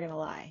of them that are going to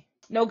lie.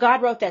 No,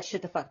 God wrote that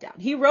shit the fuck down.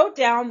 He wrote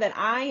down that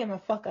I am a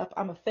fuck up,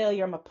 I'm a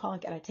failure, I'm a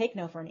punk, and I take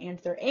no for an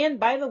answer. And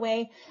by the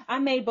way, I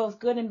made both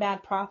good and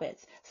bad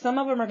prophets. Some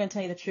of them are going to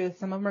tell you the truth.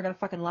 Some of them are going to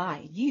fucking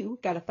lie. You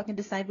got to fucking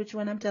decide which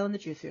one I'm telling the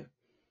truth to.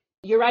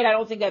 You're right, I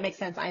don't think that makes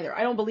sense either.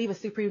 I don't believe a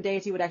supreme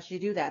deity would actually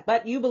do that.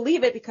 But you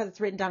believe it because it's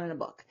written down in a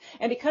book.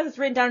 And because it's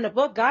written down in a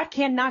book, God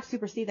cannot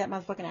supersede that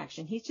motherfucking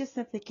action. He just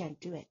simply can't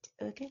do it.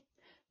 Okay?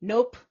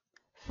 Nope.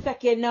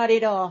 Fucking not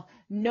at all.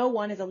 No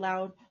one is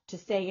allowed to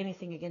say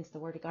anything against the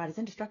word of God. It's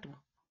indestructible.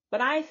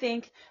 But I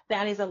think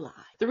that is a lie.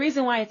 The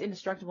reason why it's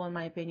indestructible, in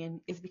my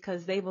opinion, is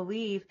because they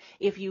believe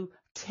if you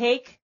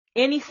take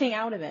anything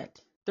out of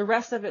it, the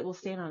rest of it will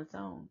stand on its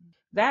own.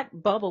 That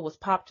bubble was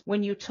popped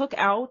when you took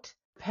out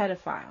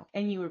pedophile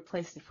and you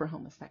replaced it for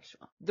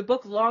homosexual. The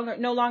book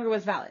no longer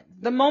was valid.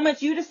 The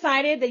moment you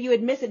decided that you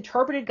had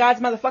misinterpreted God's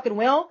motherfucking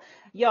will,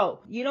 yo,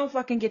 you don't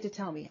fucking get to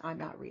tell me I'm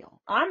not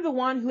real. I'm the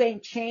one who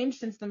ain't changed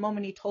since the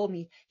moment he told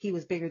me he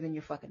was bigger than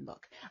your fucking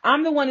book.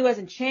 I'm the one who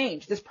hasn't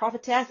changed. This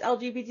prophetess,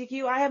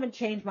 LGBTQ, I haven't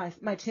changed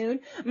my tune.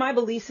 My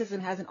belief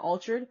system hasn't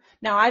altered.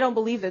 Now, I don't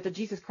believe that the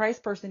Jesus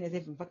Christ person is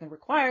even fucking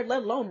required,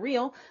 let alone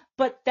real,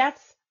 but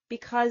that's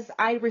because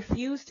I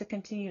refuse to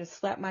continue to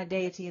slap my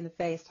deity in the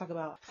face. Talk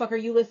about,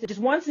 fucker, you listen just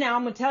once now.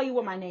 I'm going to tell you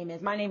what my name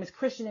is. My name is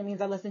Christian. It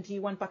means I listen to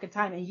you one fucking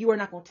time, and you are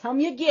not going to tell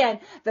me again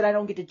that I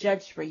don't get to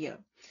judge for you.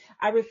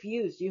 I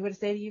refuse. Do you want to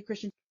say to you,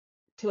 Christian,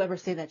 to ever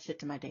say that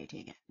shit to my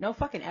deity again? No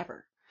fucking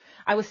ever.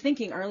 I was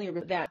thinking earlier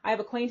that I have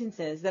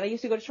acquaintances that I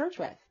used to go to church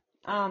with.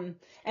 And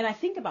I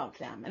think about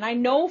them, and I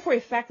know for a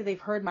fact that they've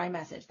heard my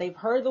message. They've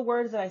heard the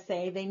words that I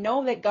say. They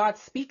know that God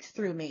speaks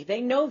through me.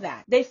 They know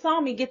that. They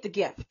saw me get the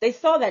gift. They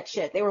saw that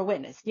shit. They were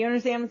witness. You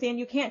understand what I'm saying?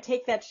 You can't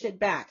take that shit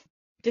back.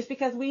 Just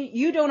because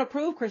you don't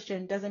approve,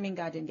 Christian, doesn't mean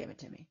God didn't give it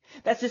to me.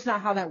 That's just not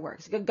how that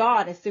works.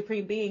 God, as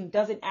supreme being,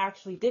 doesn't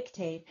actually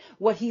dictate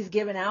what he's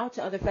given out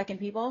to other fucking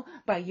people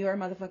by your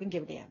motherfucking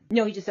give a damn.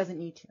 No, he just doesn't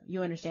need to.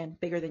 You understand?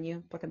 Bigger than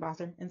you, fucking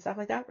bosser and stuff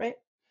like that, right?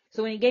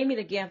 So when he gave me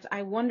the gift,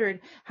 I wondered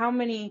how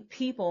many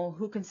people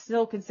who can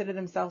still consider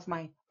themselves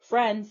my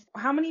friends,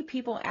 how many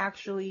people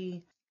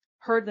actually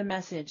heard the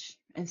message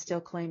and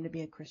still claim to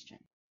be a Christian.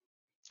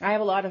 I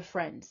have a lot of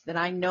friends that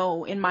I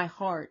know in my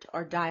heart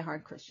are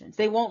diehard Christians.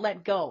 They won't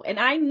let go. And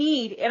I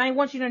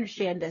want you to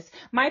understand this.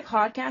 My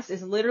podcast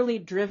is literally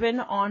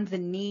driven on the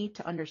need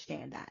to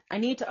understand that. I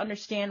need to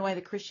understand why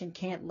the Christian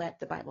can't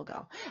let the Bible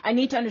go. I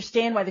need to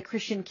understand why the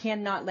Christian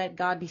cannot let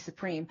God be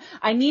supreme.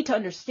 I need to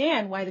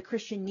understand why the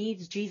Christian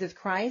needs Jesus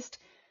Christ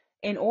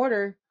in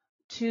order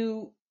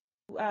to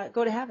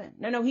go to heaven.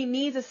 No, he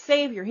needs a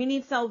savior. He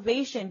needs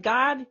salvation.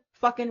 God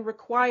fucking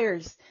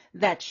requires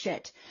that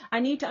shit. I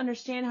need to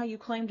understand how you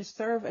claim to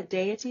serve a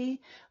deity,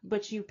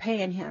 but you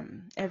paying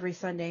him every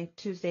Sunday,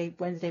 Tuesday,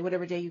 Wednesday,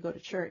 whatever day you go to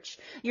church.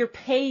 You're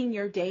paying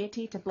your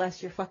deity to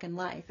bless your fucking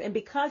life. And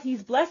because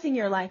he's blessing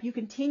your life, you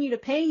continue to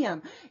pay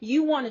him.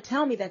 You want to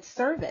tell me that's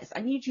service.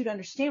 I need you to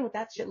understand what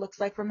that shit looks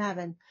like from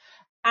heaven.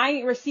 I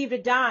ain't received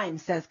a dime,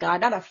 says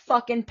God, not a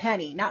fucking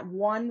penny, not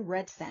one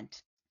red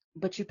cent.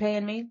 But you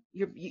paying me?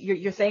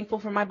 You're thankful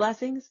for my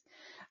blessings?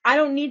 I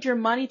don't need your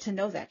money to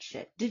know that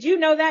shit. Did you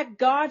know that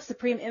God,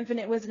 supreme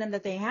infinite wisdom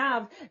that they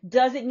have,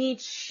 doesn't need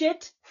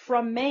shit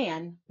from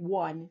man,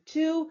 one,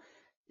 two,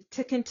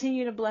 to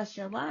continue to bless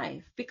your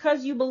life?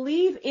 Because you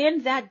believe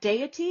in that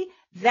deity,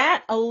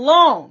 that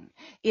alone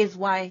is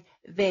why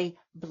they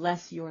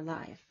bless your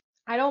life.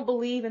 I don't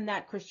believe in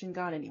that Christian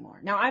God anymore.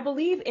 Now, I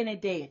believe in a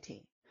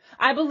deity.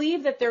 I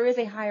believe that there is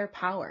a higher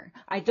power.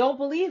 I don't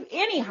believe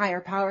any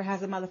higher power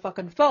has a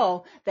motherfucking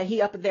foe that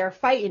he up there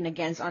fighting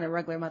against on a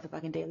regular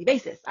motherfucking daily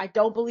basis. I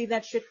don't believe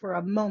that shit for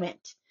a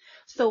moment.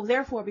 So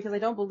therefore, because I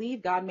don't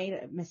believe God made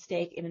a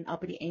mistake in an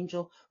uppity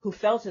angel who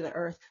fell to the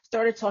earth,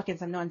 started talking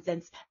some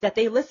nonsense that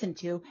they listened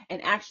to,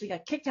 and actually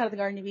got kicked out of the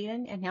Garden of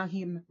Eden, and now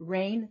he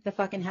reigned the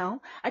fucking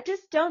hell. I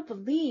just don't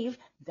believe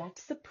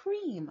that's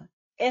supreme.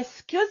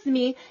 Excuse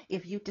me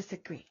if you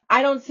disagree.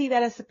 I don't see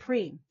that as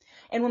supreme.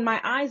 And when my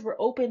eyes were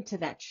open to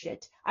that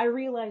shit, I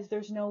realized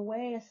there's no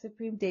way a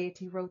supreme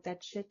deity wrote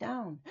that shit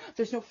down.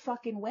 There's no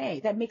fucking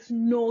way. That makes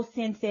no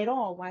sense at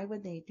all. Why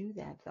would they do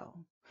that though?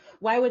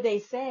 Why would they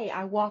say,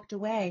 I walked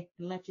away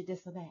and let you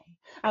disobey?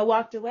 I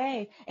walked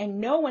away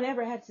and no one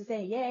ever had to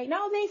say, yay.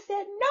 No, they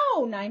said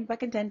no 9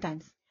 fucking 10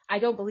 times. I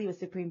don't believe a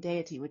supreme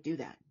deity would do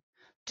that.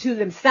 To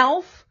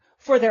themselves,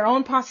 for their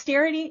own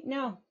posterity?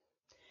 No.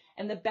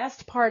 And the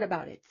best part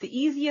about it, the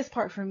easiest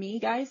part for me,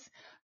 guys,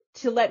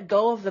 to let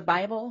go of the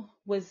Bible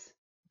was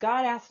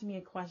God asked me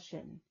a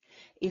question.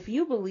 If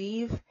you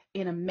believe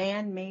in a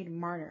man-made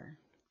martyr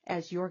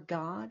as your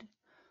God,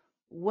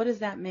 what does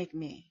that make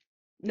me?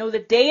 No, the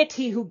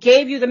deity who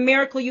gave you the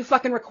miracle you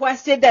fucking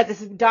requested that is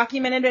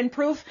documented in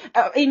proof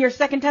in your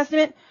Second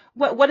Testament,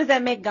 what does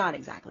that make God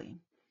exactly?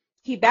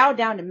 He bowed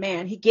down to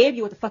man. He gave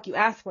you what the fuck you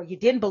asked for. You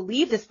didn't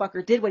believe this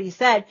fucker did what he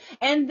said,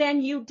 and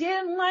then you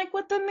didn't like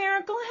what the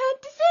miracle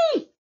had to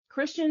say.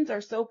 Christians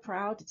are so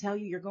proud to tell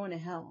you you're going to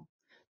hell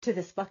to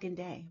this fucking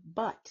day,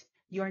 but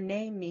your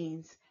name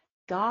means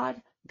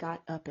God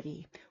got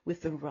uppity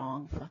with the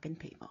wrong fucking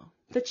people.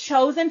 The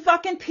chosen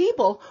fucking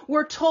people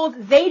were told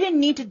they didn't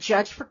need to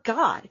judge for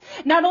God.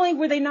 Not only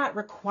were they not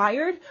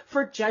required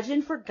for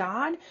judging for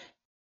God,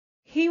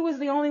 he was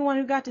the only one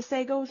who got to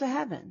say go to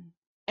heaven.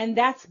 And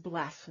that's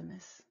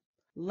blasphemous.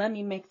 Let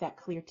me make that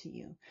clear to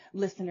you.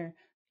 Listener,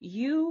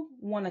 you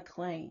want to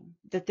claim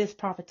that this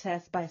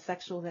prophetess,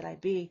 bisexual that I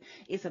be,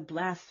 is a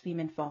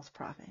blaspheming false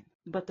prophet.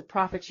 But the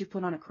prophet you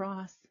put on a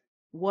cross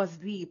was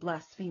the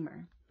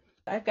blasphemer.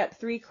 I've got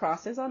 3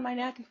 crosses on my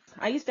neck.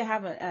 I used to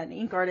have an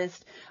ink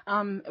artist.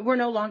 We're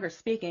no longer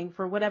speaking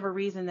for whatever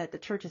reason that the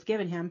church has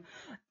given him.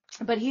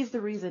 But he's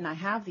the reason I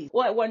have these.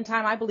 Well, at one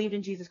time I believed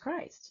in Jesus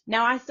Christ.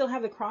 Now I still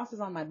have the crosses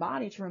on my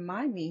body to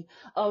remind me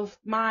of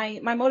my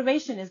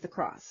motivation is the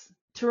cross.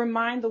 To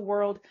remind the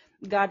world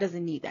God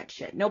doesn't need that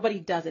shit. Nobody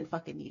doesn't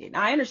fucking need it.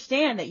 Now, I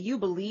understand that you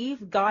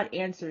believe God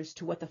answers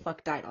to what the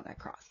fuck died on that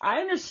cross.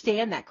 I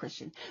understand that,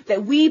 Christian,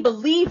 that we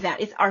believe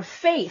that. It's our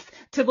faith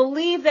to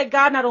believe that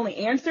God not only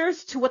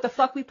answers to what the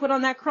fuck we put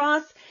on that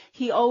cross,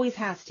 he always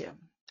has to.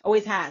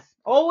 Always has.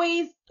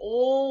 Always,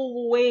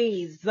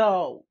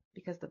 though.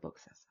 Because the book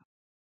says so.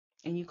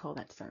 And you call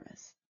that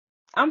service.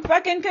 I'm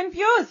fucking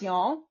confused,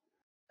 y'all.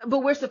 But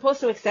we're supposed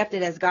to accept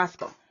it as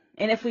gospel.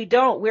 And if we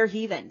don't, we're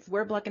heathens.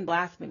 We're black and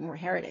blaspheming. We're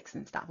heretics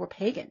and stuff. We're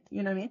pagans.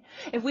 You know what I mean?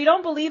 If we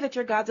don't believe that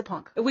your God's a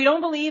punk, if we don't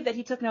believe that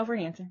he took no for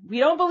an answer, we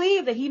don't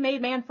believe that he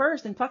made man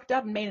first and fucked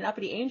up and made an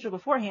uppity angel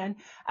beforehand,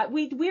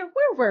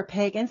 we're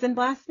pagans and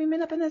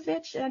blaspheming up in this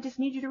bitch. And I just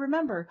need you to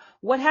remember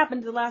what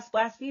happened to the last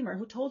blasphemer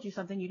who told you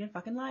something you didn't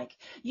fucking like.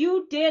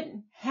 You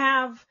didn't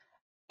have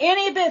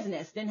any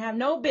business, didn't have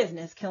no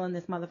business killing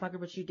this motherfucker,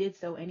 but you did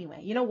so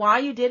anyway. You know why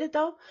you did it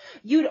though?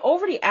 You'd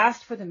already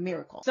asked for the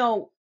miracle.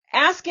 So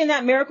asking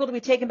that miracle to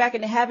be taken back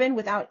into heaven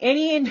without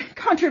any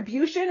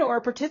contribution or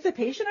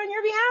participation on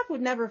your behalf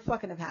would never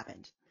fucking have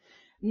happened.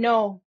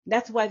 No,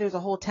 that's why there's a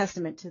whole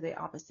testament to the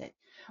opposite.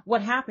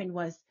 What happened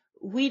was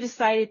we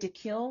decided to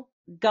kill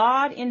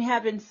God in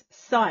heaven's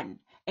son.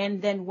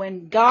 And then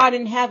when God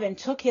in heaven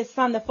took his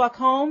son the fuck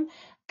home,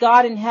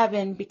 God in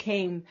heaven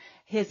became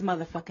his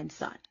motherfucking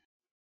son.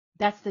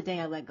 That's the day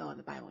I let go of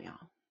the Bible, y'all.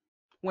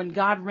 When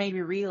God made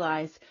me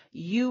realize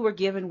you were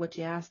given what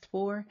you asked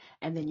for,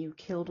 and then you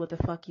killed what the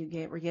fuck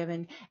you were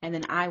given, and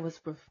then I was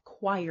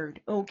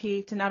required,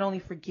 okay, to not only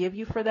forgive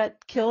you for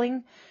that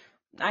killing,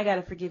 I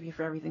gotta forgive you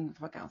for everything the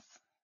fuck else.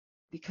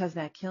 Because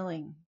that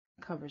killing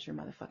covers your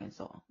motherfucking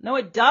soul. No,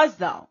 it does,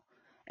 though.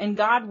 And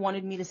God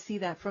wanted me to see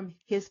that from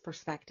his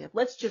perspective.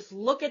 Let's just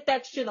look at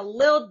that shit a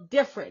little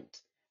different,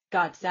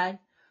 God said.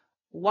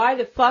 Why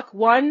the fuck,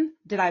 one,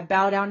 did I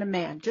bow down to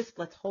man? Just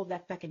let's hold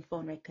that fucking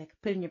phone right quick.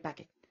 Put it in your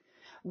pocket.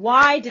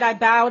 Why did I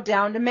bow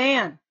down to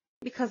man?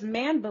 Because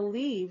man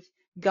believed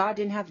God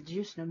didn't have the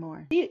juice no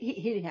more. He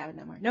didn't have it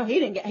no more. No,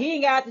 he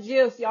ain't got the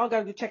juice. Y'all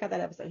gotta go check out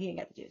that episode. He ain't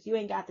got the juice. You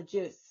ain't got the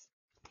juice.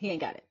 He ain't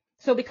got it.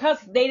 So because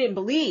they didn't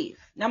believe.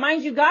 Now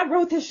mind you, God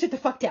wrote this shit the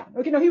fuck down.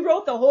 Okay, no, he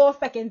wrote the whole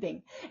fucking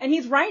thing. And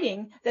he's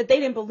writing that they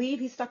didn't believe,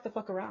 he stuck the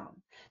fuck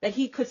around. That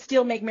he could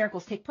still make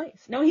miracles take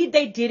place. No,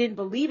 they didn't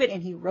believe it,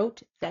 and he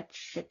wrote that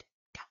shit.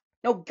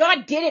 No,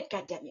 God did it,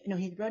 goddamn it. No,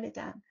 he wrote it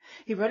down.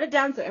 He wrote it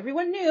down so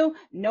everyone knew.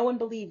 No one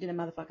believed in a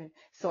motherfucker.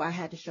 So I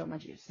had to show my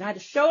juice. And I had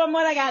to show him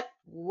what I got,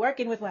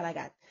 working with what I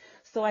got.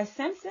 So I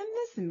sent him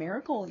this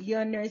miracle. You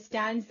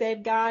understand,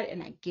 said God,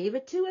 and I gave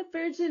it to a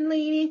virgin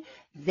lady.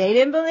 They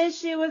didn't believe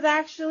she was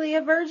actually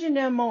a virgin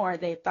no more.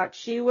 They thought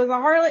she was a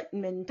harlot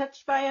and been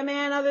touched by a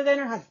man other than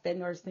her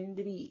husband or soon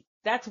to be.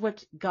 That's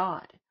what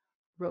God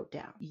wrote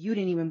down. You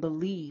didn't even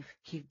believe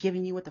he'd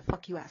given you what the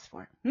fuck you asked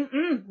for.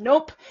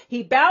 Nope.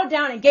 He bowed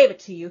down and gave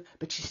it to you,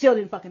 but you still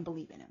didn't fucking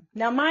believe in him.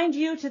 Now, mind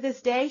you, to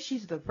this day,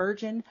 she's the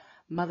virgin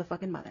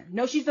motherfucking mother.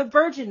 No, she's the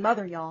virgin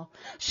mother, y'all.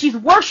 She's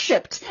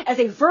worshipped as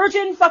a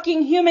virgin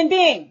fucking human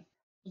being.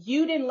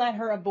 You didn't let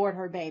her abort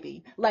her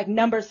baby like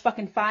Numbers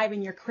fucking 5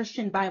 in your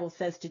Christian Bible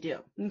says to do.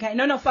 Okay?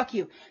 No, fuck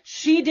you.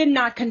 She did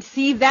not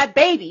conceive that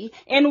baby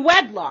in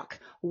wedlock.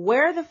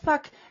 Where the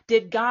fuck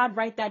did God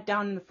write that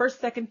down in the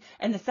first, second,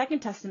 and the Second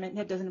Testament?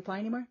 That doesn't apply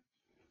anymore.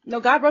 No,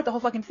 God wrote the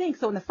whole fucking thing.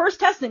 So in the First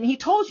Testament, he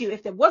told you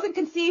if it wasn't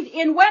conceived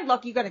in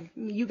wedlock, you gotta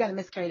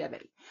miscarry that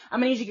baby. I'm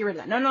gonna need you to get rid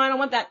of that. No, I don't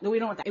want that. No, we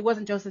don't want that. It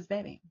wasn't Joseph's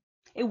baby.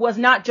 It was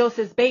not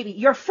Joseph's baby.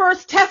 Your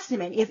First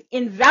Testament is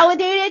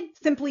invalidated,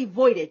 simply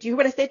voided. Do you hear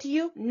what I said to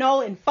you?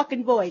 Null and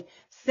fucking void.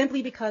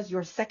 Simply because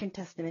your Second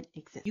Testament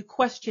exists. You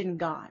question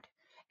God.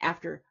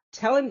 After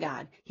telling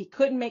God he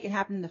couldn't make it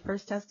happen in the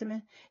First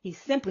Testament, he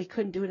simply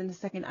couldn't do it in the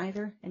Second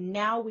either. And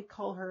now we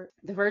call her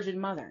the Virgin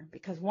Mother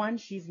because, one,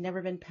 she's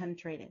never been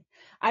penetrated.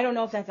 I don't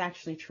know if that's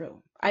actually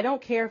true. I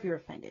don't care if you're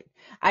offended.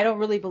 I don't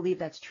really believe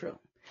that's true.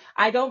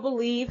 I don't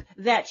believe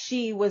that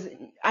she was,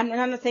 I'm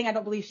not saying I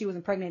don't believe she was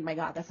impregnated by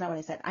God. That's not what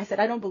I said. I said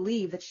I don't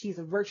believe that she's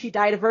a virgin. She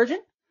died a virgin.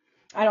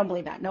 I don't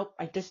believe that. Nope.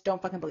 I just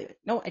don't fucking believe it.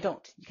 No, I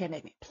don't. You can't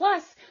make me.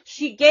 Plus,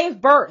 she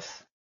gave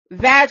birth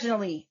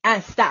vaginally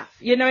and stuff.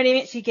 You know what I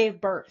mean? She gave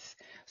birth.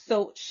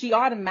 So she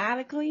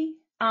automatically,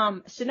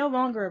 she's no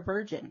longer a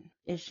virgin,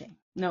 is she?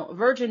 No, a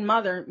virgin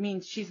mother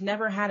means she's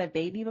never had a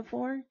baby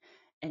before.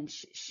 And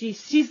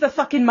she's the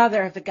fucking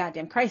mother of the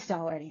goddamn Christ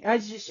already.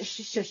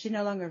 She's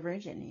no longer a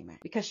virgin anymore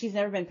because she's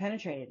never been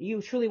penetrated.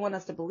 You truly want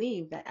us to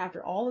believe that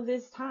after all of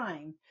this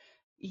time,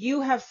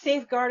 you have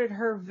safeguarded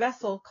her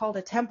vessel called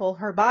a temple,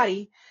 her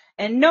body,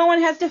 and no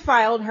one has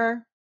defiled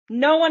her.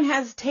 No one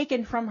has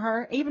taken from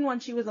her. Even when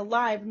she was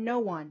alive, no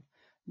one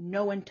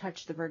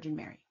touched the Virgin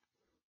Mary.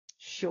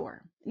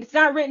 Sure. And it's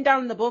not written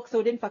down in the book, so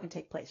it didn't fucking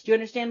take place. Do you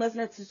understand,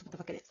 listeners? This is what the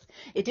fuck it is.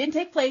 It didn't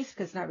take place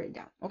because it's not written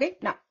down. Okay?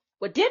 Now,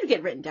 what did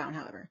get written down,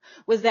 however,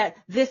 was that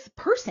this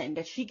person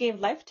that she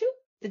gave life to,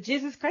 the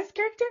Jesus Christ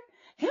character,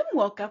 Him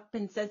woke up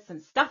and said some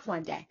stuff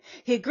one day.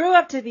 He grew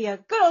up to be a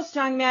good old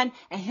strong man,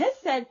 and he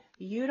said,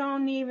 you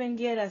don't even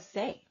get a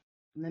say.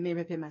 Let me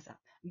repeat myself.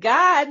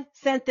 God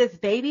sent this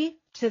baby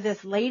to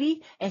this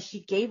lady, and she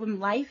gave him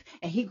life,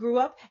 and he grew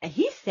up, and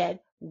he said,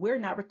 we're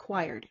not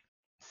required.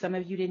 Some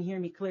of you didn't hear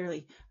me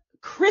clearly.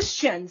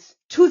 Christians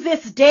to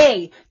this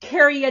day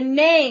carry a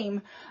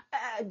name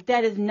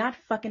that is not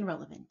fucking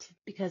relevant,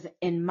 because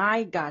in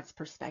my God's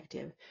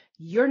perspective,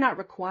 you're not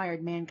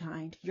required,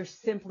 mankind. You're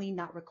simply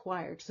not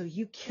required. So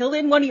you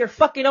killing one of your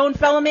fucking own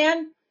fellow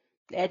man,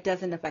 that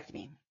doesn't affect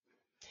me.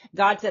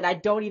 God said, I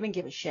don't even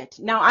give a shit.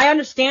 Now, I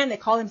understand they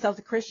call themselves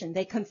a Christian.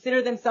 They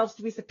consider themselves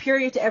to be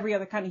superior to every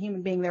other kind of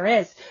human being there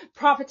is.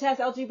 Prophetess,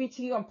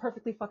 LGBTQ, I'm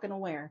perfectly fucking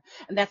aware.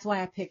 And that's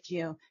why I picked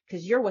you,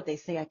 because you're what they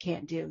say I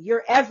can't do.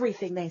 You're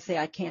everything they say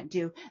I can't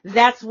do.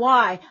 That's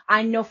why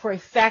I know for a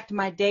fact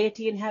my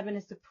deity in heaven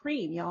is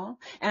supreme, y'all.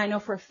 And I know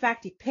for a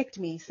fact he picked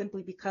me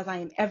simply because I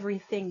am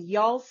everything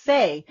y'all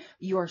say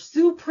your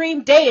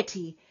supreme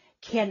deity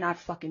cannot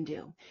fucking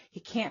do.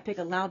 He can't pick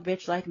a loud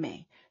bitch like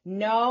me.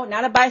 No,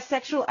 not a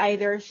bisexual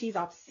either. She's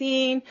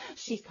obscene.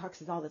 She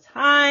cusses all the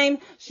time.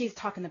 She's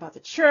talking about the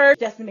church,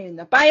 decimating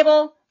the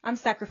Bible. I'm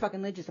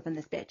sacrificing religious up in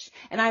this bitch.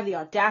 And I have the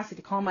audacity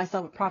to call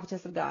myself a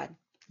prophetess of God.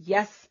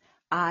 Yes,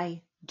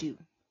 I do.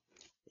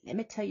 Let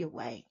me tell you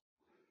why.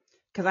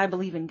 Because I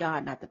believe in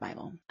God, not the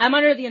Bible. I'm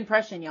under the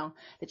impression, y'all,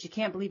 that you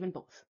can't believe in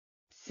both.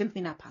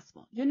 Simply not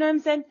possible. You know what I'm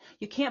saying?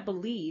 You can't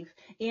believe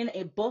in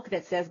a book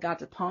that says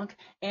God's a punk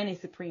and a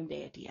supreme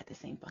deity at the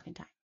same fucking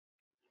time.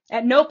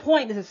 At no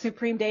point is a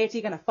supreme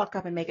deity going to fuck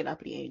up and make an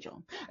uppity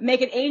angel.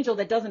 Make an angel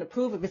that doesn't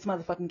approve of his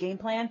motherfucking game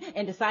plan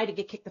and decide to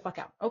get kicked the fuck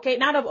out. Okay?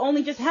 Not of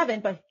only just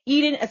heaven, but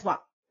Eden as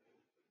well.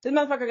 This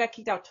motherfucker got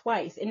kicked out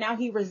twice, and now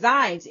he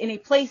resides in a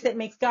place that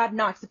makes God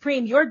not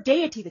supreme. Your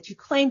deity that you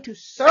claim to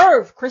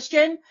serve,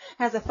 Christian,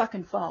 has a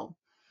fucking foe.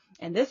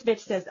 And this bitch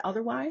says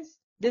otherwise.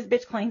 This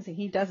bitch claims that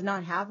he does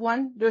not have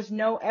one. There's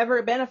no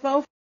ever been a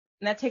foe.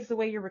 And that takes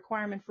away your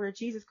requirement for a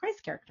Jesus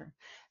Christ character.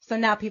 So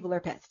now people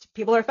are pissed.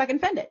 People are fucking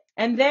offended.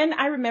 And then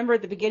I remember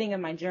at the beginning of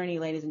my journey,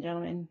 ladies and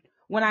gentlemen,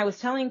 when I was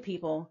telling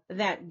people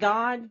that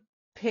God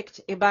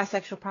picked a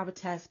bisexual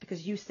prophetess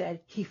because you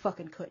said he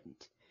fucking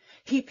couldn't.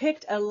 He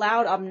picked a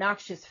loud,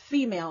 obnoxious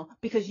female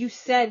because you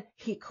said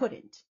he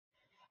couldn't.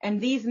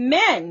 And these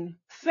men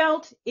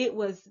felt it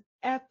was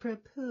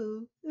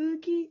apropos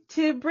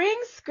to bring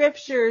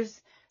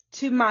scriptures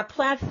to my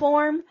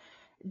platform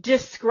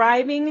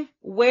describing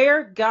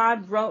where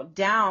God wrote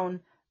down,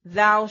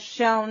 thou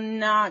shalt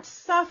not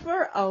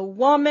suffer a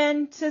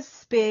woman to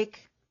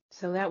speak.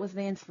 So that was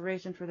the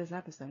inspiration for this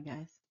episode,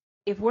 guys.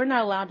 If we're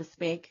not allowed to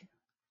speak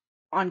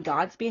on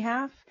God's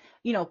behalf,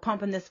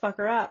 pumping this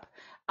fucker up,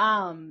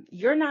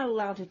 you're not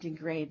allowed to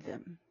degrade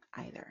them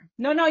either.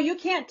 No, you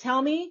can't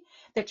tell me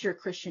that you're a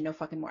Christian no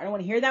fucking more. I don't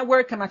want to hear that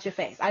word come out your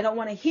face. I don't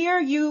want to hear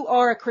you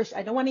are a Christian.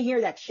 I don't want to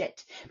hear that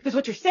shit. Because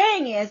what you're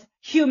saying is,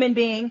 human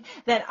being,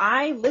 that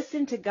I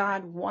listened to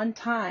God one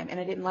time and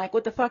I didn't like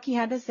what the fuck he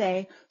had to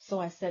say, so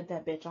I sent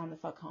that bitch on the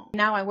fuck home.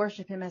 Now I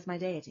worship him as my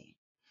deity.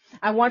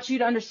 I want you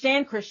to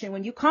understand, Christian,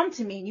 when you come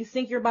to me and you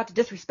think you're about to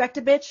disrespect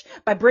a bitch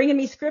by bringing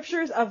me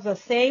scriptures of the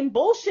same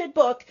bullshit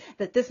book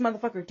that this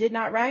motherfucker did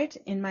not write,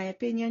 in my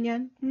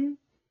opinion,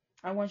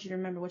 I want you to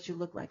remember what you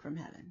look like from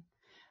heaven.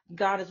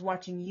 God is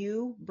watching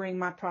you bring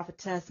my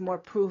prophetess more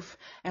proof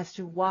as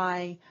to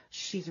why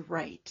she's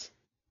right.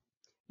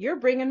 You're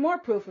bringing more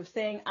proof of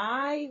saying,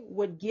 I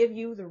would give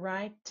you the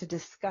right to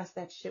discuss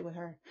that shit with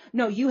her.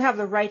 No, you have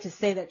the right to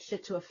say that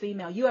shit to a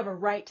female. You have a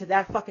right to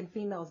that fucking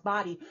female's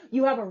body.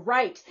 You have a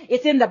right.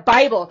 It's in the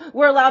Bible.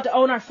 We're allowed to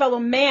own our fellow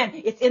man.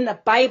 It's in the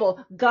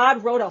Bible.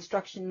 God wrote an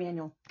instruction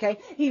manual, okay?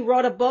 He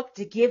wrote a book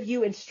to give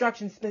you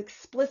instructions,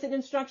 explicit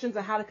instructions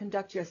on how to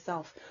conduct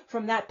yourself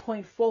from that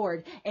point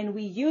forward. And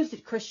we used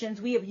it,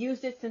 Christians. We have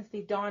used it since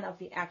the dawn of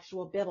the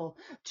actual Bible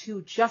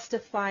to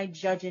justify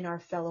judging our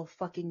fellow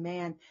fucking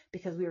man,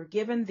 because we were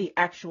given the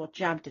actual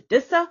job to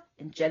Dissa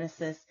in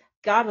Genesis.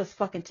 God was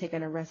fucking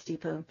taking a resty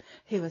poo.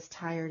 He was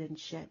tired and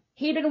shit.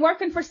 He'd been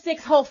working for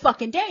 6 whole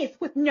fucking days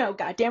with no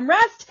goddamn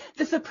rest.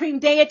 The supreme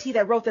deity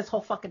that wrote this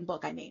whole fucking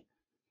book,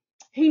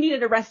 he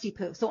needed a resty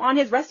poo. So on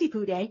his resty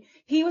poo day,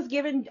 he was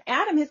giving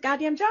Adam his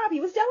goddamn job. He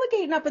was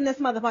delegating up in this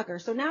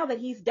motherfucker. So now that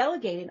he's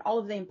delegating all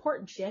of the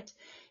important shit,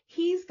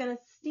 he's gonna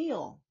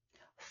steal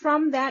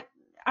from that.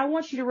 I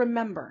want you to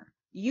remember,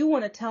 you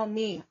want to tell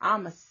me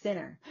I'm a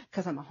sinner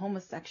because I'm a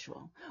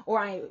homosexual, or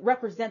I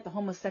represent the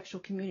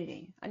homosexual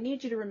community. I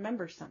need you to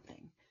remember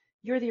something.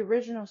 You're the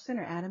original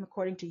sinner, Adam.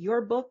 According to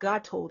your book,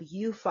 God told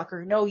you,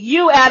 fucker. No,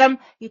 you, Adam.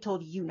 He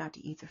told you not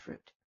to eat the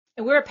fruit.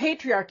 And we're a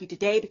patriarchy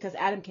today because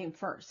Adam came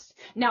first.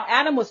 Now,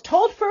 Adam was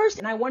told first,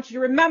 and I want you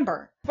to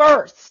remember,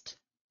 first.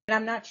 And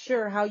I'm not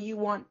sure how you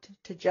want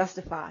to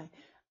justify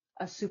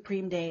a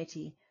supreme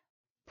deity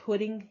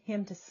putting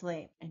him to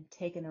sleep and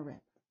taking a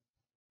rip.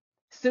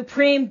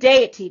 Supreme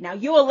deity. Now,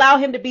 you allow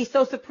him to be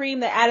so supreme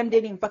that Adam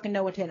didn't even fucking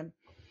know what's in him.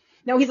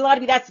 No, he's allowed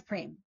to be that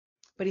supreme.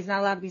 But he's not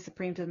allowed to be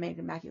supreme to make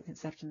immaculate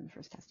conception in the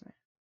First Testament.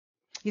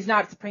 He's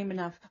not supreme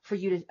enough for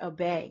you to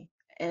obey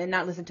and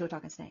not listen to a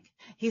talking snake.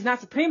 He's not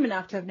supreme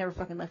enough to have never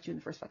fucking left you in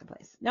the first fucking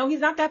place. No, he's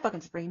not that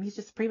fucking supreme. He's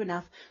just supreme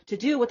enough to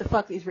do what the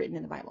fuck is written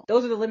in the Bible.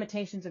 Those are the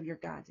limitations of your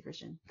God,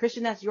 Christian.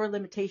 Christian, that's your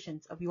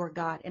limitations of your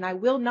God, and I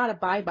will not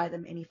abide by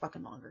them any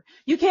fucking longer.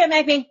 You can't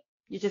make me.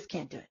 You just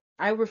can't do it.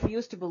 I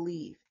refuse to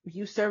believe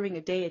you serving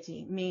a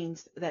deity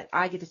means that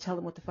I get to tell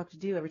him what the fuck to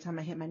do every time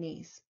I hit my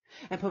knees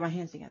and put my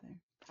hands together.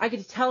 I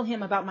get to tell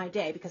him about my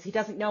day because he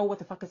doesn't know what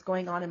the fuck is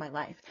going on in my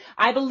life.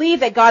 I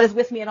believe that God is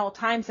with me at all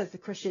times, says the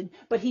Christian,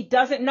 but he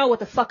doesn't know what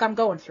the fuck I'm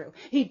going through.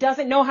 He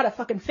doesn't know how to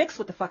fucking fix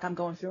what the fuck I'm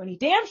going through. And he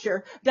damn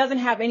sure doesn't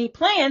have any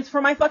plans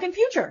for my fucking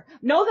future.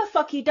 No, the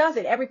fuck he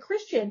doesn't. Every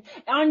Christian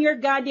on your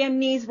goddamn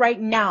knees right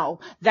now,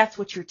 that's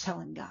what you're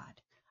telling God.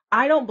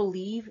 I don't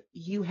believe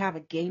you have a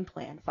game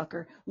plan,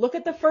 fucker. Look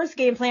at the first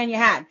game plan you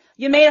had.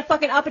 You made a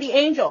fucking uppity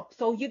angel.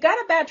 So you got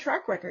a bad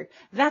track record.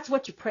 That's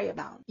what you pray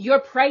about.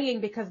 You're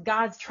praying because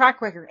God's track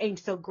record ain't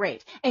so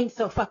great, ain't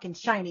so fucking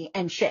shiny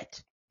and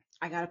shit.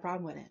 I got a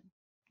problem with it.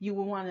 You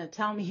will want to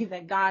tell me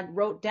that God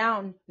wrote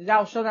down,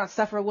 thou shalt not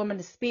suffer a woman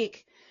to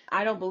speak.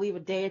 I don't believe a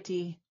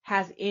deity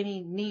has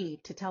any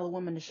need to tell a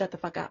woman to shut the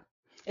fuck up.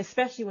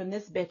 Especially when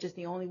this bitch is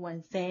the only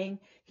one saying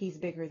he's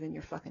bigger than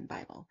your fucking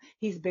Bible.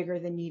 He's bigger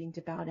than needing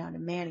to bow down to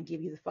man and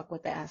give you the fuck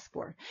what they ask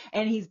for.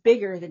 And he's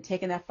bigger than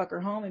taking that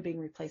fucker home and being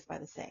replaced by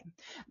the same.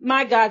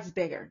 My God's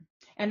bigger.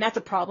 And that's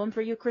a problem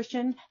for you,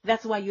 Christian.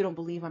 That's why you don't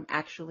believe I'm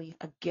actually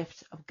a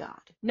gift of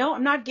God. No,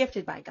 I'm not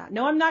gifted by God.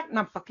 No, I'm not.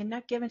 I'm fucking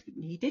not given.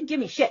 He didn't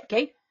give me shit,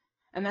 okay?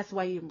 And that's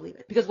why you don't believe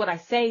it. Because what I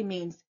say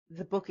means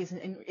the book is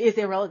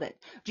irrelevant.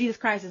 Jesus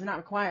Christ is not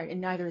required,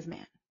 and neither is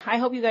man. I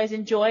hope you guys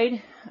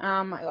enjoyed.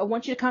 I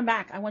want you to come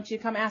back. I want you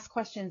to come ask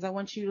questions. I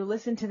want you to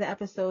listen to the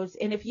episodes.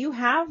 And if you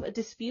have a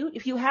dispute,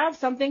 if you have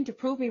something to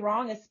prove me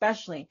wrong,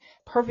 especially,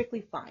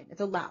 perfectly fine.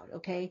 It's allowed,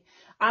 okay?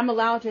 I'm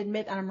allowed to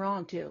admit I'm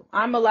wrong too.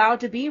 I'm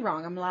allowed to be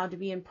wrong. I'm allowed to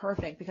be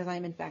imperfect because I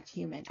am in fact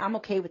human. I'm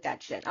okay with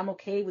that shit. I'm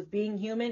okay with being human.